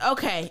 Jesus.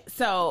 Okay,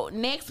 so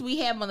next we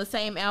have on the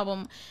same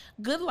album,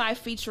 Good Life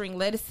featuring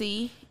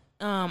Lettucey.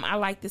 I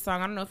like this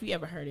song. I don't know if you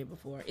ever heard it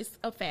before. It's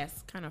a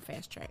kind of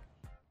fast track.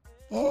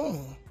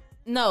 Oh.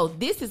 No,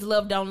 this is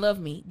Love Don't Love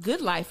Me.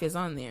 Good Life is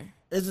on there.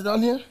 Is it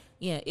on here?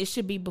 Yeah, it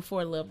should be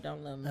before Love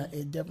Don't Love Me.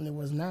 It definitely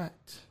was not.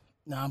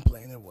 No, I'm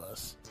playing. It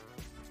was.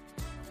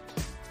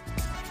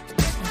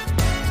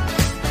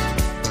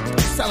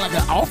 Sound like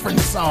an offering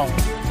song.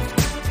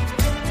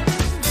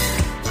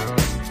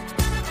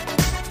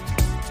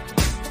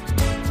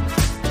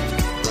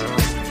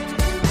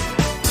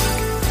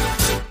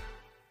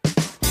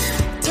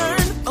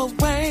 Turn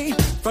away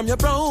from your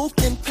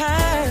broken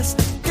past.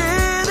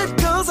 Get it,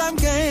 'cause I'm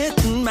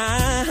getting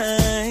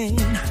mine.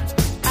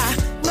 I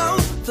know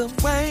the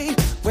way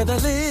where the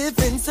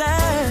living's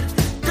at.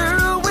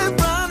 Girl, we're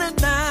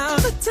running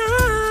out of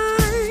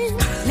time.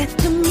 Let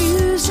the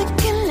music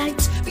and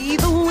lights be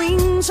the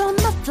wings on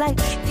my flight.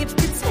 If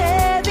it's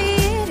heavy,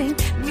 it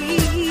ain't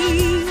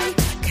me.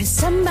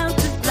 'Cause I'm about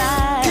to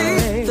fly.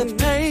 Keep the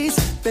pace,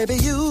 baby,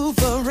 you've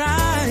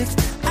arrived.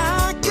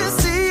 I can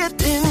see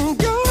it in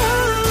your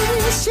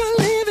eyes. You're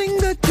living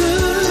the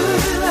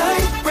good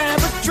life. Grab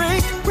a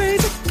drink,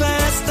 raise a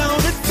glass,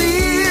 don't it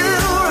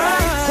feel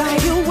right? While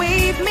you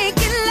wave, make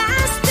it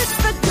last. It's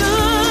the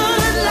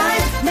good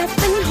life.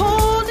 Nothing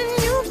holding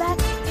you back.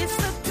 It's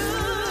the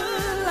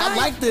good life. I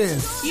like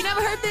this. You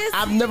never heard this?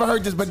 I've never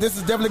heard this, but this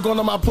is definitely going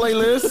on my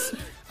playlist.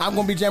 I'm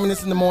going to be jamming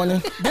this in the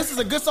morning. This is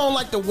a good song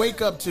like to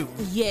wake up to.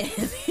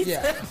 Yes.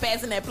 Yeah.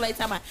 Passing that play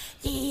time.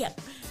 Yeah.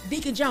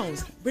 Deacon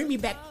Jones, bring me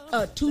back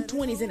 2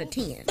 20s and a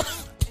 10.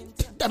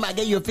 I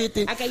gave you a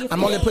 50. I gave you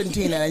I'm only putting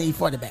 10 and I need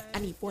 40 back. I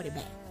need 40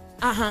 back.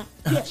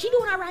 Yeah, she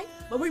doing all right,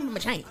 but bring me my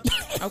change.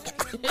 Okay.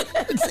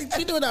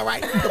 She doing all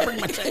right. But bring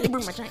my change.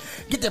 Bring my change.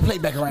 Get that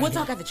plate back around. We'll here.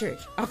 talk at the church.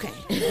 Okay.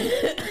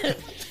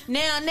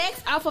 Now,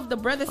 next off of the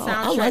Brother soundtrack.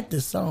 I like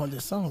this song.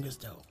 This song is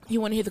dope. You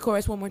want to hear the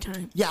chorus one more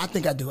time? Yeah, I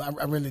think I do. I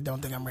really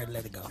don't think I'm ready to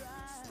let it go.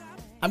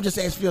 I'm just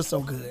saying it feels so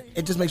good.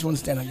 It just makes you want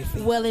to stand on your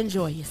feet. Well,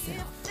 enjoy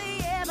yourself.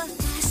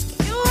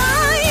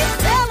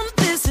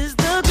 This is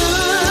the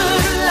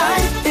good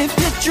life. If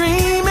you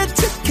dream it,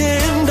 you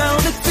can.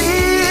 Don't it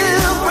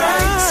feel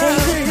right? Say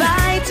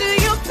goodbye to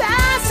your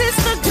past. It's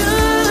the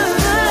good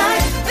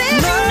life.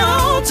 There's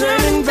no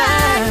turning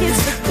back.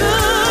 It's the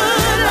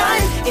good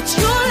life. It's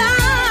your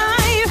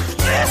life.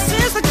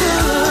 This is the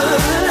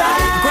good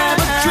life. Grab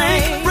a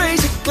drink,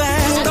 raise your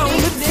glass. Don't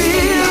it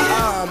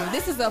feel?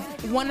 This is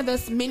one of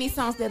those mini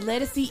songs that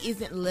Lettucey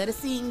isn't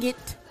Lettuceying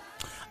it.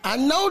 I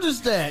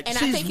noticed that. And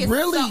She's I think it's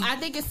really. I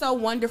think it's so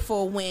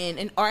wonderful when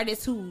an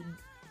artist who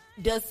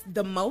does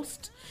the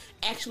most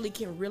actually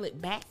can reel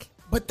it back.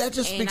 But that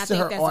just And I speaks to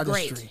think her that's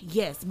artistry. great.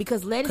 Yes,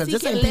 because Lettucey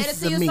this can ain't let us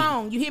pieces of see a me.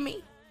 song. You hear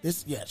me?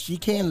 She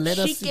can let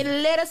us She see.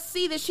 can let us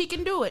see that she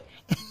can do it.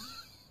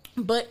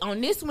 But on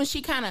this one,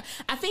 she kind of,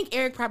 I think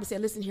Eric probably said,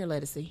 listen here,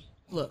 Lettucey.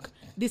 Look,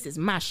 this is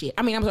my shit.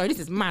 I mean, I'm sorry, this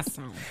is my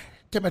song.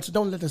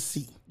 Don't let us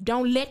see.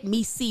 Don't let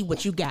me see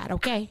what you got,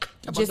 okay?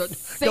 Just Don't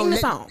sing the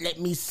song. Let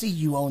me see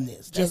you on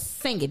this.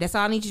 Just sing it. That's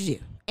all I need you to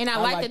do. And I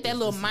like that this.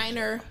 little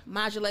minor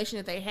modulation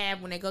that they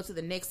have when they go to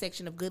the next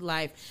section of Good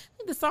Life. I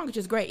think the song is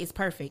just great. It's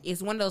perfect.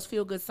 It's one of those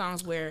feel-good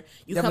songs where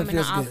you Definitely come in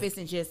the feels good. office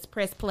and just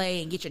press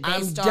play and get your day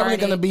I'm started. definitely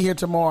going to be here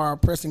tomorrow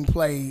pressing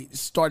play,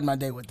 starting my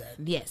day with that.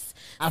 Yes.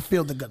 I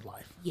feel the good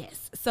life.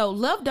 Yes. So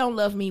Love Don't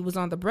Love Me was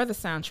on the Brother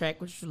soundtrack,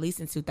 which was released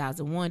in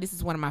 2001. This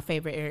is one of my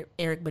favorite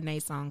Eric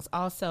Benèt songs.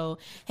 Also,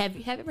 have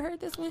you ever heard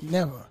this one?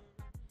 Never.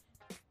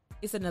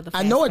 It's another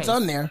I know it's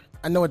fast-paced. on there.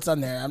 I know it's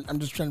on there. I'm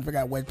just trying to figure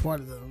out what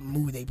part of the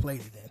movie they played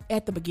it in.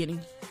 At the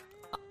beginning.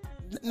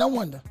 No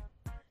wonder.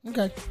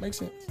 Okay, makes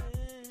sense.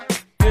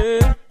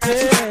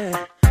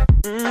 Yeah.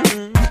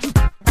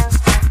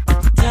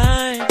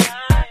 Time.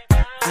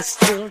 I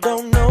still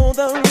don't know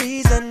the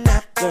reason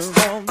after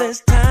all this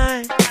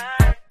time.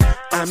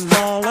 I'm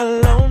all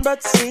alone,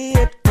 but see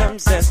it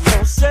comes as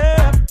no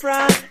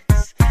surprise.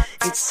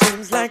 It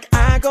seems like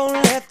I go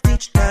left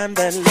each time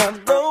that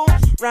love goes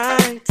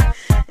right.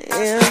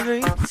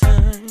 Every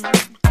time,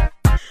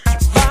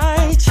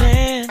 by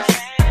chance,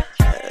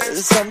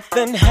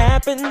 something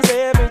happens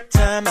every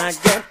time I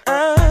get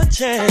a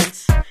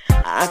chance.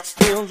 I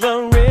feel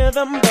the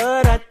rhythm,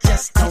 but I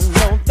just don't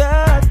know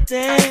the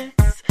dance.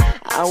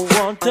 I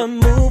want to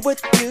move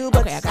with you,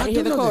 but Okay, I gotta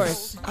hear the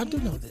chorus. I do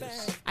know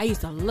this. I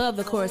used to love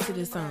the chorus to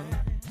this song.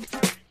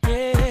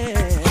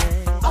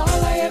 yeah. All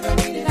I ever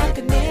needed, I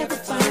could never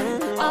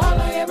find. All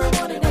I ever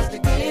wanted is to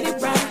get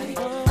it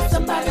right.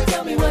 Somebody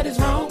tell me what is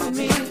wrong with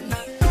me.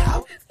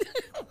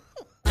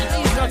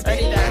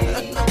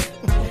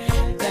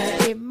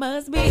 It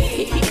must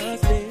be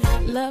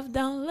love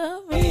don't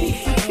love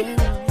me.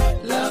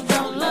 Love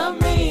don't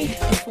love me.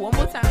 One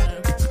more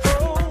time.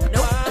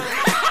 Nope.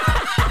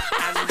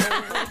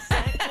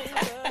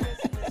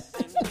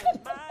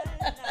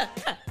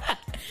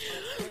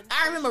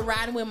 I remember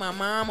riding with my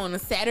mom on a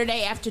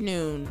Saturday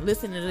afternoon,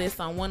 listening to this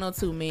on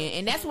 102, man.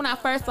 And that's when I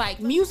first,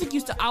 music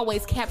used to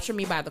always capture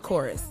me by the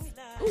chorus.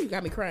 Ooh, you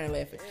got me crying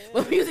laughing.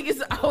 But music used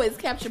to always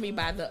capture me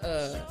by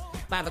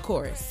the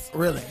chorus.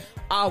 Really?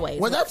 Always.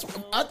 Well,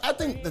 I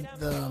think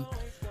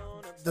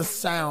the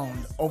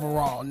sound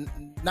overall,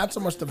 not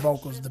so much the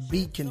vocals, the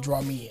beat can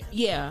draw me in.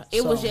 Yeah,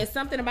 it was So- just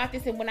something about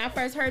this. And when I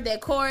first heard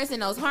that chorus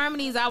and those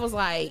harmonies, I was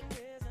like,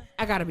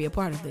 I gotta be a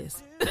part of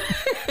this.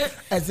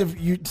 As if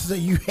you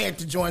had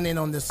to join in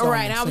on this song.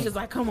 Right, and I was sing. just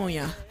like, come on,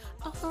 y'all.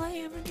 All I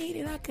ever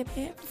needed, I could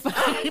never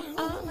find.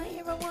 All I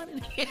ever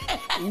wanted.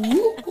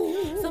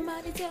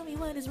 Somebody tell me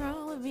what is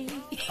wrong with me.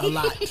 A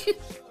lot.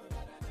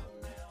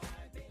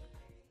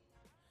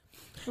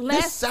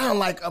 This sound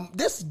like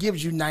this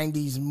gives you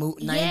 90s,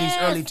 Yes.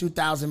 early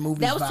 2000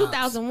 movies. That was vibes.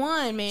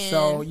 2001, man.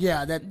 So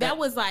yeah, that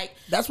was like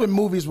that's when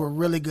movies were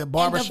really good.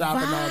 Barbershop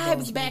and, the all vibes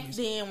those back movies.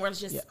 then were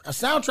just Yeah, a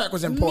soundtrack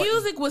was important.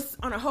 music was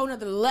on a whole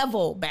nother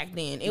level back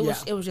then. It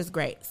was just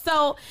great.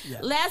 So Yeah.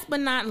 last but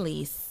not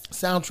least,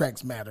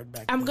 Soundtracks mattered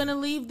back I'm then. gonna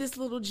leave this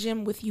little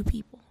gem with you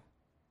people,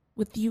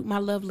 with you, my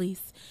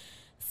lovelies.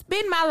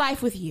 Spend My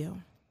Life With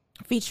You,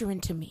 featuring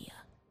Tamia.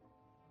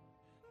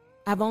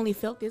 I've only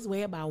felt this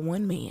way about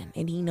one man,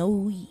 and he know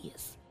who he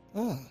is.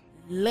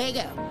 Let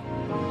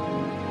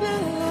go.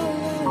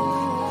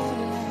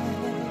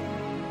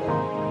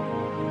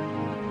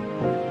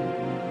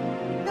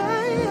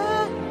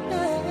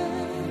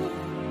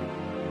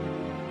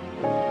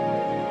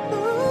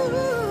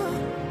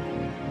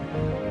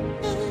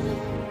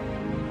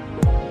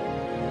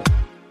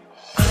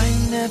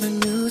 I never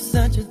knew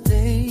such a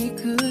day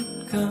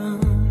could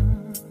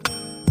come,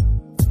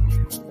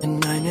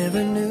 and I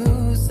never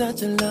knew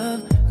such a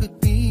love could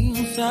be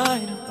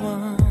inside of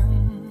one.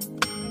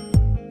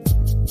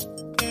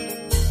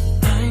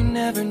 I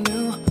never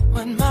knew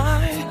what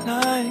my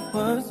life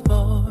was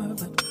for.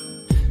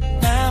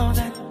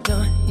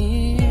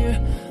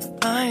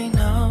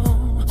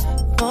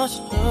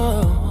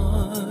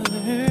 heart.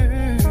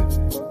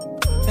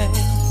 Babe.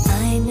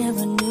 I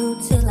never knew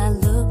till I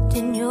looked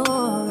in your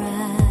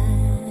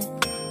eyes.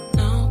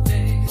 No,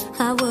 babe.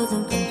 I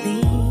wasn't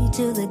complete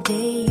till the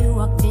day you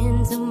walked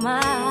into my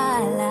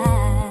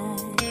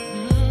life.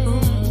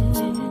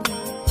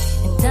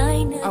 And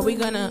I never Are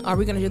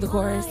we gonna do the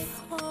chorus?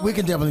 We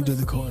can definitely do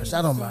the chorus.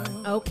 I don't mind.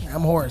 Okay.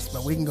 I'm hoarse,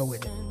 but we can go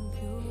with it.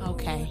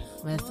 Okay,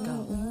 let's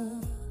go.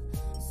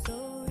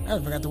 I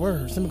forgot the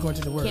words. Let me go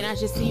into the words. Can I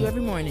just see you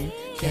every morning?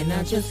 Can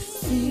I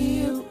just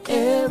see you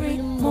every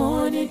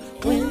morning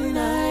when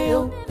I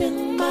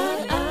open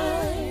my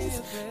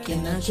eyes?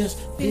 Can I just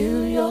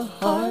feel your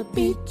heart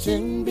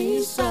beating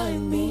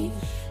beside me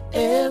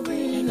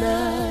every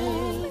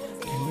night?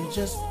 Can we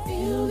just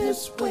feel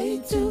this way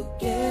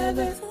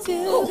together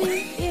till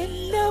the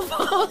end of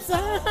all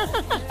time?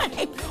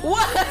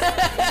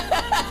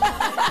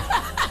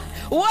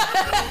 What?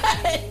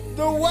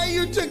 The way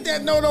you took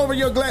that note over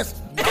your glass.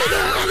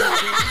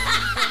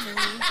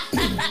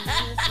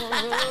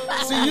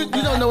 See, you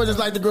don't know what it's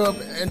like to grow up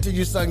until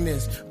you sung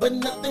this. But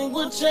nothing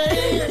will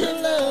change the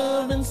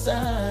love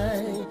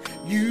inside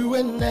you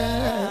and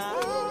I.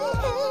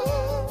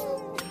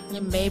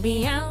 And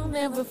maybe I'll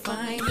never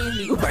find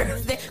any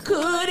words that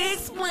could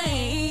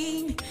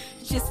explain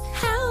just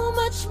how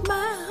much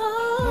my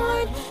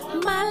heart,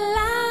 my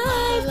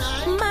life,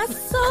 my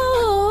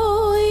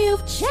soul,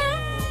 you've changed.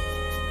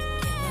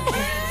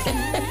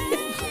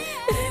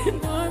 In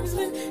arms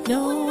when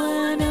no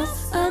one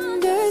else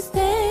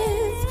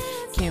understands.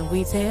 Can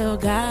we tell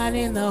God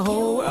in the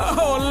whole world?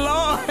 Oh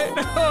Lord,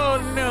 oh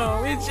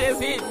no, it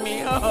just hit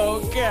me.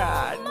 Oh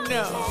God,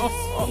 no.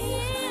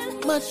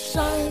 Much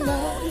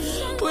shiner.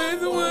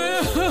 With oh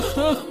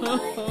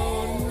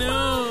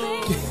no,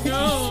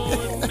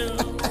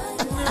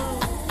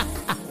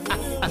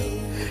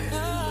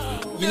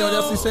 You know what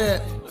else he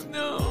said?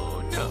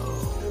 No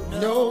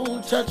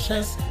touch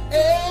has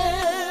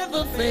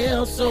ever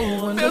felt so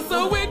wonderful. Feels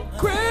so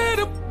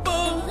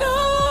incredible,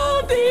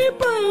 no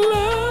deeper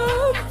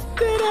love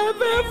that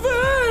I've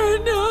ever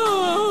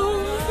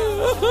known.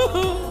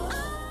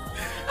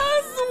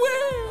 I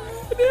swear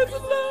this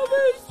love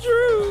is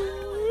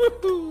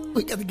true.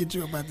 We got to get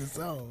you about this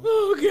song.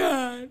 Oh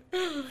God,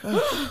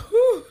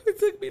 it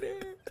took me there.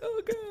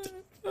 Oh God,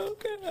 oh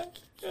God,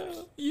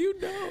 oh, you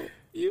know.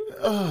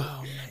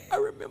 Oh man, I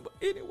remember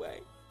anyway.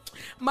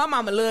 My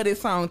mama love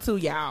this song too,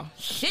 y'all.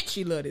 Shit,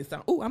 she love this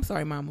song. Oh, I'm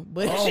sorry, mama,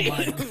 but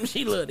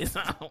she love this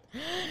song.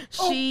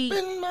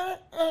 Open my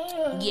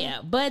eyes.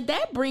 Yeah, but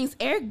that brings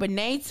Eric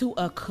Benèt to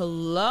a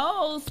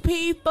close,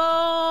 people.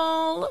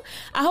 I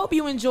hope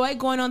you enjoy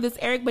going on this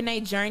Eric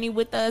Benèt journey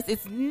with us.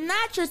 It's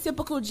not your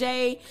typical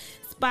J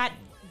Spot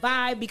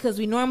vibe because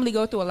we normally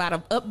go through a lot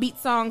of upbeat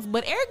songs,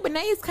 but Eric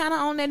Benèt is kind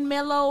of on that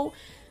mellow,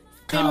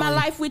 in my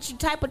life with you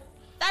type of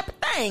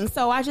thing.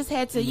 So I just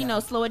had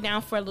to, slow it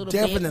down for a little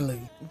bit.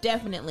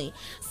 Definitely.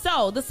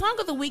 So the song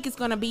of the week is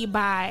going to be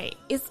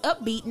it's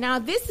upbeat. Now,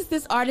 this is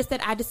this artist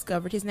that I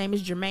discovered. His name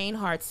is Jermaine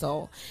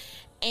Hartsoul.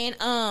 And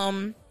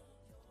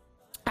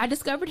I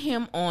discovered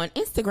him on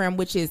Instagram,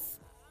 which is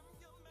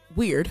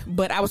weird,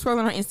 but I was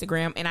scrolling on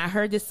Instagram and I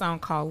heard this song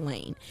called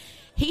Lane.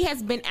 He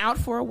has been out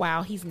for a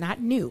while. He's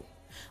not new,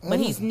 but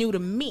he's new to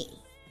me.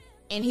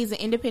 And he's an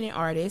independent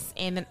artist,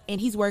 and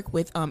he's worked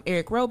with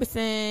Eric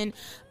Robeson,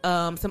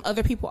 some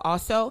other people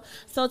also.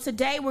 So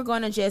today we're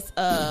going to just,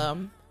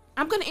 I'm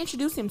going to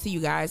introduce him to you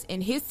guys,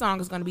 and his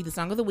song is going to be the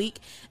song of the week.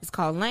 It's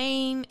called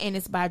Lane, and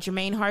it's by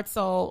Jermaine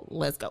Hartsoul.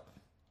 Let's go.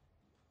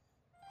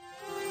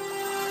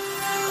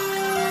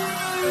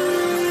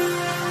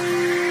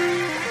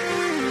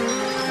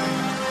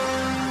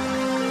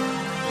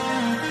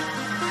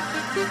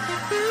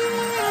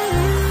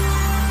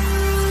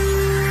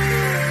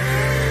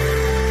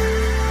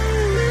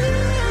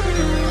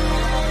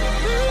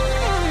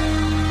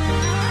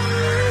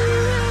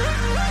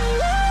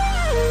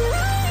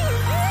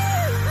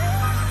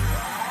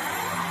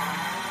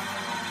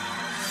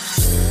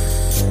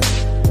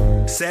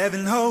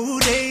 Seven whole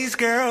days,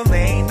 girl,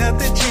 ain't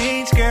nothing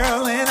changed,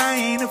 girl, and I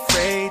ain't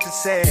afraid to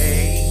say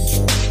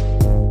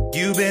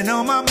you've been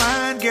on my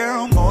mind,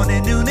 girl,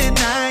 morning, noon, and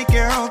night,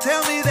 girl.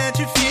 Tell me that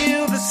you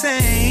feel the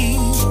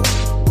same.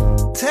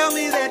 Tell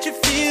me that you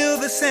feel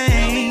the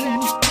same.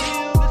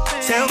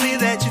 Tell me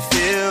that you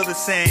feel the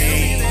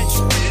same.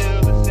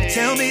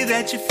 Tell me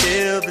that you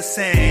feel the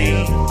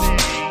same.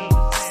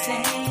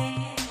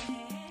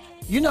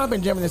 You know I've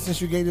been jamming this since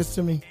you gave this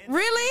to me.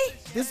 Really?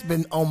 This has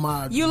been on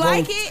my You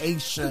like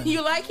rotation. it?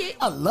 You like it?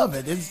 I love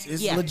it. It's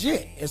Yeah.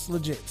 legit. It's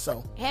legit.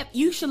 So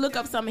You should look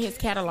up some of his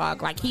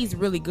catalog. Like, he's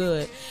really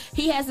good.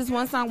 He has this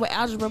one song with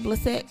Algebra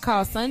Blissett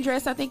called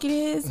Sundress, I think it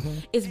is.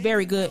 It's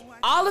very good.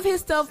 All of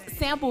his stuff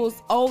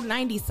samples old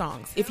 90s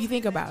songs, if you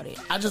think about it.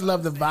 I just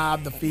love the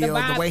vibe, the feel,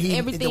 vibe, the way he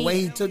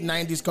everything. took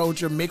 90s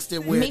culture, mixed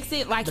it with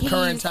Like the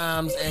current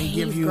times, and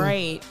give you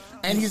great.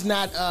 And he's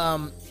not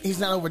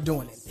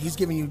overdoing it. He's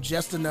giving you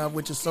just enough,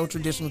 which is so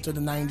traditional to the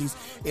 90s.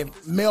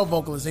 If male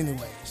vocalists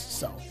anyways.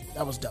 So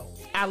that was dope.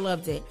 I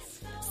loved it.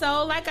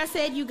 So, like I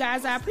said, you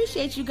guys, I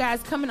appreciate you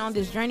guys coming on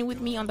this journey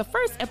with me on the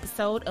first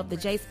episode of the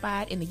J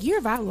Spot in the year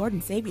of our Lord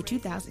and Savior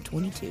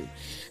 2022.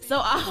 So,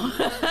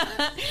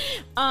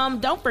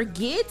 don't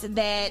forget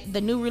that the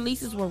new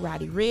releases were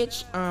Roddy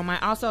Ricch. I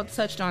also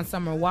touched on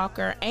Summer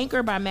Walker,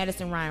 Anchor by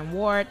Madison Ryan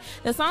Ward.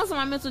 The songs on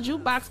my mental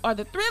jukebox are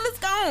The Thrill Is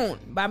Gone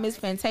by Miss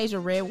Fantasia,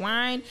 Red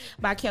Wine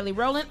by Kelly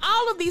Rowland.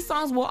 All of these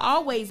songs will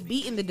always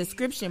be in the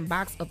description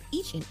box of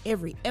each and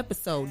every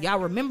episode. Y'all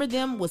remember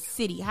them with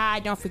City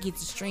High. Don't forget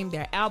to stream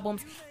their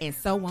albums and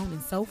so on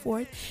and so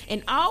forth.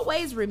 And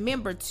always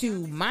remember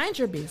to mind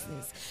your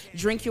business,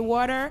 drink your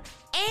water,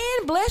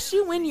 and bless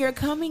you when you're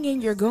coming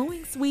and you're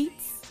going,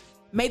 sweets.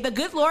 May the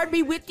good Lord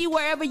be with you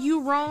wherever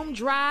you roam,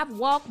 drive,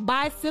 walk,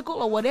 bicycle,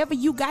 or whatever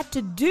you got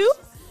to do.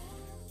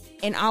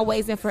 And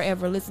always and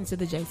forever listen to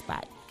the J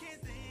Spot.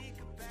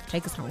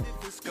 Take us home.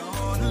 Should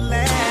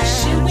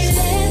we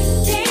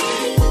let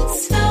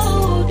things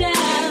slow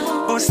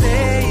down? Or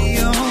stay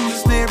on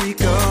this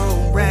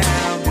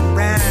merry-go-round and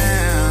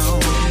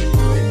round?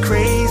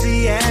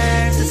 Crazy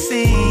as it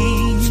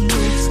seems,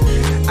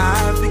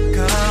 I've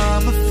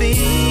become a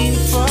fiend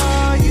for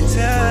your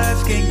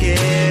touch. Can't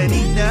get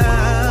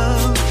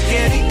enough,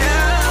 get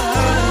enough.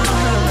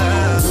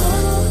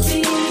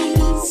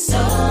 Moving so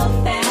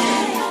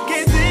fast.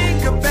 Can't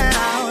think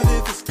about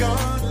if it's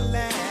gonna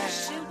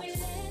last. Should we let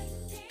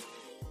things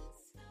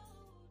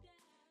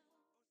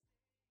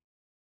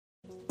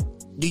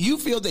Do you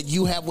feel that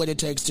you have what it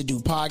takes to do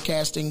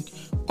podcasting?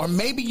 Or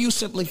maybe you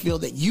simply feel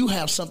that you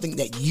have something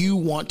that you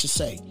want to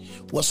say?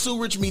 Well, Sue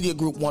Rich Media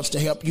Group wants to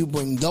help you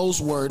bring those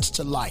words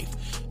to life.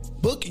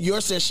 Book your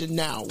session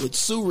now with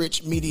Sue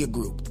Rich Media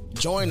Group.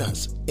 Join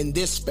us in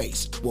this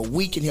space where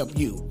we can help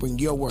you bring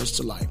your words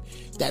to life.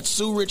 That's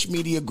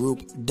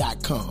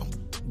SueRichMediaGroup.com.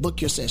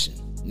 Book your session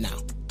now.